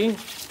baggie.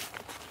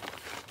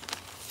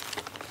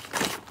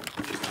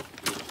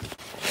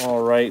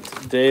 All right,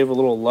 Dave, a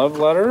little love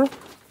letter.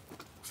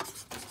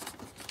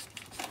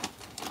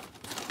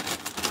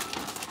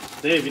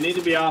 Dave, you need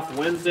to be off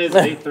Wednesdays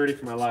at 8:30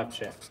 for my live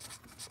chat.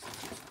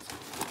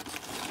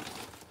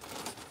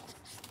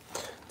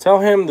 Tell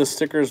him the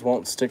stickers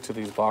won't stick to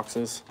these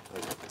boxes,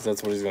 because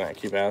that's what he's going to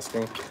keep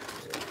asking.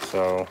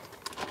 So...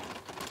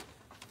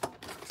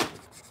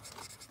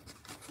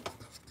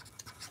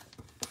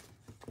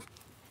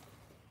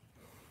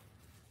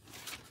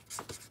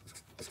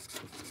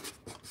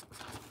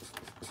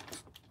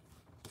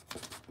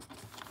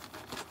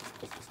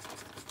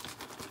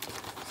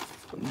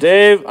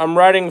 Dave, I'm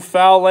writing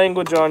foul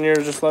language on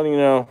yours, just letting you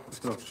know.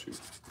 Oh, shoot.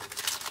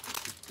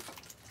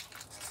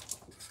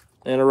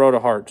 And I wrote a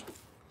heart.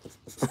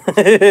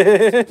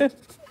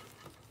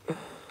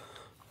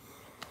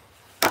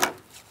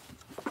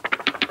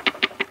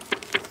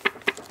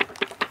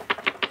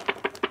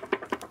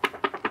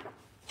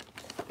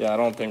 Yeah, I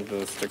don't think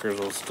the stickers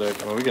will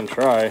stick. I mean, we can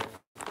try.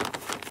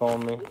 Follow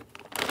me.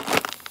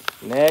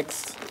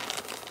 Next.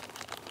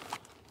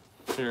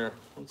 Here,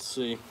 let's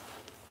see.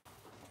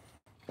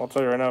 I'll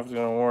tell you right now if it's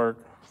gonna work.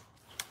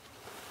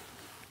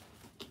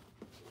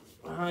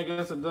 I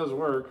guess it does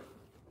work.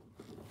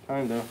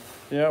 Kinda.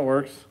 Yeah, it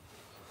works.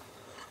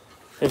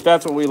 If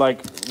that's what we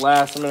like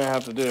last minute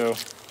have to do.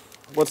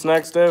 What's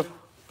next, Dave?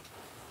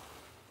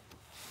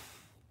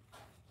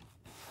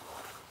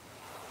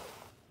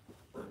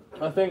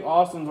 I think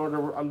Austin's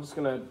order, I'm just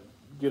gonna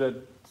get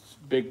a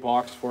big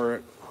box for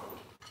it.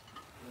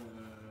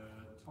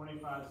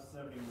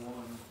 25.71.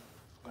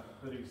 Got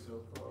hoodie so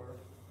far.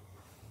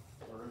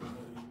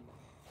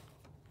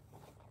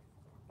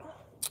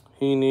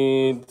 He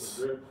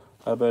needs,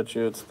 I bet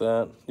you it's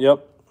that.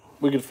 Yep,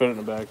 we could fit it in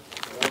a bag.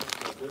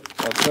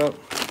 That's it.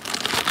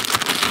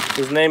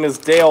 His name is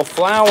Dale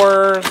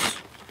Flowers.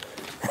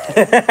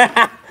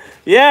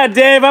 Yeah,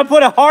 Dave, I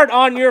put a heart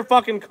on your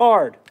fucking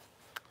card.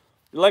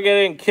 You're lucky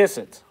I didn't kiss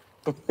it.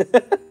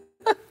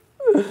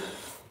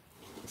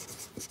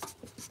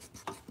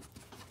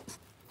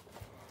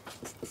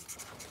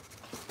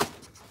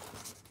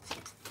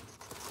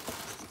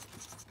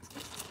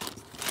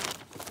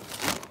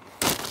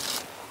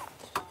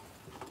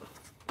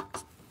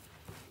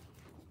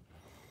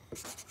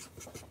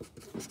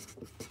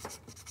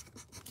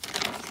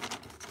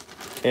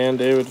 Can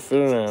David fit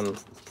it in?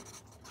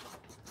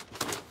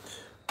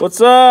 What's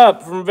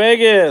up from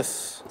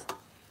Vegas?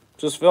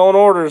 Just filling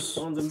orders.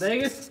 Someone's in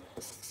Vegas?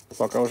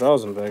 Fuck, I wish I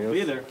was in Vegas.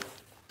 Be there.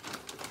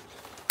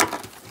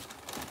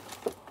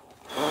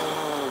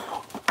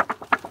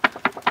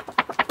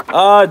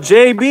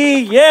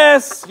 JB,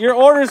 yes, your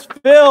order's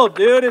filled,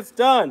 dude. It's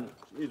done.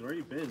 Jeez, where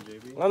you been,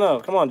 JB? I know.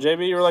 Come on,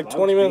 JB. You were like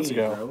 20 minutes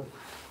ago.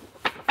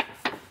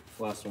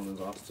 Last one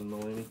is Austin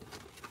Mulaney.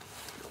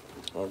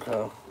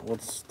 Okay.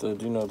 What's the?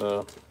 Do you know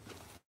the?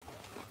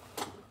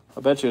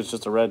 I bet you it's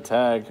just a red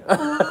tag.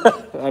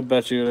 I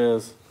bet you it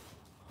is.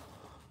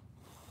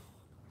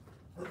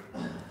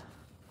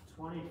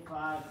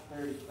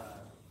 25.35.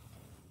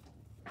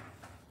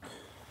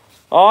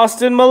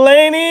 Austin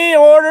Mulaney,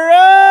 order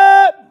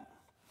up.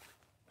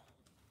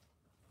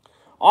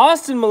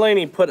 Austin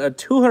Mulaney put a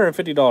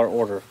 $250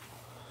 order.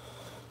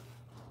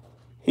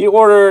 He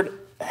ordered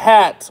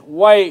hat,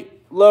 white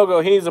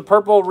logo. He needs a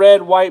purple,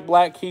 red, white,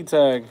 black key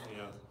tag. Yeah.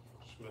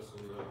 Just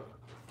missing the...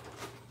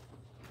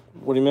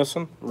 What are you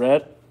missing?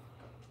 Red?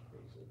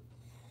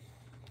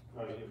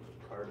 Oh, you put the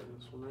card in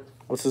this one, right?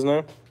 What's his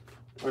name?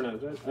 Or no, I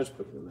just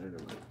put it in there.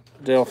 Never mind.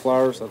 Dale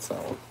Flowers. That's that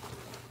one.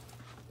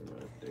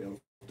 Dale,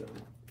 done.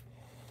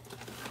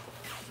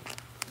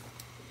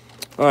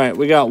 All right,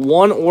 we got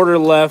one order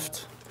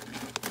left.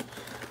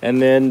 And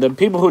then the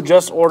people who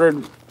just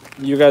ordered,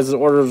 you guys'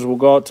 orders will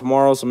go out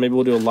tomorrow, so maybe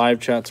we'll do a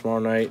live chat tomorrow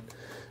night,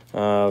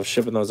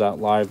 shipping those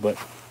out live. But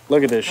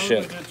look at this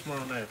shit. Do it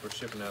tomorrow night if we're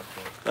shipping out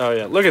for it. Oh,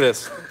 yeah, look at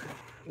this.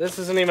 This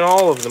isn't even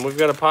all of them. We've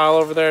got a pile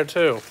over there,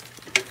 too.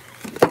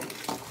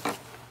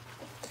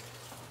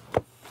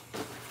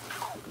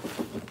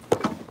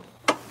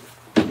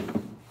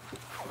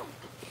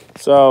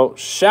 So,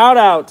 shout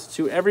out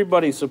to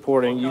everybody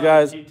supporting. You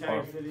guys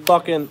are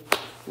fucking...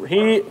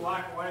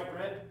 Black, white,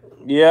 red?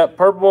 Yeah,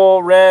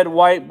 purple, red,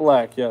 white,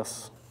 black,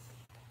 yes.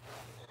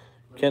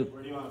 Where do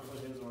you want to put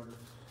his order?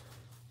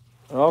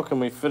 Oh, can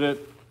we fit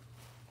it?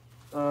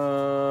 That's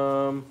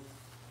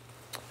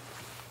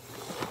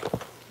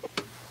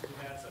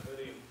a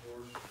hoodie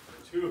or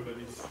two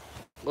hoodies.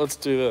 Let's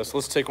do this.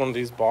 Let's take one of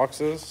these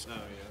boxes. Oh, yeah.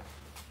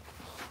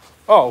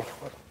 Oh,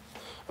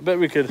 I bet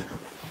we could...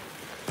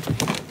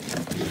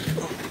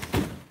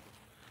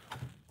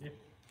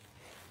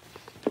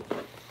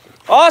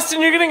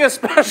 Austin, you're getting a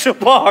special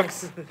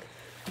box.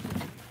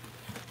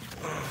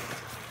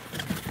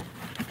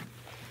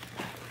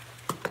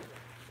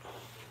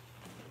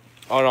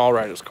 on all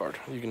riders card.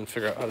 You can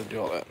figure out how to do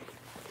all that.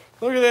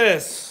 Look at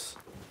this.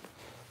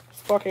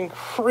 It's fucking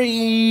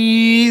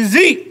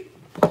crazy.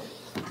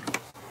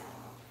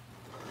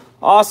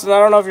 Austin, I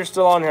don't know if you're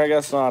still on here. I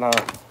guess not, huh?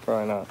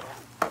 Probably not.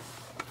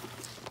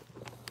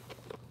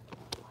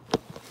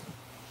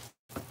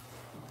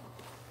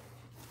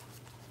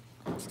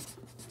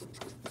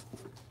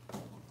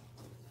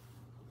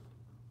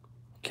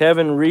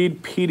 Kevin,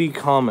 read PD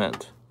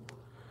comment.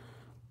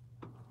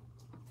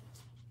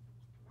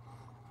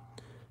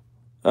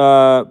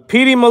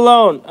 PD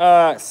Malone,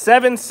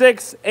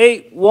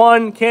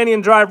 7681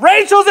 Canyon Drive.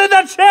 Rachel's in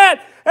the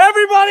chat.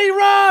 Everybody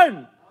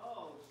run.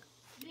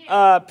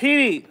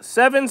 PD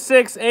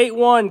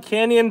 7681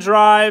 Canyon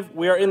Drive.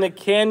 We are in the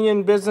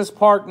Canyon Business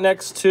Park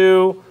next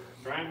to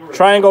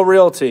Triangle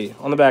Realty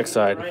on the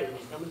backside.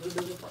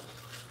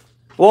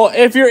 Well,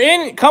 if you're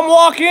in, come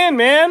walk in,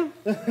 man.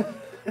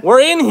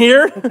 We're in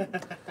here.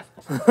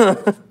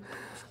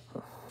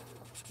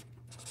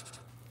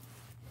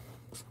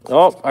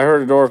 Oh, I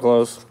heard a door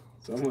close.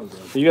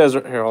 You guys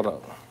are here. Hold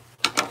up.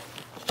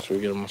 Should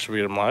we get them? Should we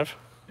get them live?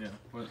 Yeah.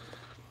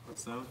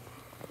 What's that?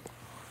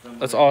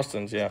 That's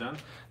Austin's. Yeah. Done?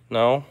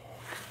 No.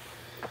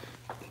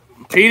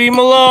 PD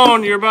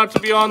Malone, you're about to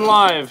be on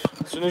live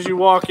as soon as you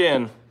walk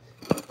in.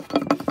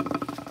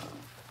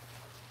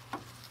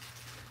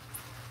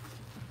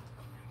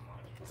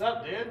 What's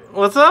up, dude?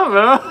 What's up,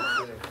 bro?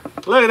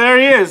 Look, there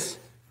he is.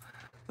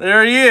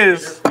 There he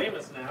is. You're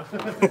famous now.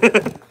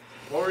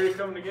 What were you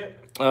coming to get?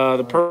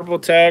 The purple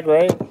tag,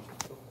 right?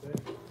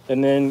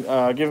 And then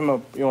give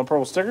him you want a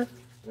purple sticker?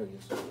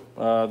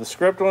 The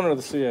script one or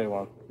the CA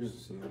one?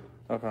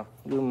 Okay,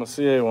 give him a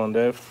CA one,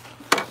 Dave.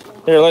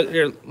 Here,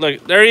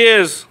 look, there he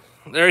is.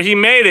 There, he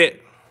made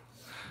it.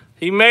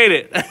 He made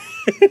it. I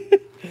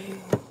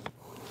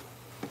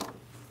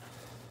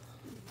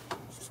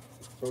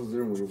was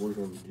there when we were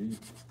working on the Jeep.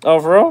 Oh,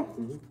 for real?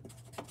 Mm-hmm.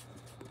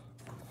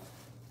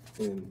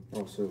 And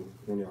also,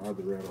 when y'all had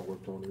the route, I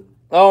worked on it.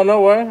 Oh,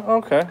 no way?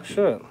 Okay,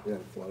 shit. Yeah,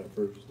 fly it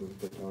first, then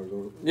put tires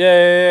on it.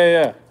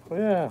 Yeah.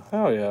 Yeah,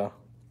 hell yeah.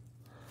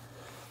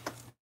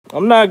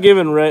 I'm not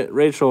giving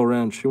Rachel a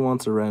wrench. She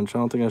wants a wrench. I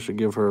don't think I should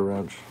give her a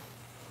wrench.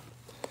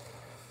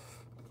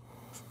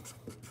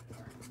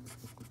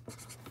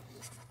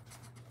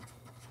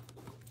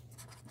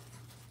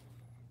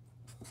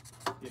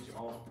 Get you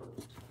all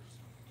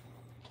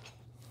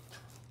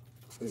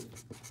first.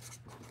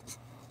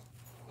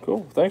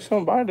 Cool. Thanks for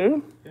coming by,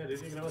 dude. Yeah,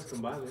 dude, you can always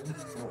come by,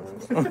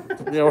 man.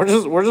 Yeah, we're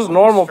just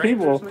normal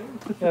Strangers, people. man.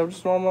 Yeah, we're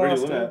just normal. Where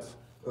do you live?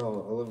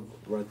 Oh, I live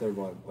right there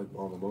by, like,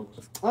 Bahama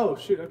Bucks. Oh,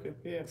 shoot, okay,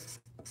 yeah.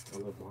 I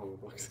love Bahama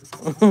Bucks.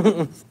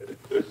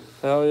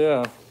 Hell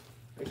yeah.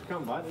 Thanks for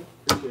coming by, dude.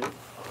 Appreciate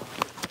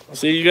it.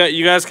 See,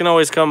 you guys can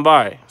always come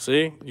by.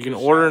 See, you can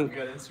order. You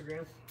got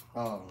Instagram?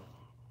 Oh.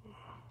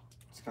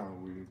 It's kind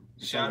of weird.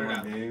 Shout it my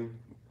out. name.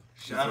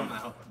 Shout him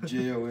out.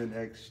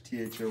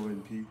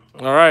 JONXTHONP.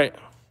 All right,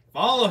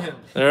 Follow him.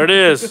 there it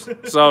is.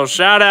 So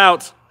shout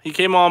out. He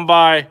came on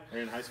by. Are you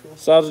in high school?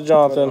 Shout out to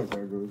Jonathan.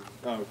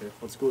 Oh, okay.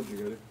 What school did you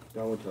go to?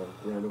 I went to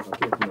Randall. I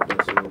came from my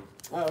best friend.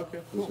 Oh, okay.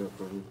 Was Cool. there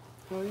for me.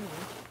 Oh, yeah, man.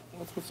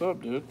 That's what's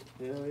up, dude.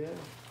 Hell yeah.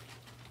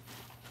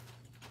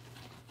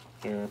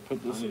 Here, put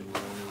I this. need one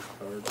of his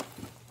card.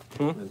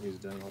 Then he's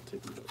done. I'll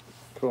take it.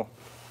 Cool.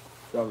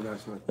 That was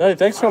nice, man. Hey,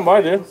 thanks for coming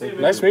by, dude.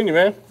 Nice meeting you,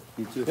 man.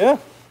 You too. Yeah.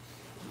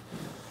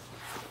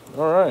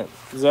 All right.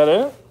 Is that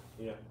it?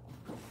 Yeah.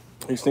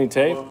 You just need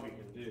tape? What we can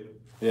do.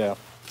 Yeah.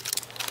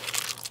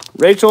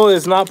 Rachel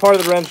is not part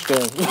of the wrench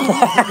thing.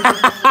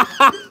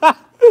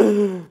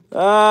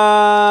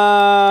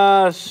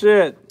 Ah,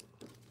 shit.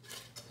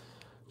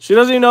 She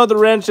doesn't even know what the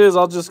wrench is.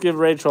 I'll just give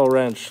Rachel a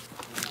wrench.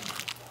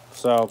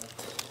 So.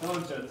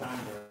 Someone should have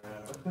timed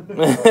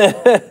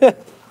her.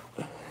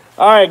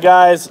 All right,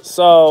 guys.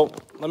 So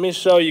let me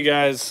show you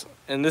guys.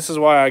 And this is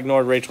why I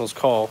ignored Rachel's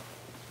call.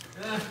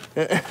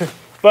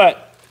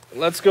 But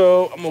let's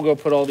go. I'm going to go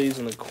put all these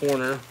in the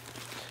corner.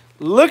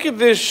 Look at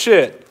this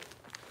shit.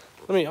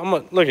 Look at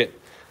all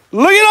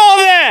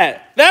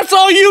that. That's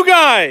all you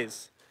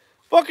guys.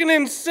 Fucking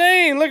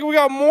insane. Look, we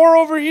got more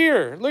over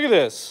here. Look at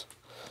this.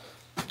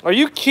 Are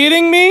you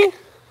kidding me?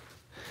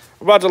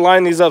 We're about to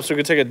line these up so we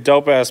can take a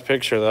dope ass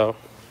picture though.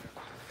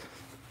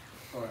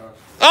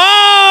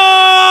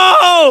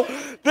 Oh,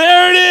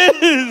 there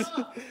it is.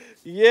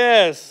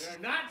 Yes. They're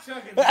not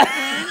chugging.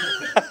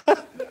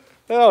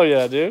 Hell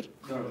yeah, dude.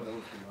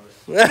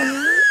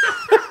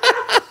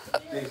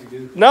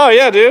 No,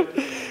 yeah, dude.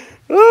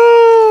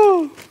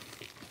 Woo.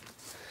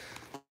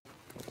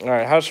 All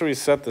right, how should we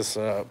set this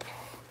up?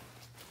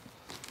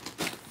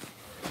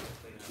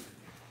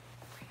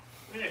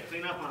 We need to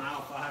clean up on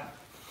aisle 5.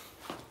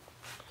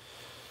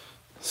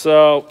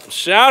 So,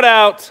 shout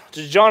out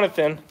to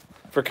Jonathan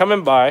for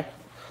coming by.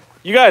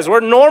 You guys,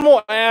 we're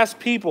normal ass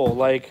people.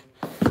 Like,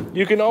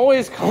 you can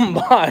always come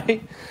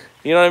by.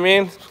 You know what I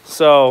mean?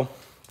 So,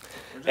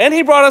 and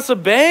he brought us a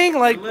bang.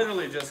 Like, We're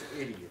literally just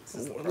idiots.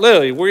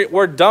 literally,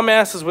 we're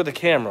dumbasses with a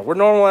camera. We're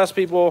normal ass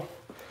people.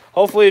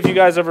 Hopefully, if you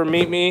guys ever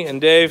meet me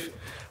and Dave,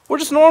 we're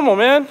just normal,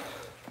 man.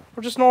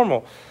 We're just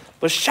normal.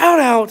 But shout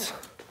out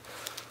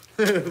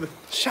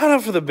Shout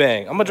out for the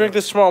bang. I'm gonna drink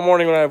this tomorrow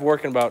morning when I have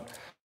work in about.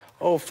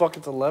 Oh fuck!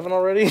 It's 11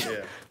 already.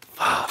 Yeah.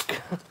 Fuck.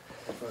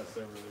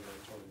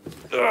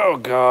 Oh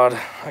god,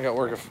 I got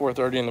work at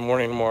 4:30 in the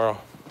morning tomorrow.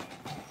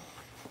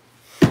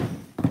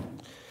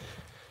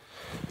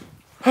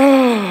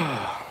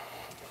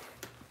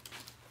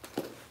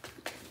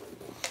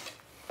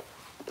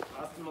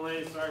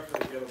 Sorry for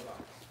the go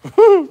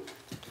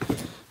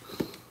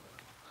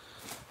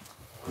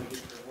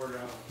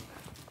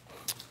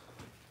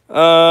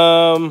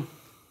box.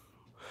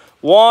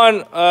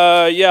 Juan,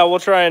 yeah, we'll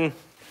try and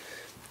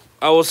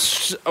I will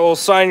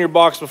sign your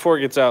box before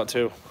it gets out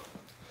too.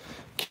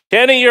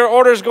 Kenny, your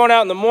order's going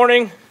out in the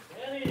morning.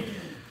 Kenny.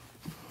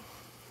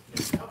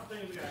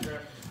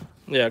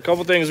 Yeah, a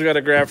couple things we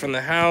gotta grab from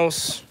the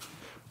house.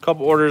 A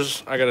couple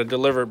orders I gotta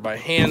deliver by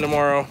hand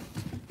tomorrow.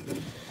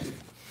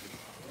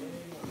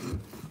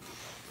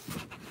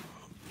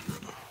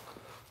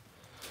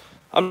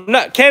 I'm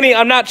not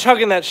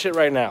chugging that shit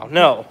right now.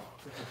 No.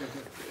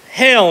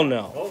 Hell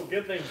no. Oh,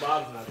 good thing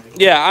Bob's not in.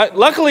 Yeah,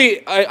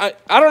 luckily, I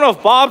don't know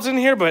if Bob's in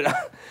here, but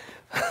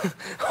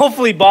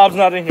hopefully Bob's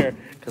not in here,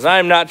 because I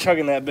am not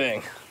chugging that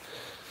bang.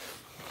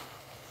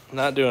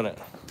 Not doing it.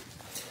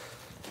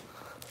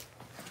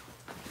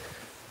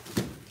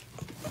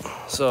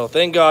 So,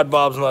 thank God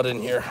Bob's not in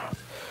here.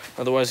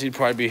 Otherwise, he'd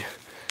probably be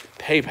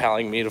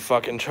PayPaling me to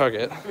fucking chug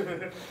it.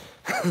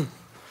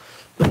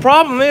 The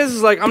problem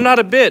is, like, I'm not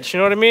a bitch, you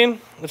know what I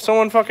mean? If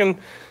someone fucking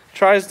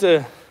tries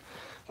to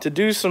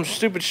do some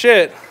stupid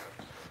shit,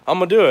 I'm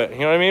gonna do it, you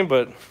know what I mean?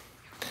 But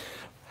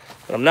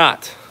I'm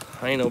not.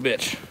 I ain't no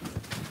bitch.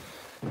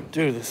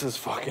 Dude, this is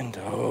fucking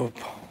dope.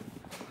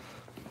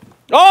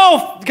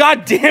 Oh,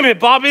 god damn it,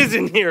 Bob is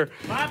in here.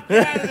 Bob,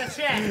 get out of the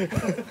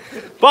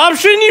chat. Bob,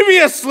 shouldn't you be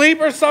asleep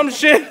or some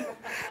shit?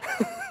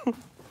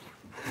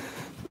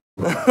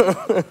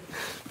 Ugh.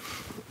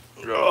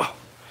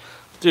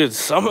 Dude,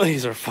 some of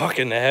these are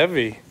fucking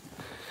heavy.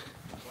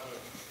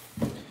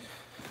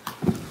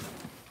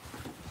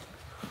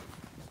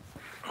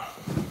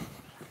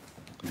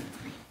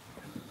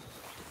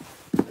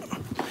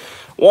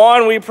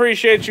 Juan, we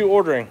appreciate you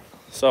ordering.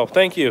 So,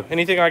 thank you.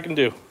 Anything I can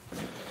do.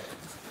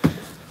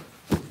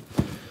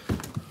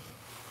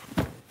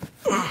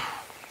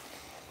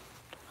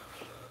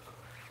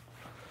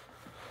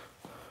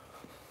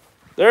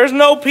 There's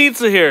no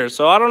pizza here,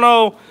 so I don't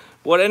know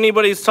what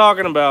anybody's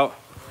talking about.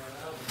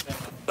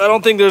 I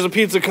don't think there's a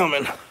pizza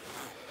coming.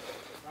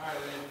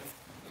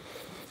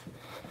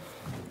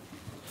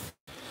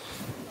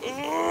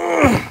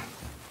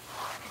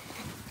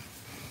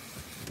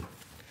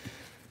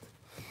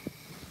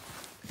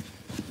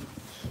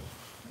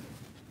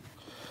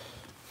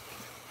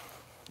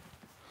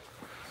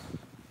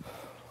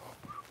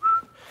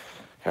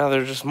 Now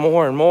there's just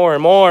more and more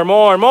and more and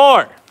more and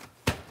more.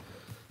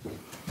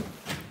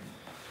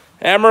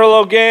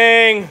 Amarillo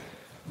gang.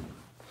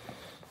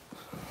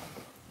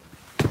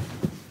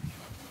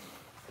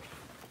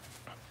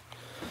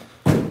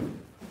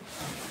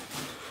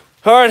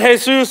 All right,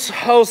 Jesus,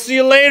 I'll see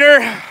you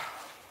later.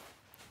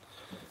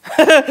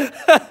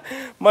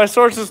 My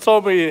sources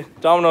told me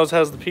Domino's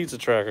has the pizza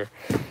tracker.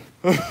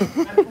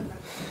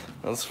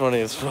 That's funny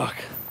as fuck.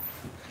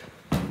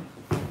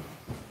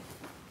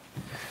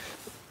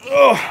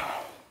 Oh.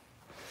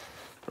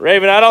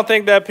 Raven, I don't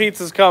think that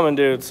pizza's coming,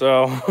 dude,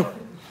 so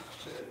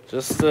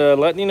just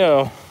letting you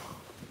know.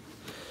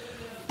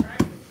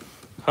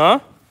 Huh?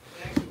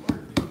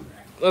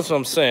 That's what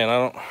I'm saying. I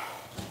don't...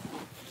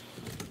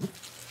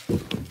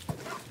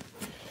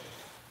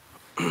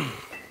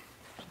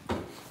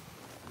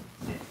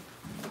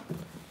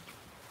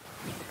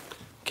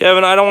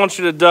 Kevin, I don't want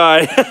you to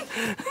die.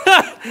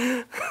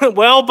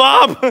 Well,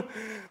 Bob,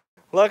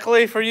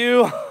 luckily for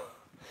you,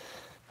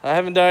 I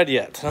haven't died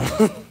yet.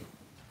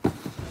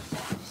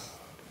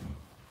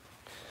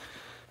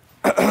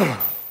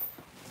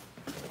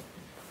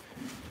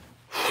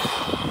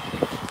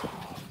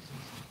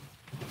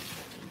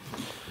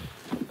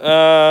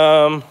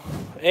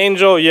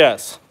 Angel,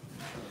 yes.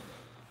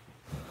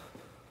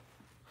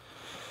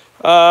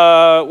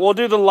 We'll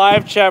do the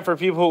live chat for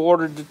people who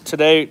ordered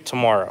today,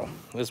 tomorrow.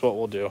 Is what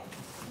we'll do.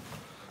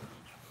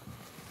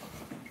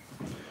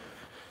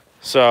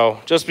 So,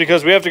 just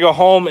because we have to go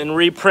home and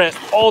reprint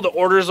all the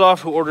orders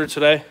off who ordered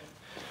today.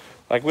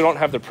 Like, we don't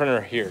have the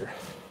printer here.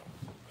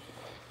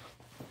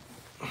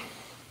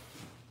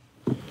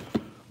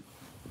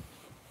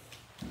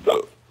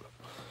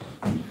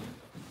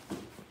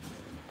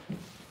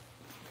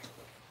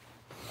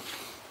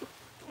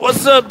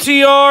 What's up,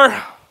 TR?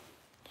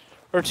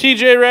 Or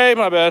TJ Ray,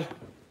 my bad.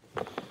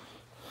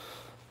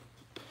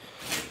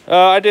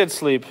 I did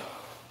sleep.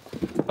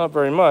 Not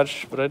very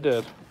much, but I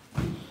did.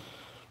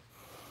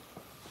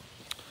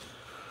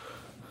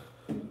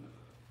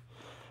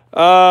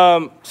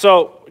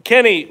 So,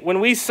 Kenny, when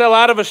we sell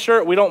out of a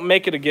shirt, we don't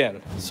make it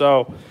again.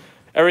 So,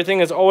 everything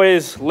is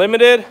always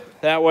limited.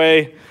 That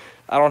way,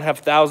 I don't have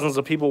thousands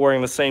of people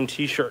wearing the same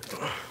t-shirt.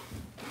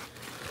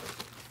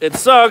 It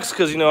sucks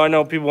because, you know, I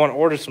know people want to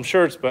order some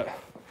shirts, but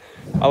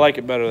I like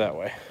it better that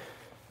way.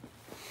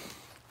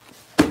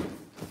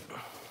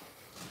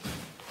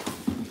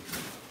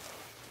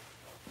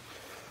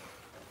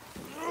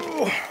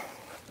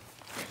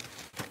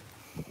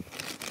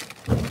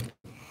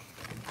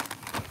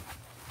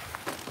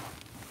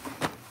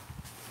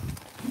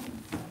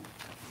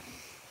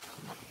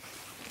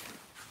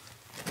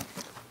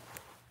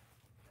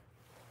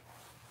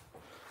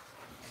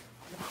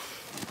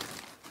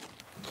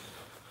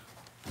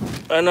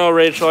 I know,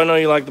 Rachel. I know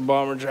you like the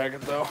bomber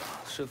jacket, though.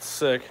 Shit's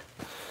sick.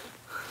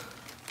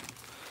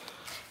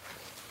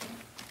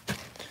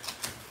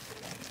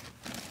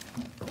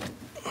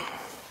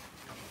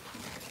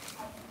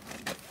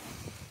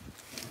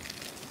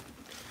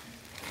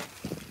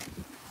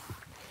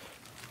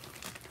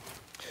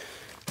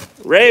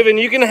 Raven,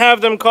 you can have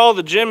them call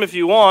the gym if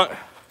you want.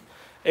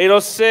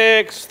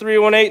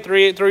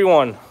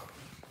 806-318-3831.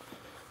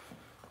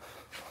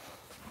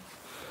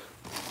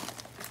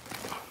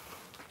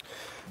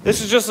 This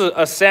is just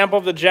a sample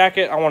of the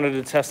jacket. I wanted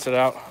to test it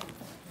out.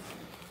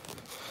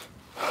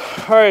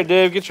 All right,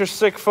 Dave, get your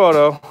sick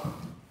photo.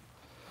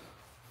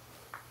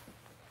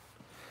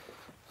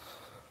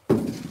 All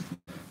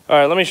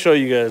right, let me show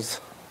you guys.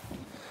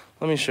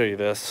 Let me show you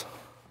this.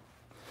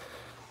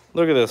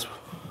 Look at this.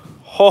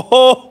 Ho,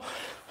 ho,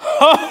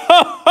 ho,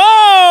 ho,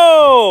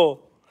 ho!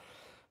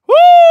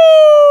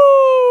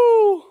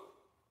 Woo!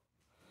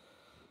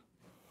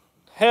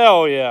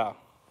 Hell yeah.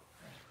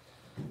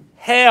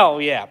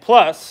 Hell yeah.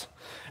 Plus,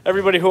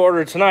 everybody who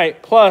ordered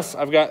tonight, plus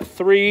I've got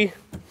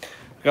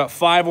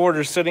 5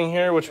 orders sitting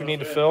here, which we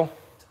need to fill. A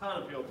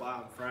ton of people buy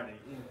on Friday.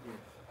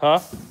 Huh?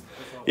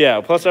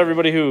 Yeah, plus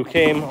everybody who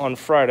came on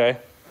Friday.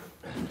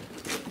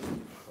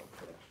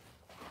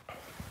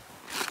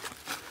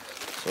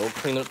 So we'll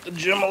clean up the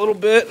gym a little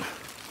bit.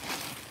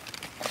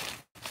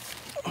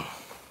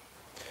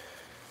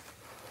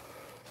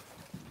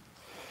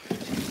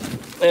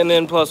 And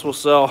then plus we'll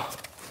sell.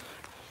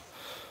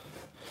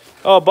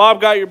 Oh, Bob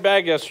got your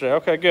bag yesterday.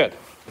 Okay, good.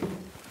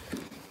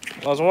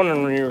 I was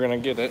wondering when you were going to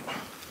get it.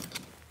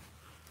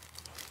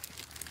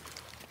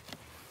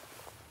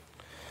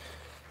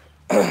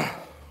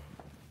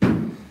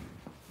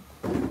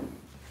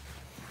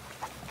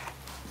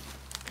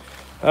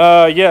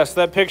 Yes,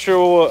 that picture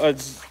will,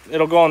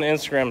 it'll go on the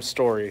Instagram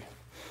story.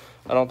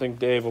 I don't think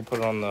Dave will put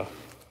it on the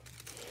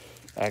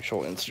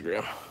actual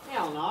Instagram.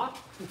 Hell no.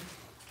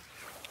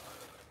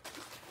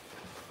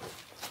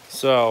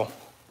 So,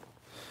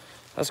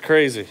 that's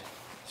crazy.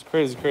 It's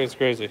crazy, crazy,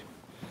 crazy.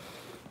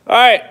 All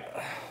right.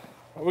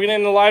 Are we getting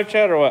in the live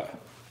chat or what?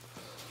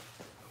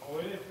 Oh,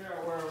 we didn't figure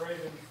out where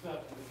Raven's stuff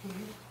is.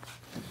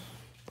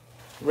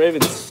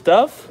 Raven's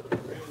stuff?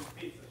 Raven's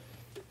pizza.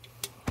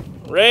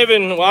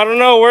 Raven, well, I don't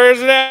know. Where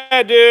is it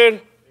at, dude?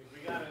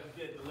 We gotta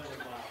get delivered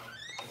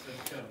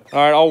live. All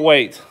right, I'll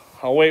wait.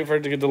 I'll wait for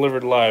it to get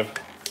delivered live.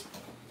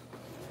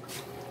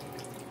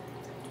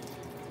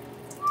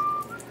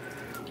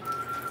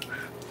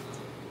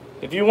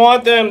 If you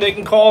want them, they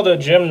can call the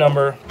gym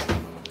number,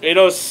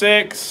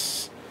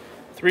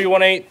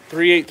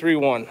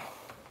 806-318-3831.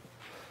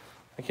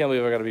 I can't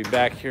believe I got to be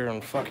back here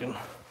in fucking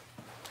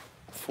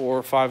 4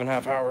 or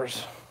 5.5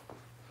 hours.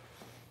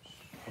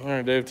 All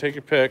right, Dave, take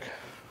your pick.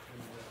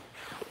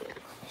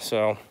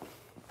 So,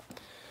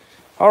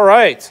 all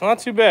right, not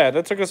too bad.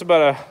 That took us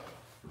about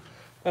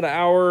an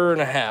hour and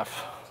a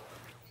half.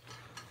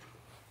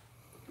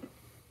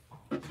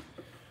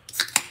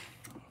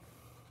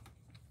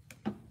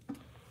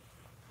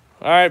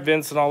 All right,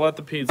 Vincent, I'll let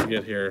the pizza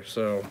get here,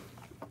 so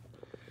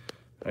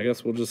I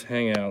guess we'll just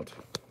hang out.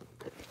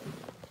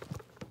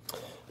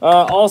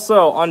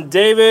 Also, on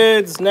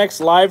David's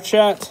next live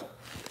chat,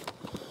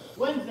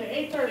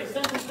 Wednesday, 8:30,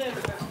 Central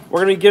Standard Time.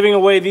 we're going to be giving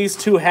away these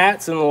 2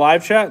 hats in the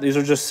live chat. These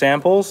are just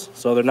samples,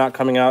 so they're not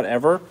coming out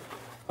ever.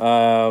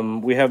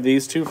 We have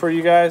these 2 for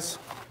you guys.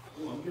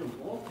 Ooh, I'm getting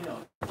both now.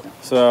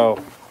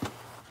 So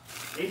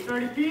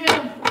 8:30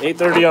 p.m.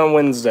 8:30 on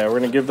Wednesday. We're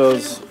going to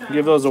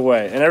give those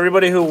away. And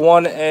everybody who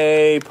won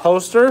a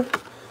poster,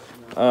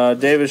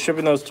 Dave is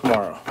shipping those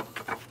tomorrow.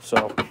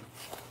 So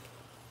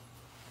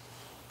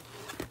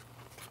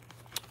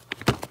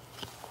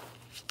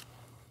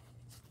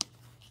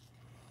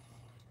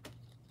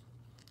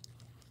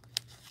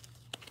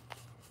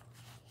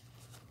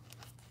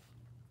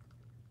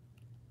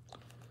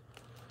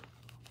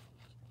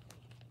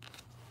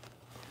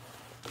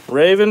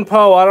Raven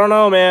Poe, I don't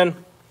know, man.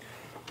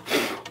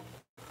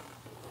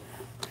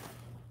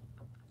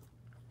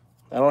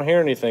 I don't hear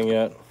anything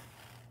yet.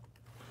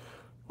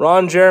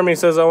 Ron Jeremy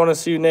says, I want to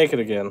see you naked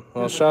again.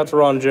 Well, shout out to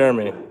Ron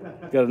Jeremy. You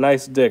got a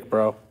nice dick,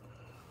 bro.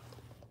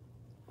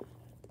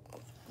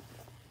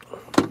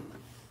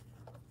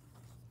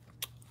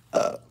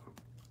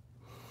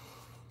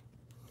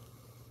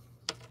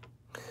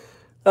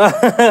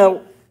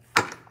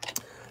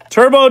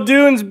 Turbo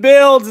Dunes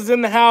Builds is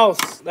in the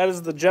house. That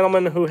is the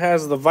gentleman who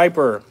has the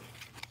Viper.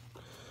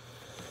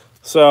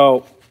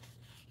 So,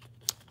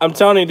 I'm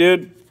telling you,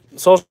 dude,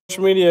 social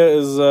media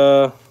is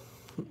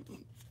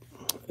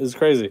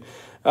crazy.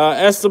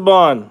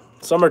 Esteban,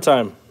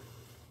 summertime.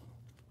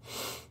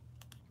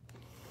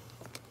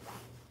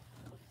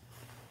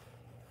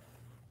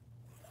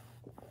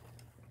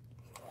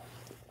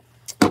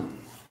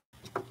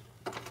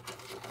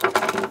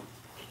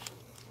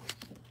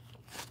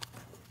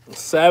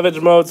 Savage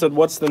Mode said,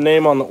 what's the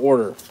name on the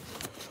order?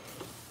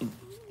 I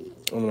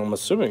mean, I'm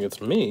assuming it's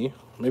me.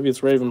 Maybe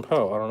it's Raven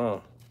Poe. I don't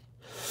know.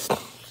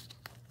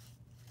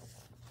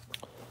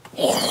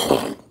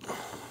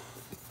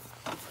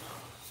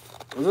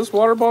 Is this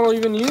water bottle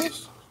even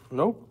used?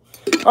 Nope.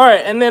 All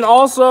right, and then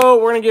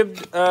also we're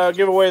gonna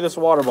give away this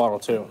water bottle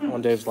too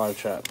on Dave's live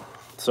chat.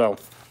 So,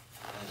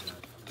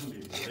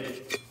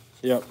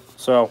 yep.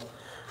 So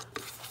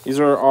these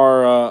are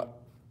our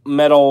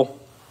metal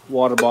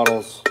water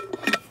bottles.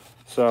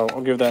 So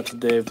I'll give that to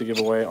Dave to give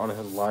away on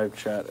his live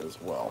chat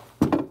as well.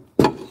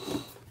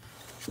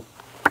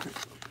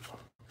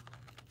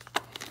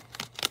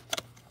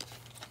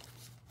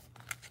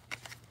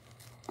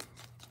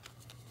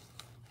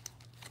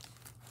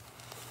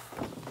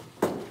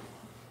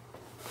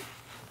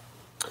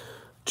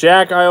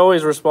 Jack, I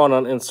always respond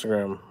on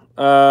Instagram.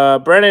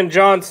 Brennan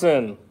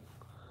Johnson.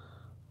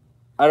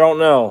 I don't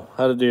know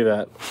how to do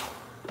that.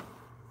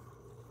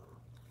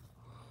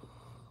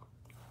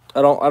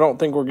 I don't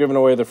think we're giving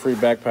away the free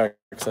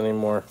backpacks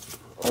anymore.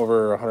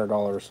 Over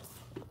 $100.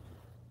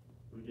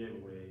 We gave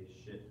away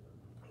shit.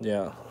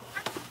 Yeah.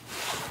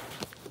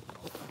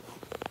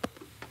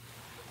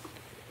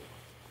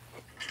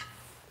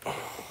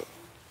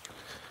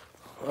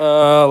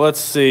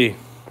 Let's see.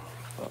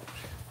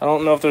 I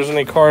don't know if there's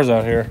any cars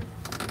out here.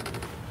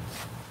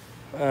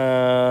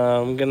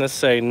 I'm gonna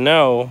say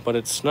no, but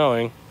it's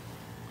snowing.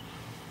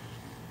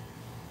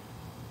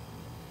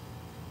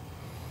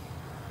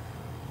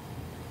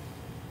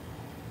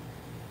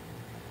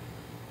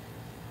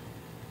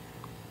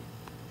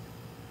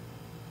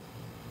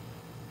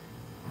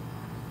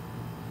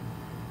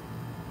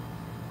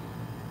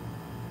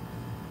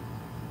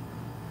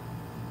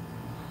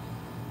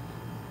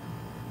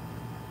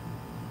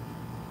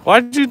 Why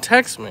did you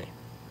text me?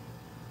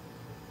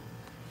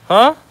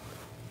 Huh?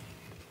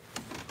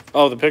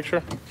 Oh, the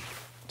picture?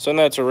 Send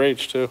that to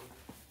Rach, too.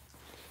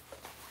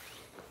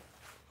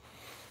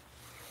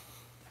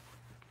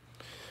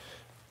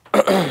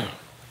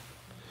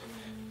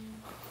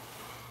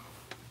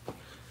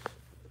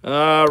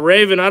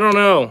 Raven, I don't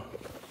know.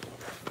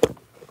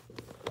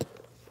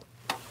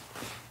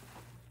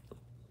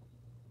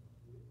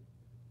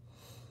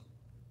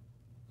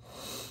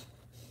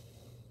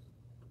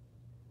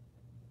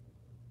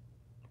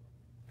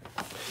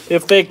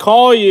 If they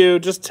call you,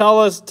 just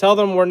tell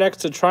them we're next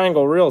to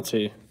Triangle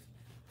Realty.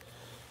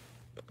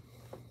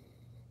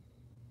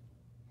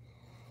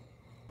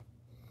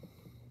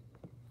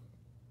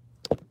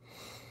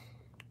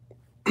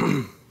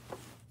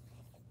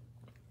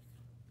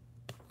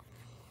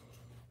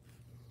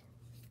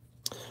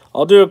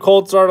 I'll do a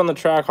cold start on the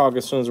Trackhawk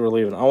as soon as we're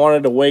leaving. I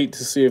wanted to wait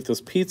to see if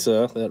this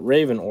pizza that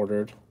Raven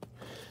ordered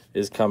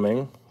is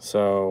coming,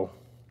 so...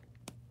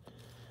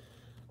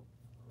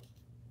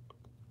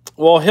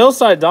 Well,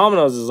 Hillside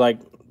Domino's is like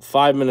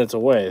 5 minutes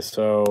away,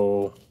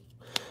 so...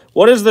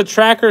 What does the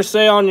tracker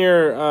say on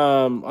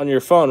your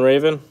phone,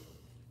 Raven?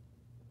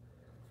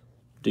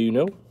 Do you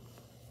know?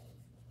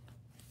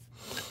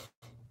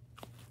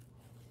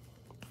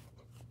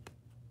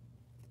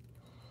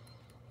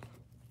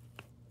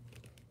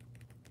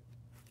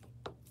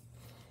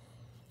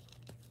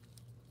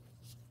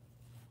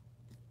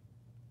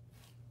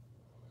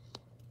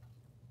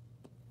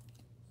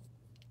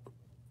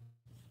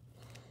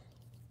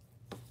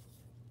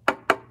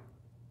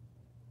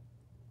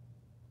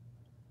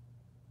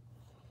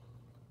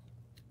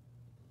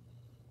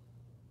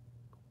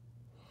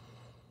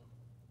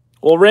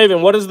 Well,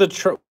 Raven, what does the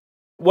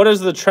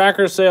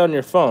tracker say on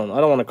your phone?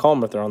 I don't want to call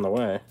them if they're on the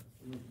way.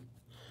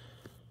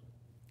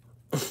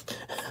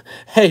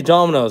 Hey,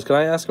 Domino's, can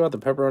I ask about the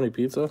pepperoni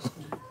pizza?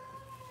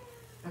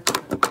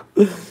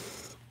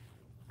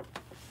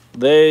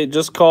 They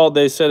just called.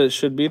 They said it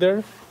should be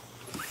there.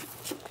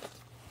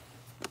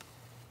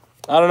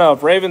 I don't know.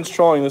 If Raven's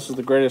trolling, this is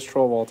the greatest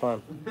troll of all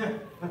time.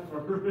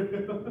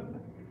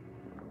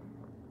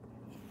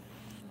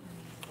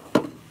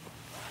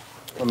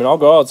 I mean, I'll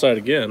go outside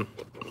again.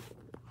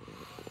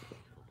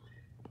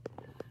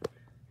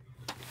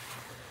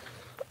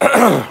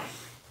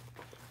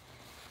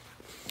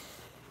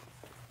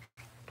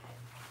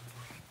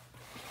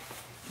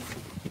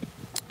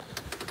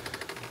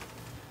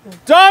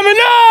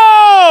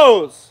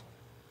 Domino's!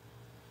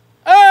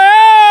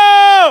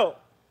 Oh!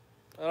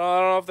 I don't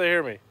know if they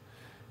hear me.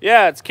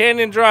 Yeah, it's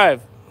Canyon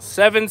Drive,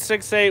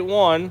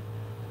 7681,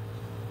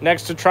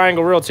 next to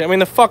Triangle Realty. I mean,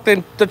 the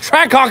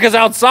Trackhawk is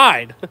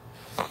outside.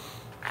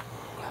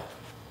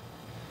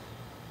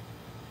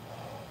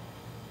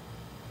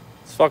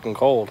 It's fucking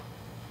cold.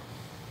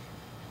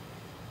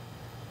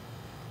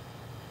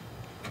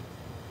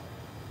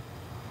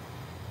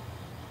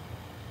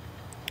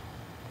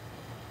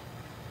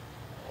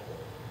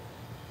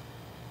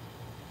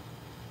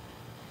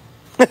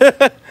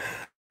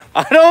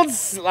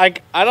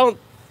 I don't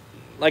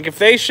like if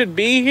they should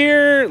be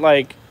here,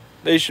 like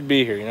they should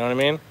be here, you know what I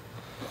mean?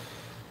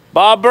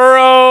 Bob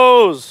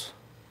Burrows.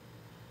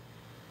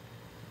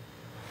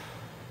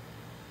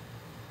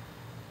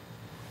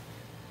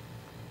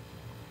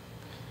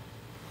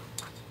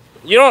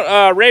 You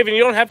don't Raven,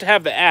 you don't have to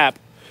have the app.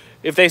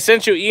 If they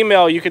sent you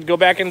email, you could go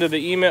back into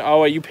the email.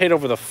 Oh, wait, you paid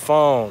over the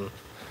phone.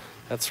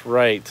 That's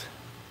right.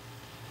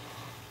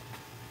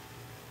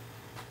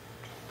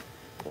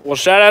 Well,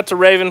 shout out to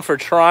Raven for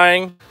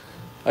trying.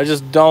 I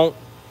don't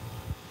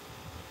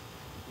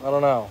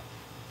know.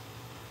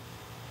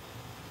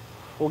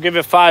 We'll give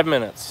it 5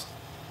 minutes.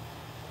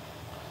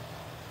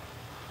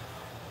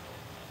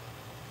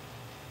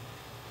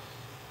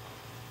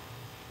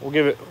 We'll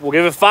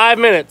give it 5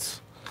 minutes.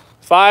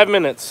 5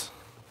 minutes.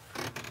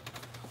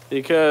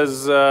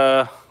 Because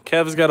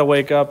Kev's got to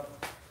wake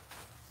up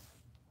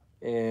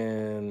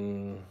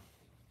in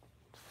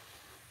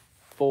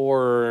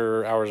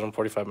 4 hours and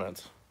 45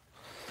 minutes.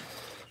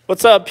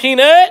 What's up,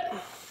 Peanut?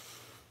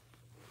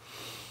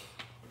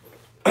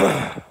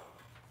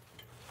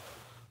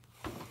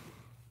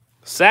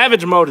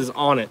 Savage mode is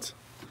on it.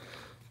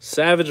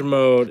 Savage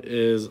mode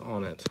is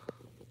on it.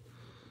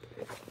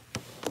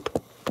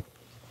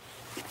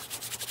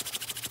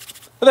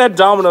 That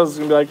Domino's is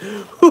gonna be like,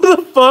 who the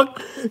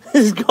fuck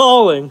is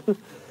calling?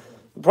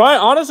 Probably,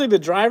 honestly, the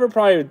driver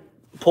probably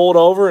pulled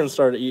over and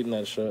started eating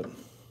that shit.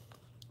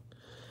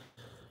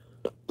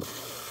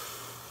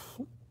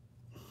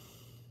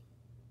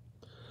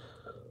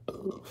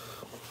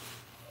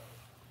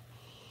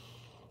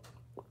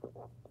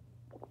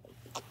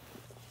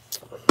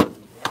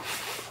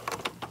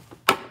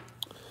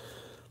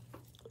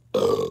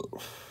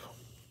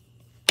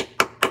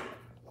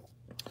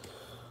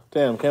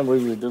 Damn, can't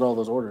believe we did all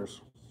those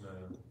orders.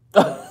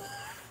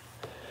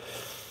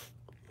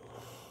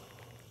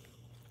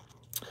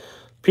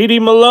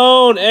 PD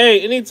Malone,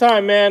 hey,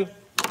 anytime, man.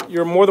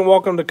 You're more than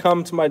welcome to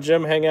come to my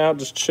gym, hang out,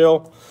 just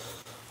chill.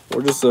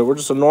 We're just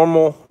a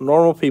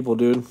normal people,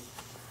 dude.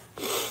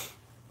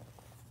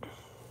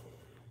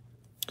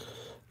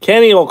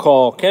 Kenny will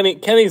call.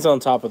 Kenny's on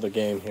top of the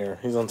game here.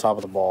 He's on top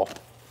of the ball.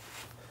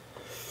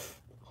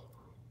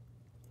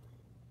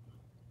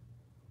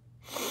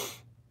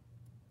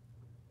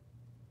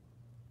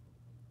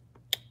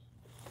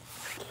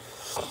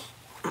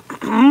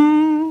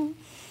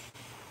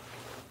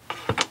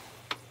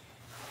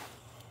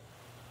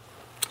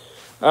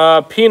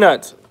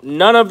 Peanut.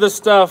 None of this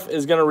stuff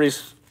is going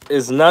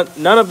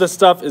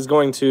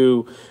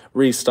to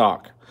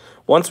restock.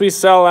 Once we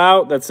sell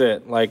out, that's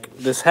it. Like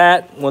this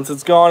hat, once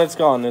it's gone, it's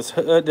gone. This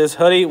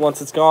hoodie, once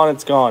it's gone,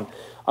 it's gone.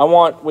 I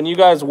want, when you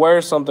guys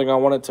wear something, I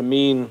want it to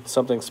mean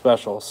something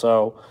special.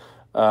 So,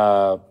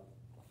 you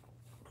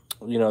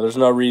know, there's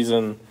no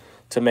reason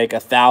to make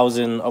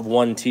 1,000 of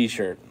one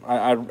T-shirt.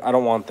 I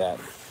don't want that.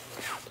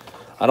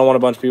 I don't want a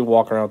bunch of people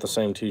walking around with the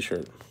same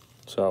T-shirt.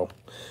 So,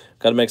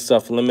 got to make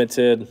stuff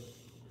limited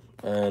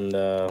and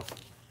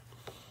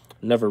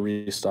never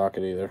restock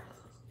it either.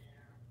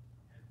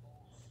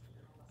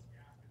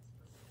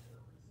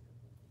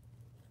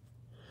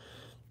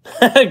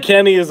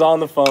 Kenny is on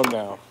the phone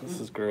now.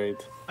 This is great.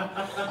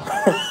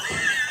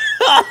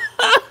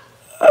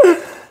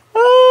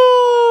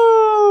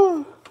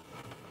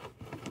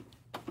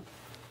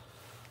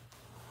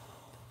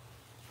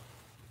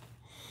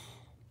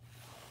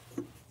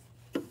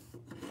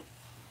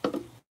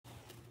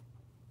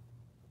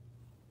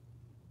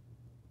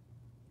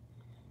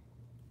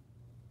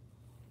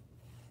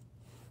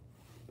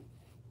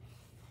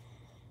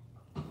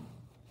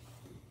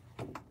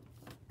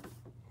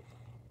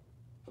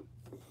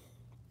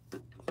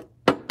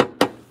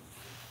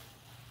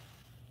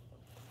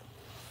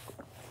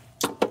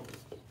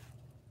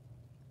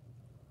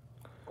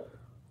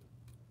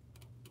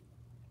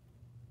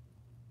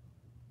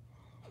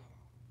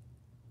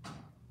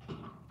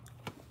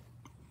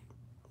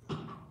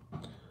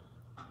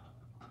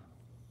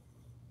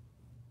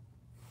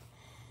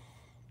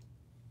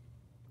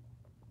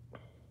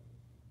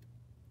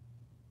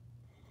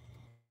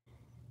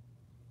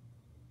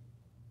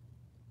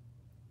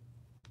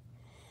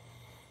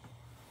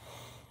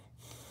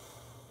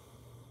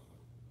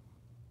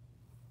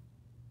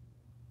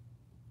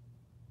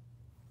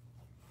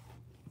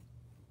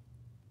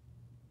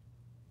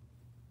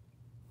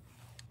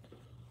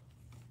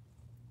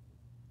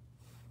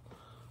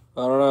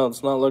 I don't know.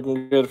 It's not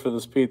looking good for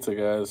this pizza,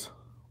 guys.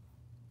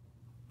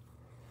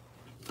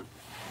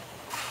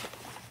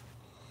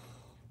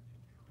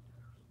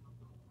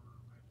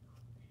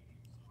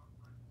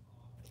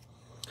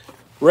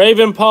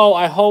 Raven Paul,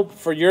 I hope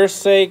for your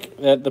sake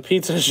that the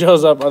pizza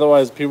shows up.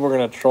 Otherwise, people are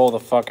going to troll the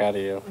fuck out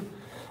of you.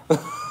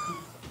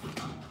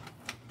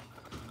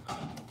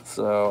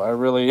 So I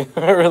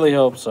really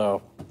hope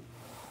so.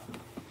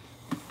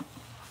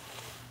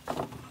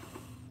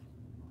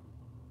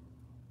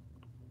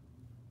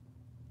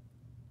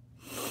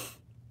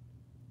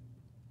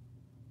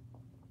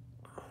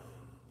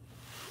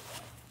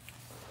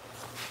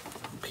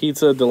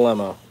 Pizza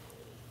dilemma.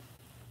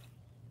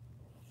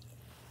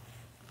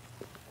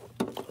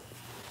 I'm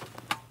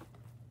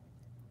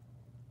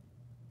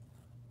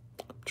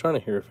trying to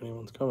hear if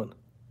anyone's coming.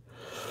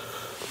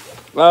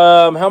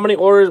 How many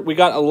orders? We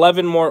got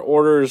 11 more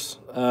orders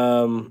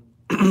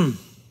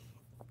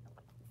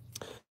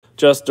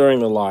just during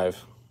the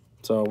live.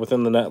 So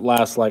within the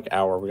last like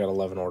hour, we got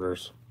 11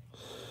 orders.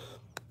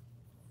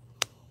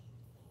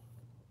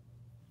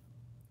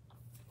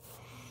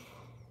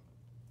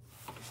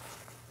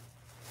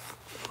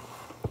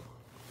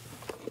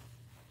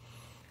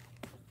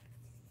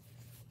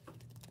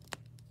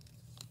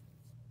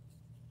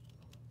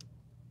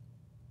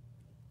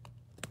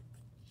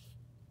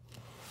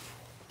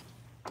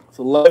 It's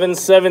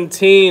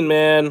 11:17,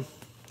 man.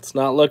 It's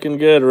not looking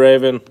good,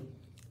 Raven.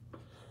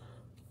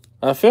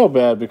 I feel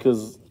bad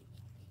because,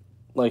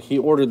 like, he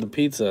ordered the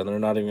pizza and they're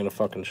not even gonna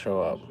fucking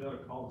show up. You gotta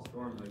call the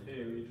store and be like,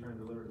 hey, are you trying to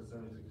deliver to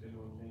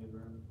 7681 Kennedy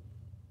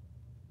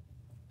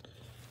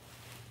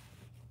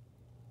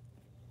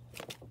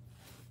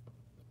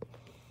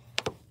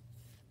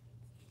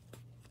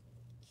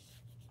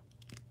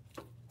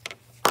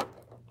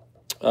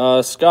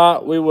Drive?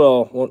 Scott, we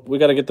will. We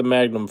got to get the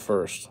Magnum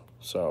first,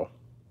 so.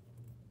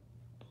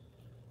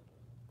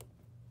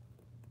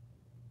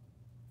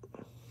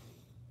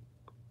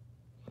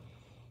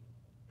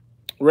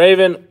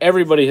 Raven,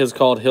 everybody has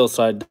called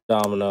Hillside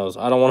Domino's.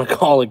 I don't want to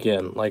call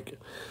again. Like,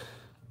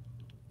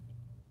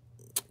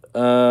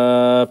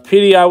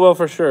 PD, I will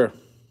for sure.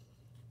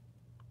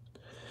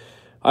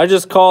 I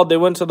just called. They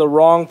went to the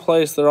wrong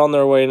place. They're on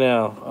their way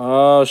now.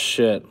 Oh,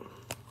 shit.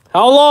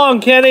 How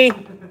long, Kenny?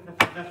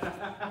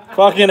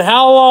 Fucking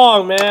how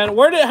long, man?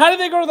 How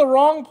did they go to the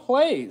wrong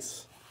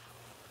place?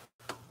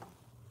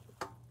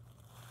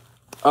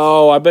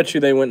 Oh, I bet you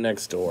they went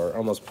next door. I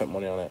almost put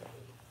money on it.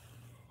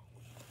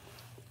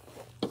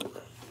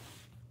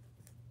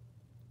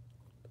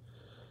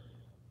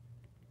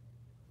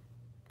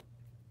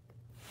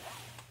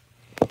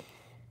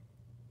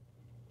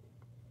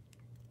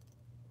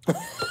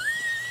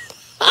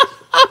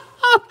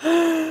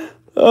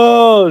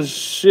 Oh,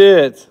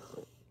 shit.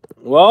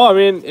 Well, I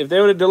mean, if they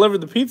would have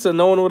delivered the pizza,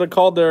 no one would have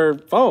called their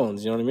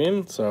phones. You know what I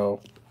mean?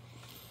 So.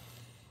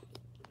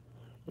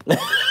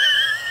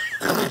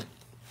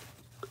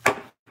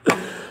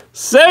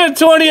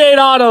 $728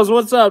 autos.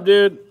 What's up,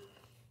 dude?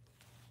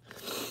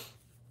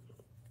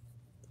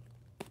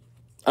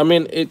 I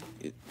mean,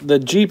 the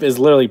Jeep is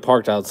literally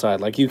parked outside.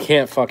 Like, you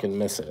can't fucking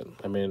miss it.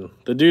 I mean,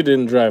 the dude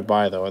didn't drive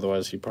by, though.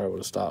 Otherwise, he probably would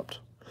have stopped.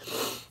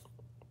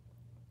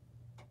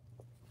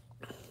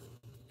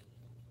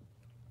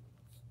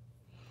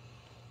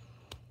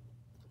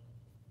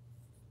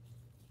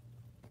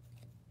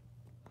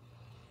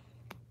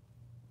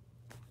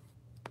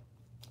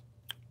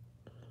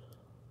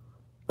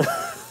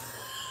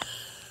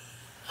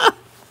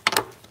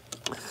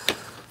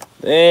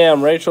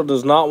 Damn, Rachel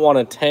does not want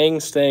a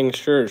Tang-stang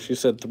shirt. She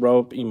said throw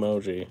up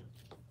emoji.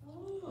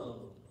 Oh.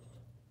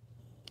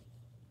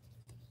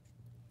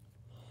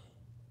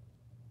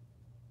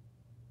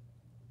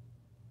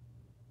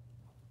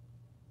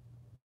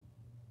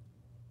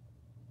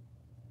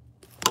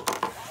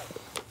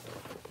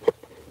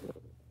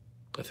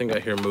 I think I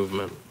hear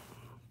movement.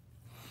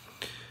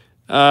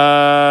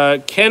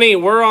 Kenny,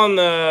 we're on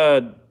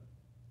the...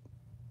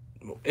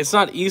 It's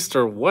not east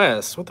or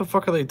west. What the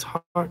fuck are they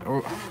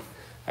talking...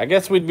 I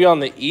guess we'd be on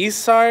the east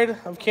side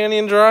of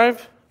Canyon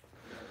Drive.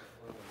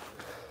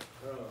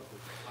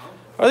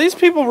 Are these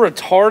people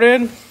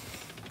retarded?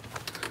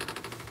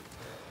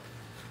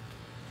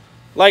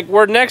 Like,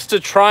 we're next to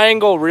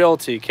Triangle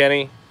Realty,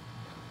 Kenny.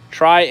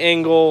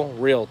 Triangle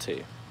Realty.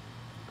 Turn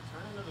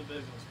into the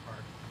business park.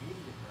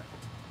 Immediate right.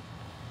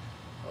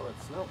 Oh,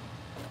 it's snow.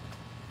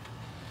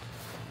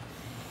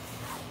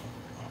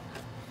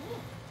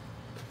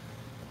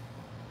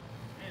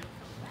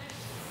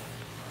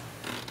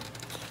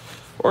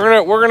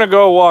 We're gonna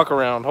go walk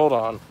around. Hold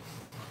on.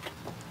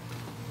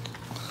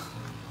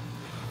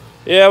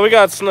 Yeah, we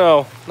got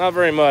snow. Not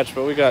very much,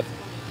 but we got.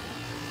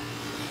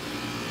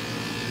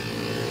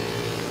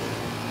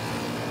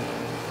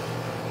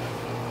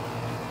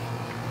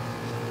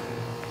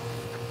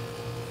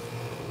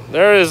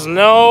 There is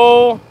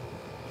no.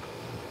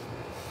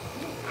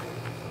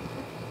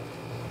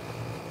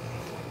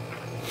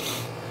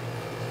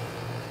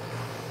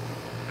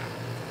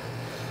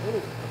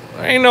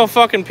 There ain't no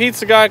fucking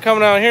pizza guy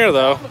coming out here,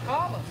 though.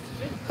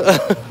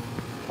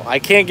 I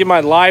can't get my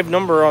live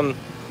number on.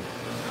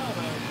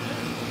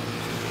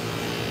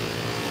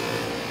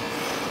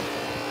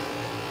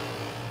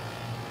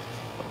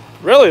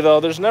 Really,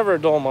 though, there's never a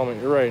dull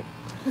moment. You're right.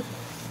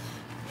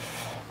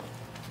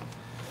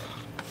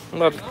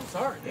 I'm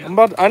sorry,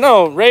 dude. I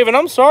know, Raven,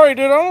 I'm sorry,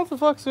 dude. I don't know what the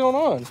fuck's going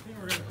on. I think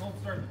we're gonna cold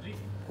start the Jeep.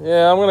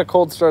 Yeah, I'm going to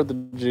cold start the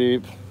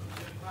Jeep.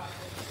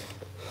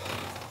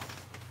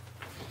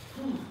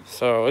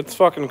 So, it's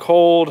fucking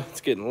cold.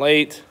 It's getting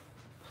late.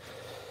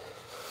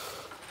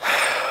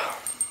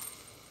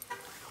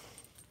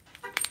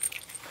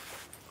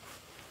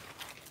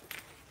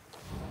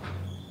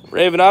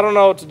 Raven, I don't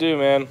know what to do,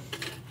 man.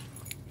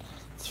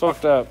 It's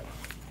fucked up.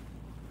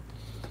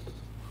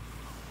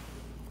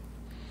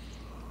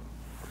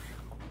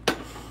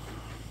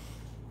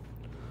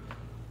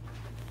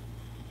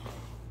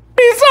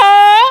 Pizza!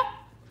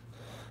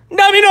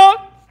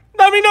 Domino!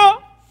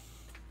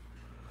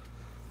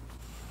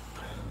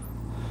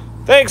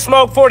 Thanks,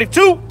 Smoke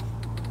 42.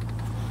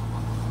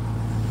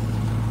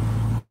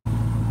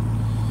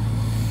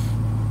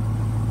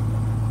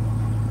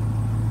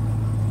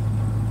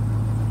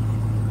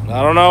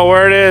 I don't know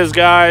where it is,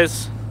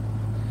 guys.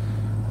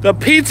 The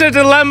pizza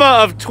dilemma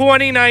of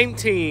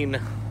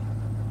 2019.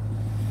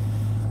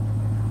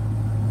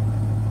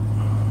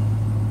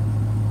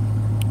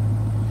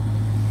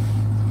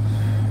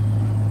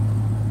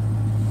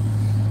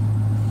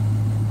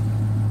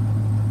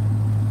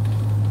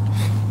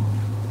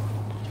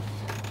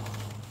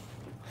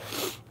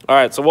 All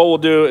right, so what we'll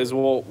do is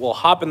we'll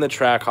hop in the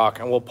Trackhawk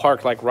and we'll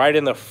park like right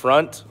in the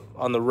front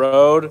on the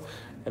road,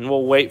 and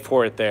we'll wait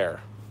for it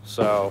there.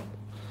 So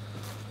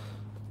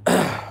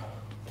it's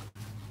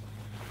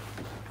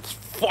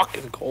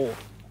fucking cold.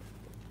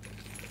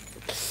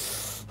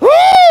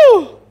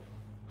 Woo!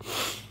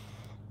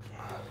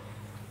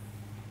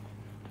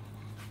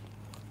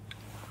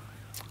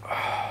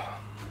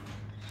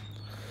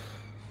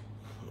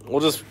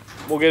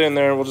 We'll get in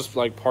there and we'll just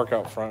like park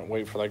out front,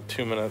 wait for like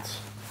 2 minutes.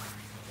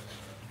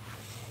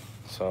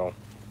 So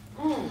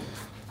oh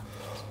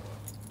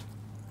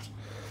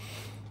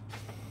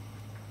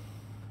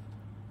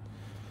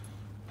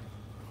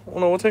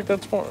no, we'll take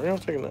that tomorrow. You're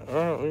not taking that. All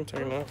right, we can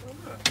take that.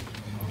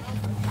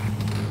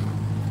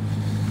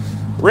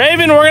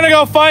 Raven, we're gonna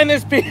go find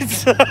this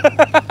pizza.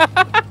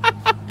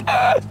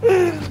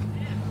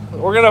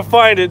 We're gonna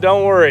find it,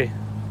 don't worry.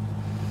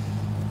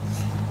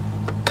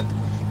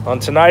 On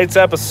tonight's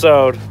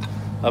episode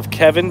of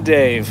Kevin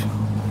Dave,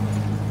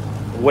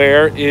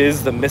 where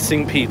is the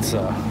missing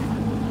pizza?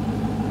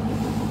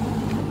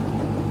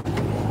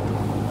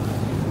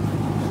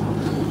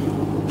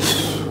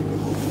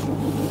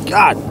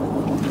 God.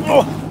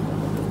 Oh.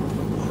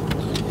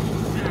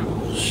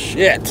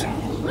 Shit.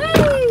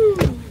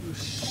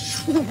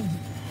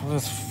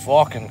 This is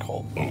fucking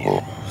cold.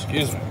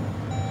 Excuse me.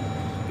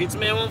 Pizza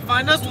man won't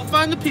find us, we'll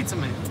find the pizza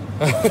man.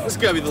 This is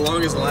gonna be the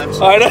longest live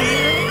show. I know.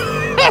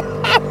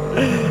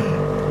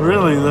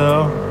 Really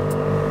though.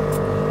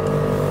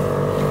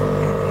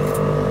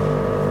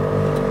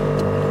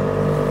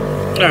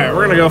 Alright,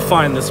 we're gonna go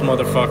find this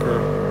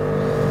motherfucker.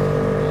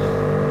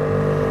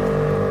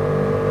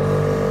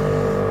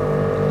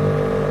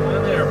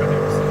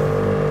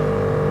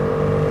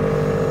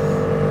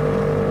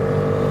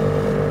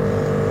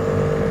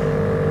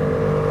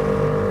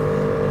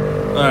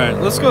 Alright,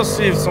 let's go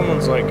see if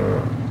someone's like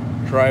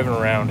driving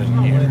around in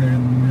here.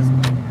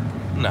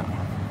 No.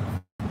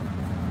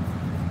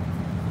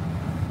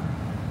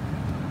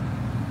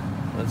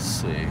 Let's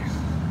see.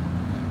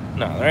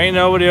 No, there ain't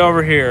nobody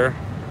over here.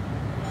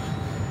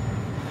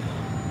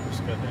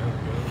 Just go down.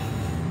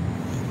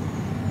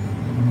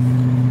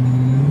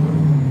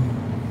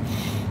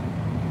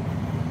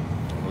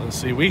 Let's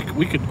see. We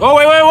could. Oh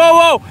wait!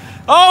 Whoa!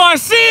 Oh, I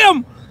see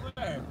him!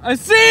 Where? I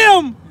see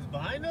him! He's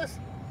behind us?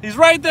 He's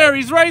right there.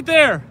 He's right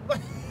there.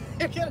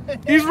 You're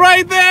kidding. He's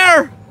right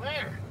there.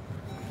 Where?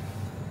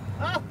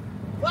 Oh,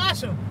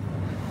 flash him.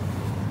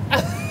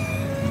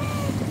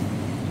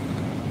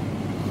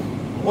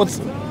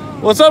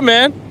 What's up,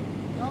 man?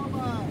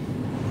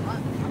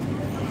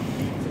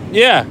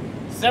 Yeah.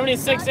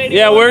 7680.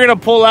 Yeah, we're gonna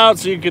pull out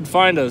so you could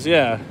find us.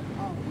 Yeah.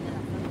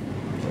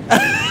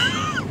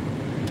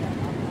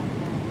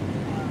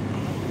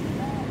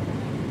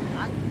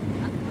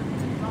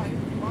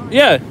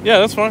 Yeah,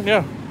 that's fine.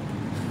 Yeah.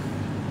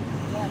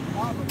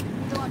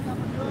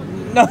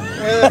 No.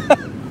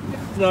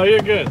 No,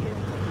 you're good.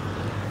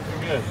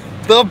 You're good.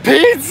 The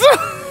pizza!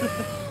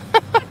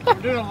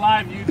 We're doing a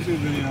live YouTube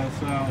video,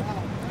 so.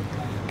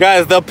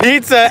 Guys, the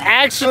pizza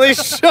actually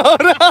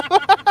showed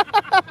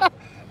up.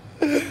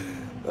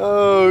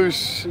 Oh,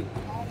 shit.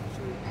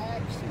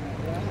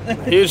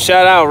 Huge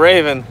shout out,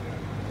 Raven.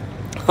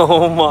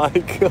 Oh my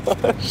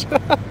gosh.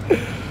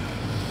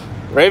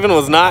 Raven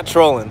was not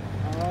trolling.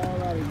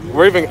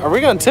 Are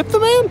we gonna tip the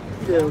man?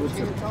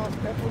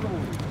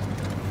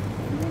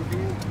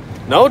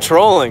 No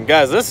trolling.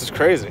 Guys, this is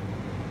crazy.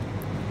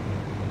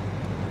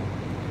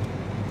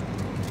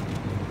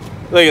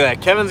 Look at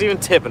that. Kevin's even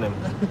tipping him.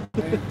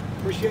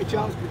 Appreciate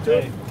y'all's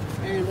critique.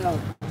 And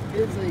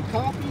here's a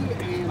copy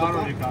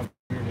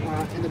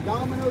and the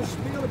Domino's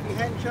spiel. If you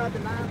hadn't tried the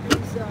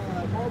 9-piece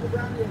marble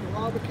brownie and the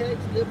lava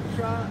cakes, give it a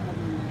try.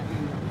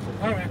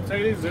 All right,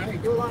 take it easy. Hey,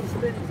 do a lot of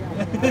spinnings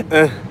out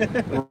there.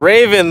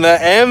 Raven, the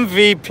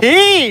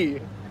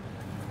MVP.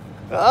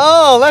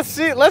 Oh, let's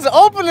see. Let's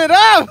open it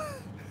up.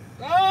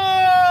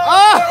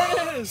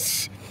 Oh!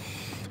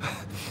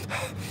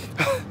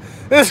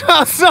 This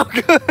smells so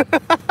good.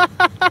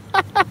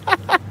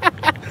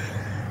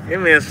 Give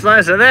me a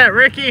slice of that,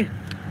 Ricky.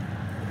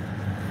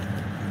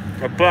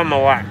 I'll put on my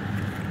wife.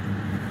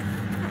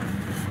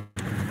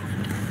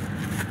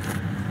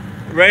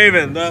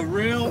 Raven, the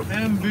real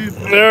MVP.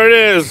 There it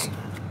is.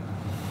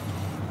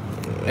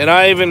 And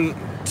I even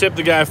tipped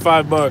the guy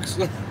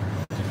 $5.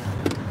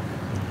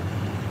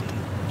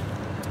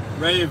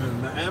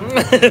 Raven, the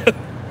MVP.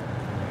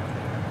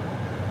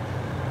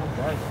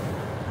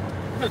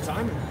 Good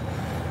timing.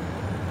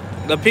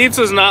 The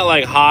pizza's not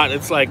like hot,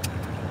 it's like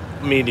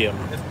medium.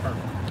 It's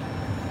perfect.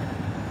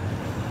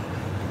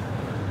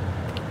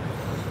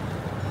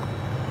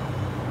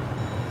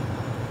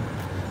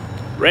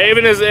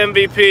 Raven is the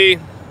MVP.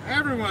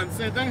 Everyone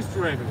say thanks to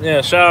Raven.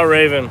 Yeah, shout out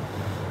Raven.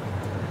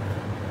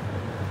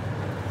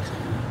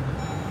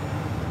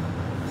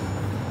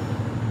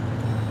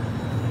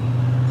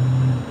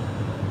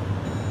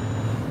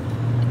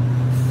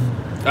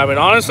 I mean,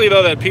 honestly,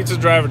 though, that pizza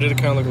driver did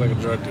kind of look like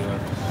a drug dealer.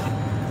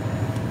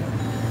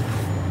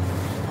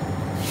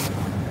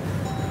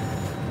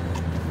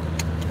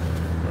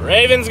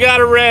 Raven's got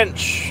a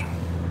wrench.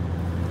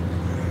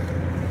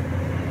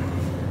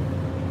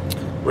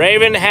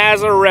 Raven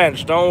has a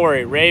wrench. Don't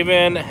worry.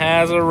 Raven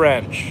has a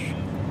wrench.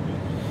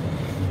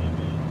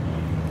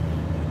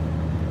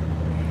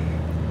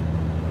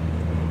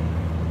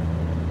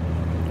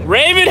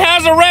 Raven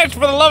has a wrench,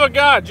 for the love of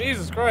God.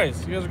 Jesus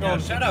Christ. You guys are going.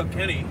 Yeah, shout out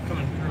Kenny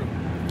coming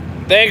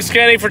through. Thanks,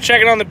 Kenny, for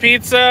checking on the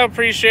pizza.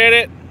 Appreciate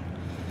it.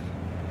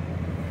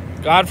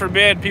 God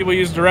forbid people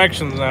use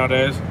directions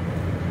nowadays.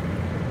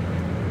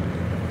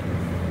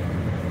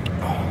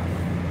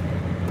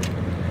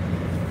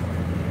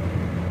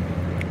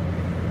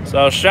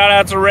 So shout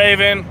out to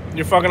Raven.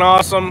 You're fucking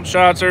awesome.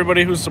 Shout out to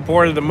everybody who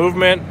supported the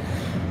movement.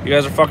 You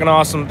guys are fucking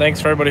awesome.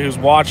 Thanks for everybody who's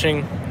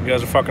watching. You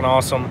guys are fucking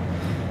awesome.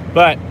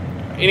 But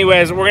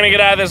anyways, we're gonna get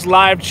out of this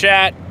live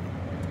chat.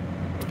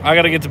 I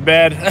gotta get to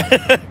bed.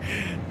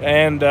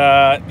 And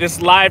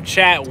this live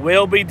chat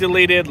will be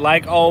deleted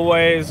like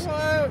always.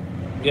 What?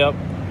 Yep.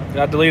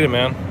 Got deleted,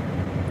 man.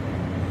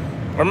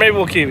 Or maybe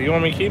we'll keep it. You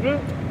want me to keep it?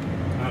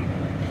 I don't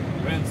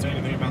know. We didn't say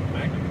anything about the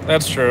Magnum.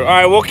 That's true. All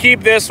right, we'll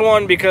keep this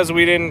one because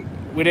we didn't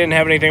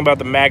have anything about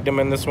the Magnum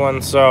in this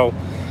one. So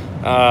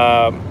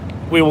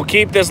we will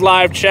keep this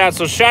live chat.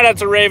 So shout out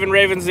to Raven.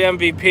 Raven's the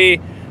MVP.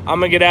 I'm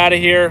gonna get out of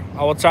here.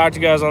 I will talk to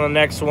you guys on the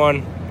next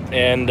one.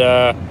 And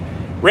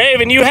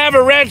Raven, you have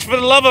a wrench, for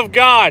the love of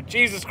God.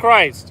 Jesus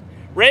Christ.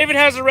 Raven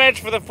has a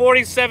wrench for the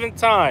 47th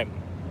time.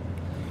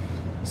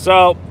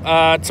 So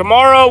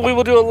tomorrow we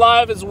will do a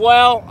live as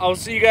well. I'll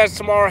see you guys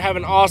tomorrow. Have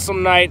an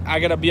awesome night. I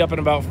gotta be up in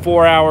about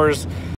 4 hours.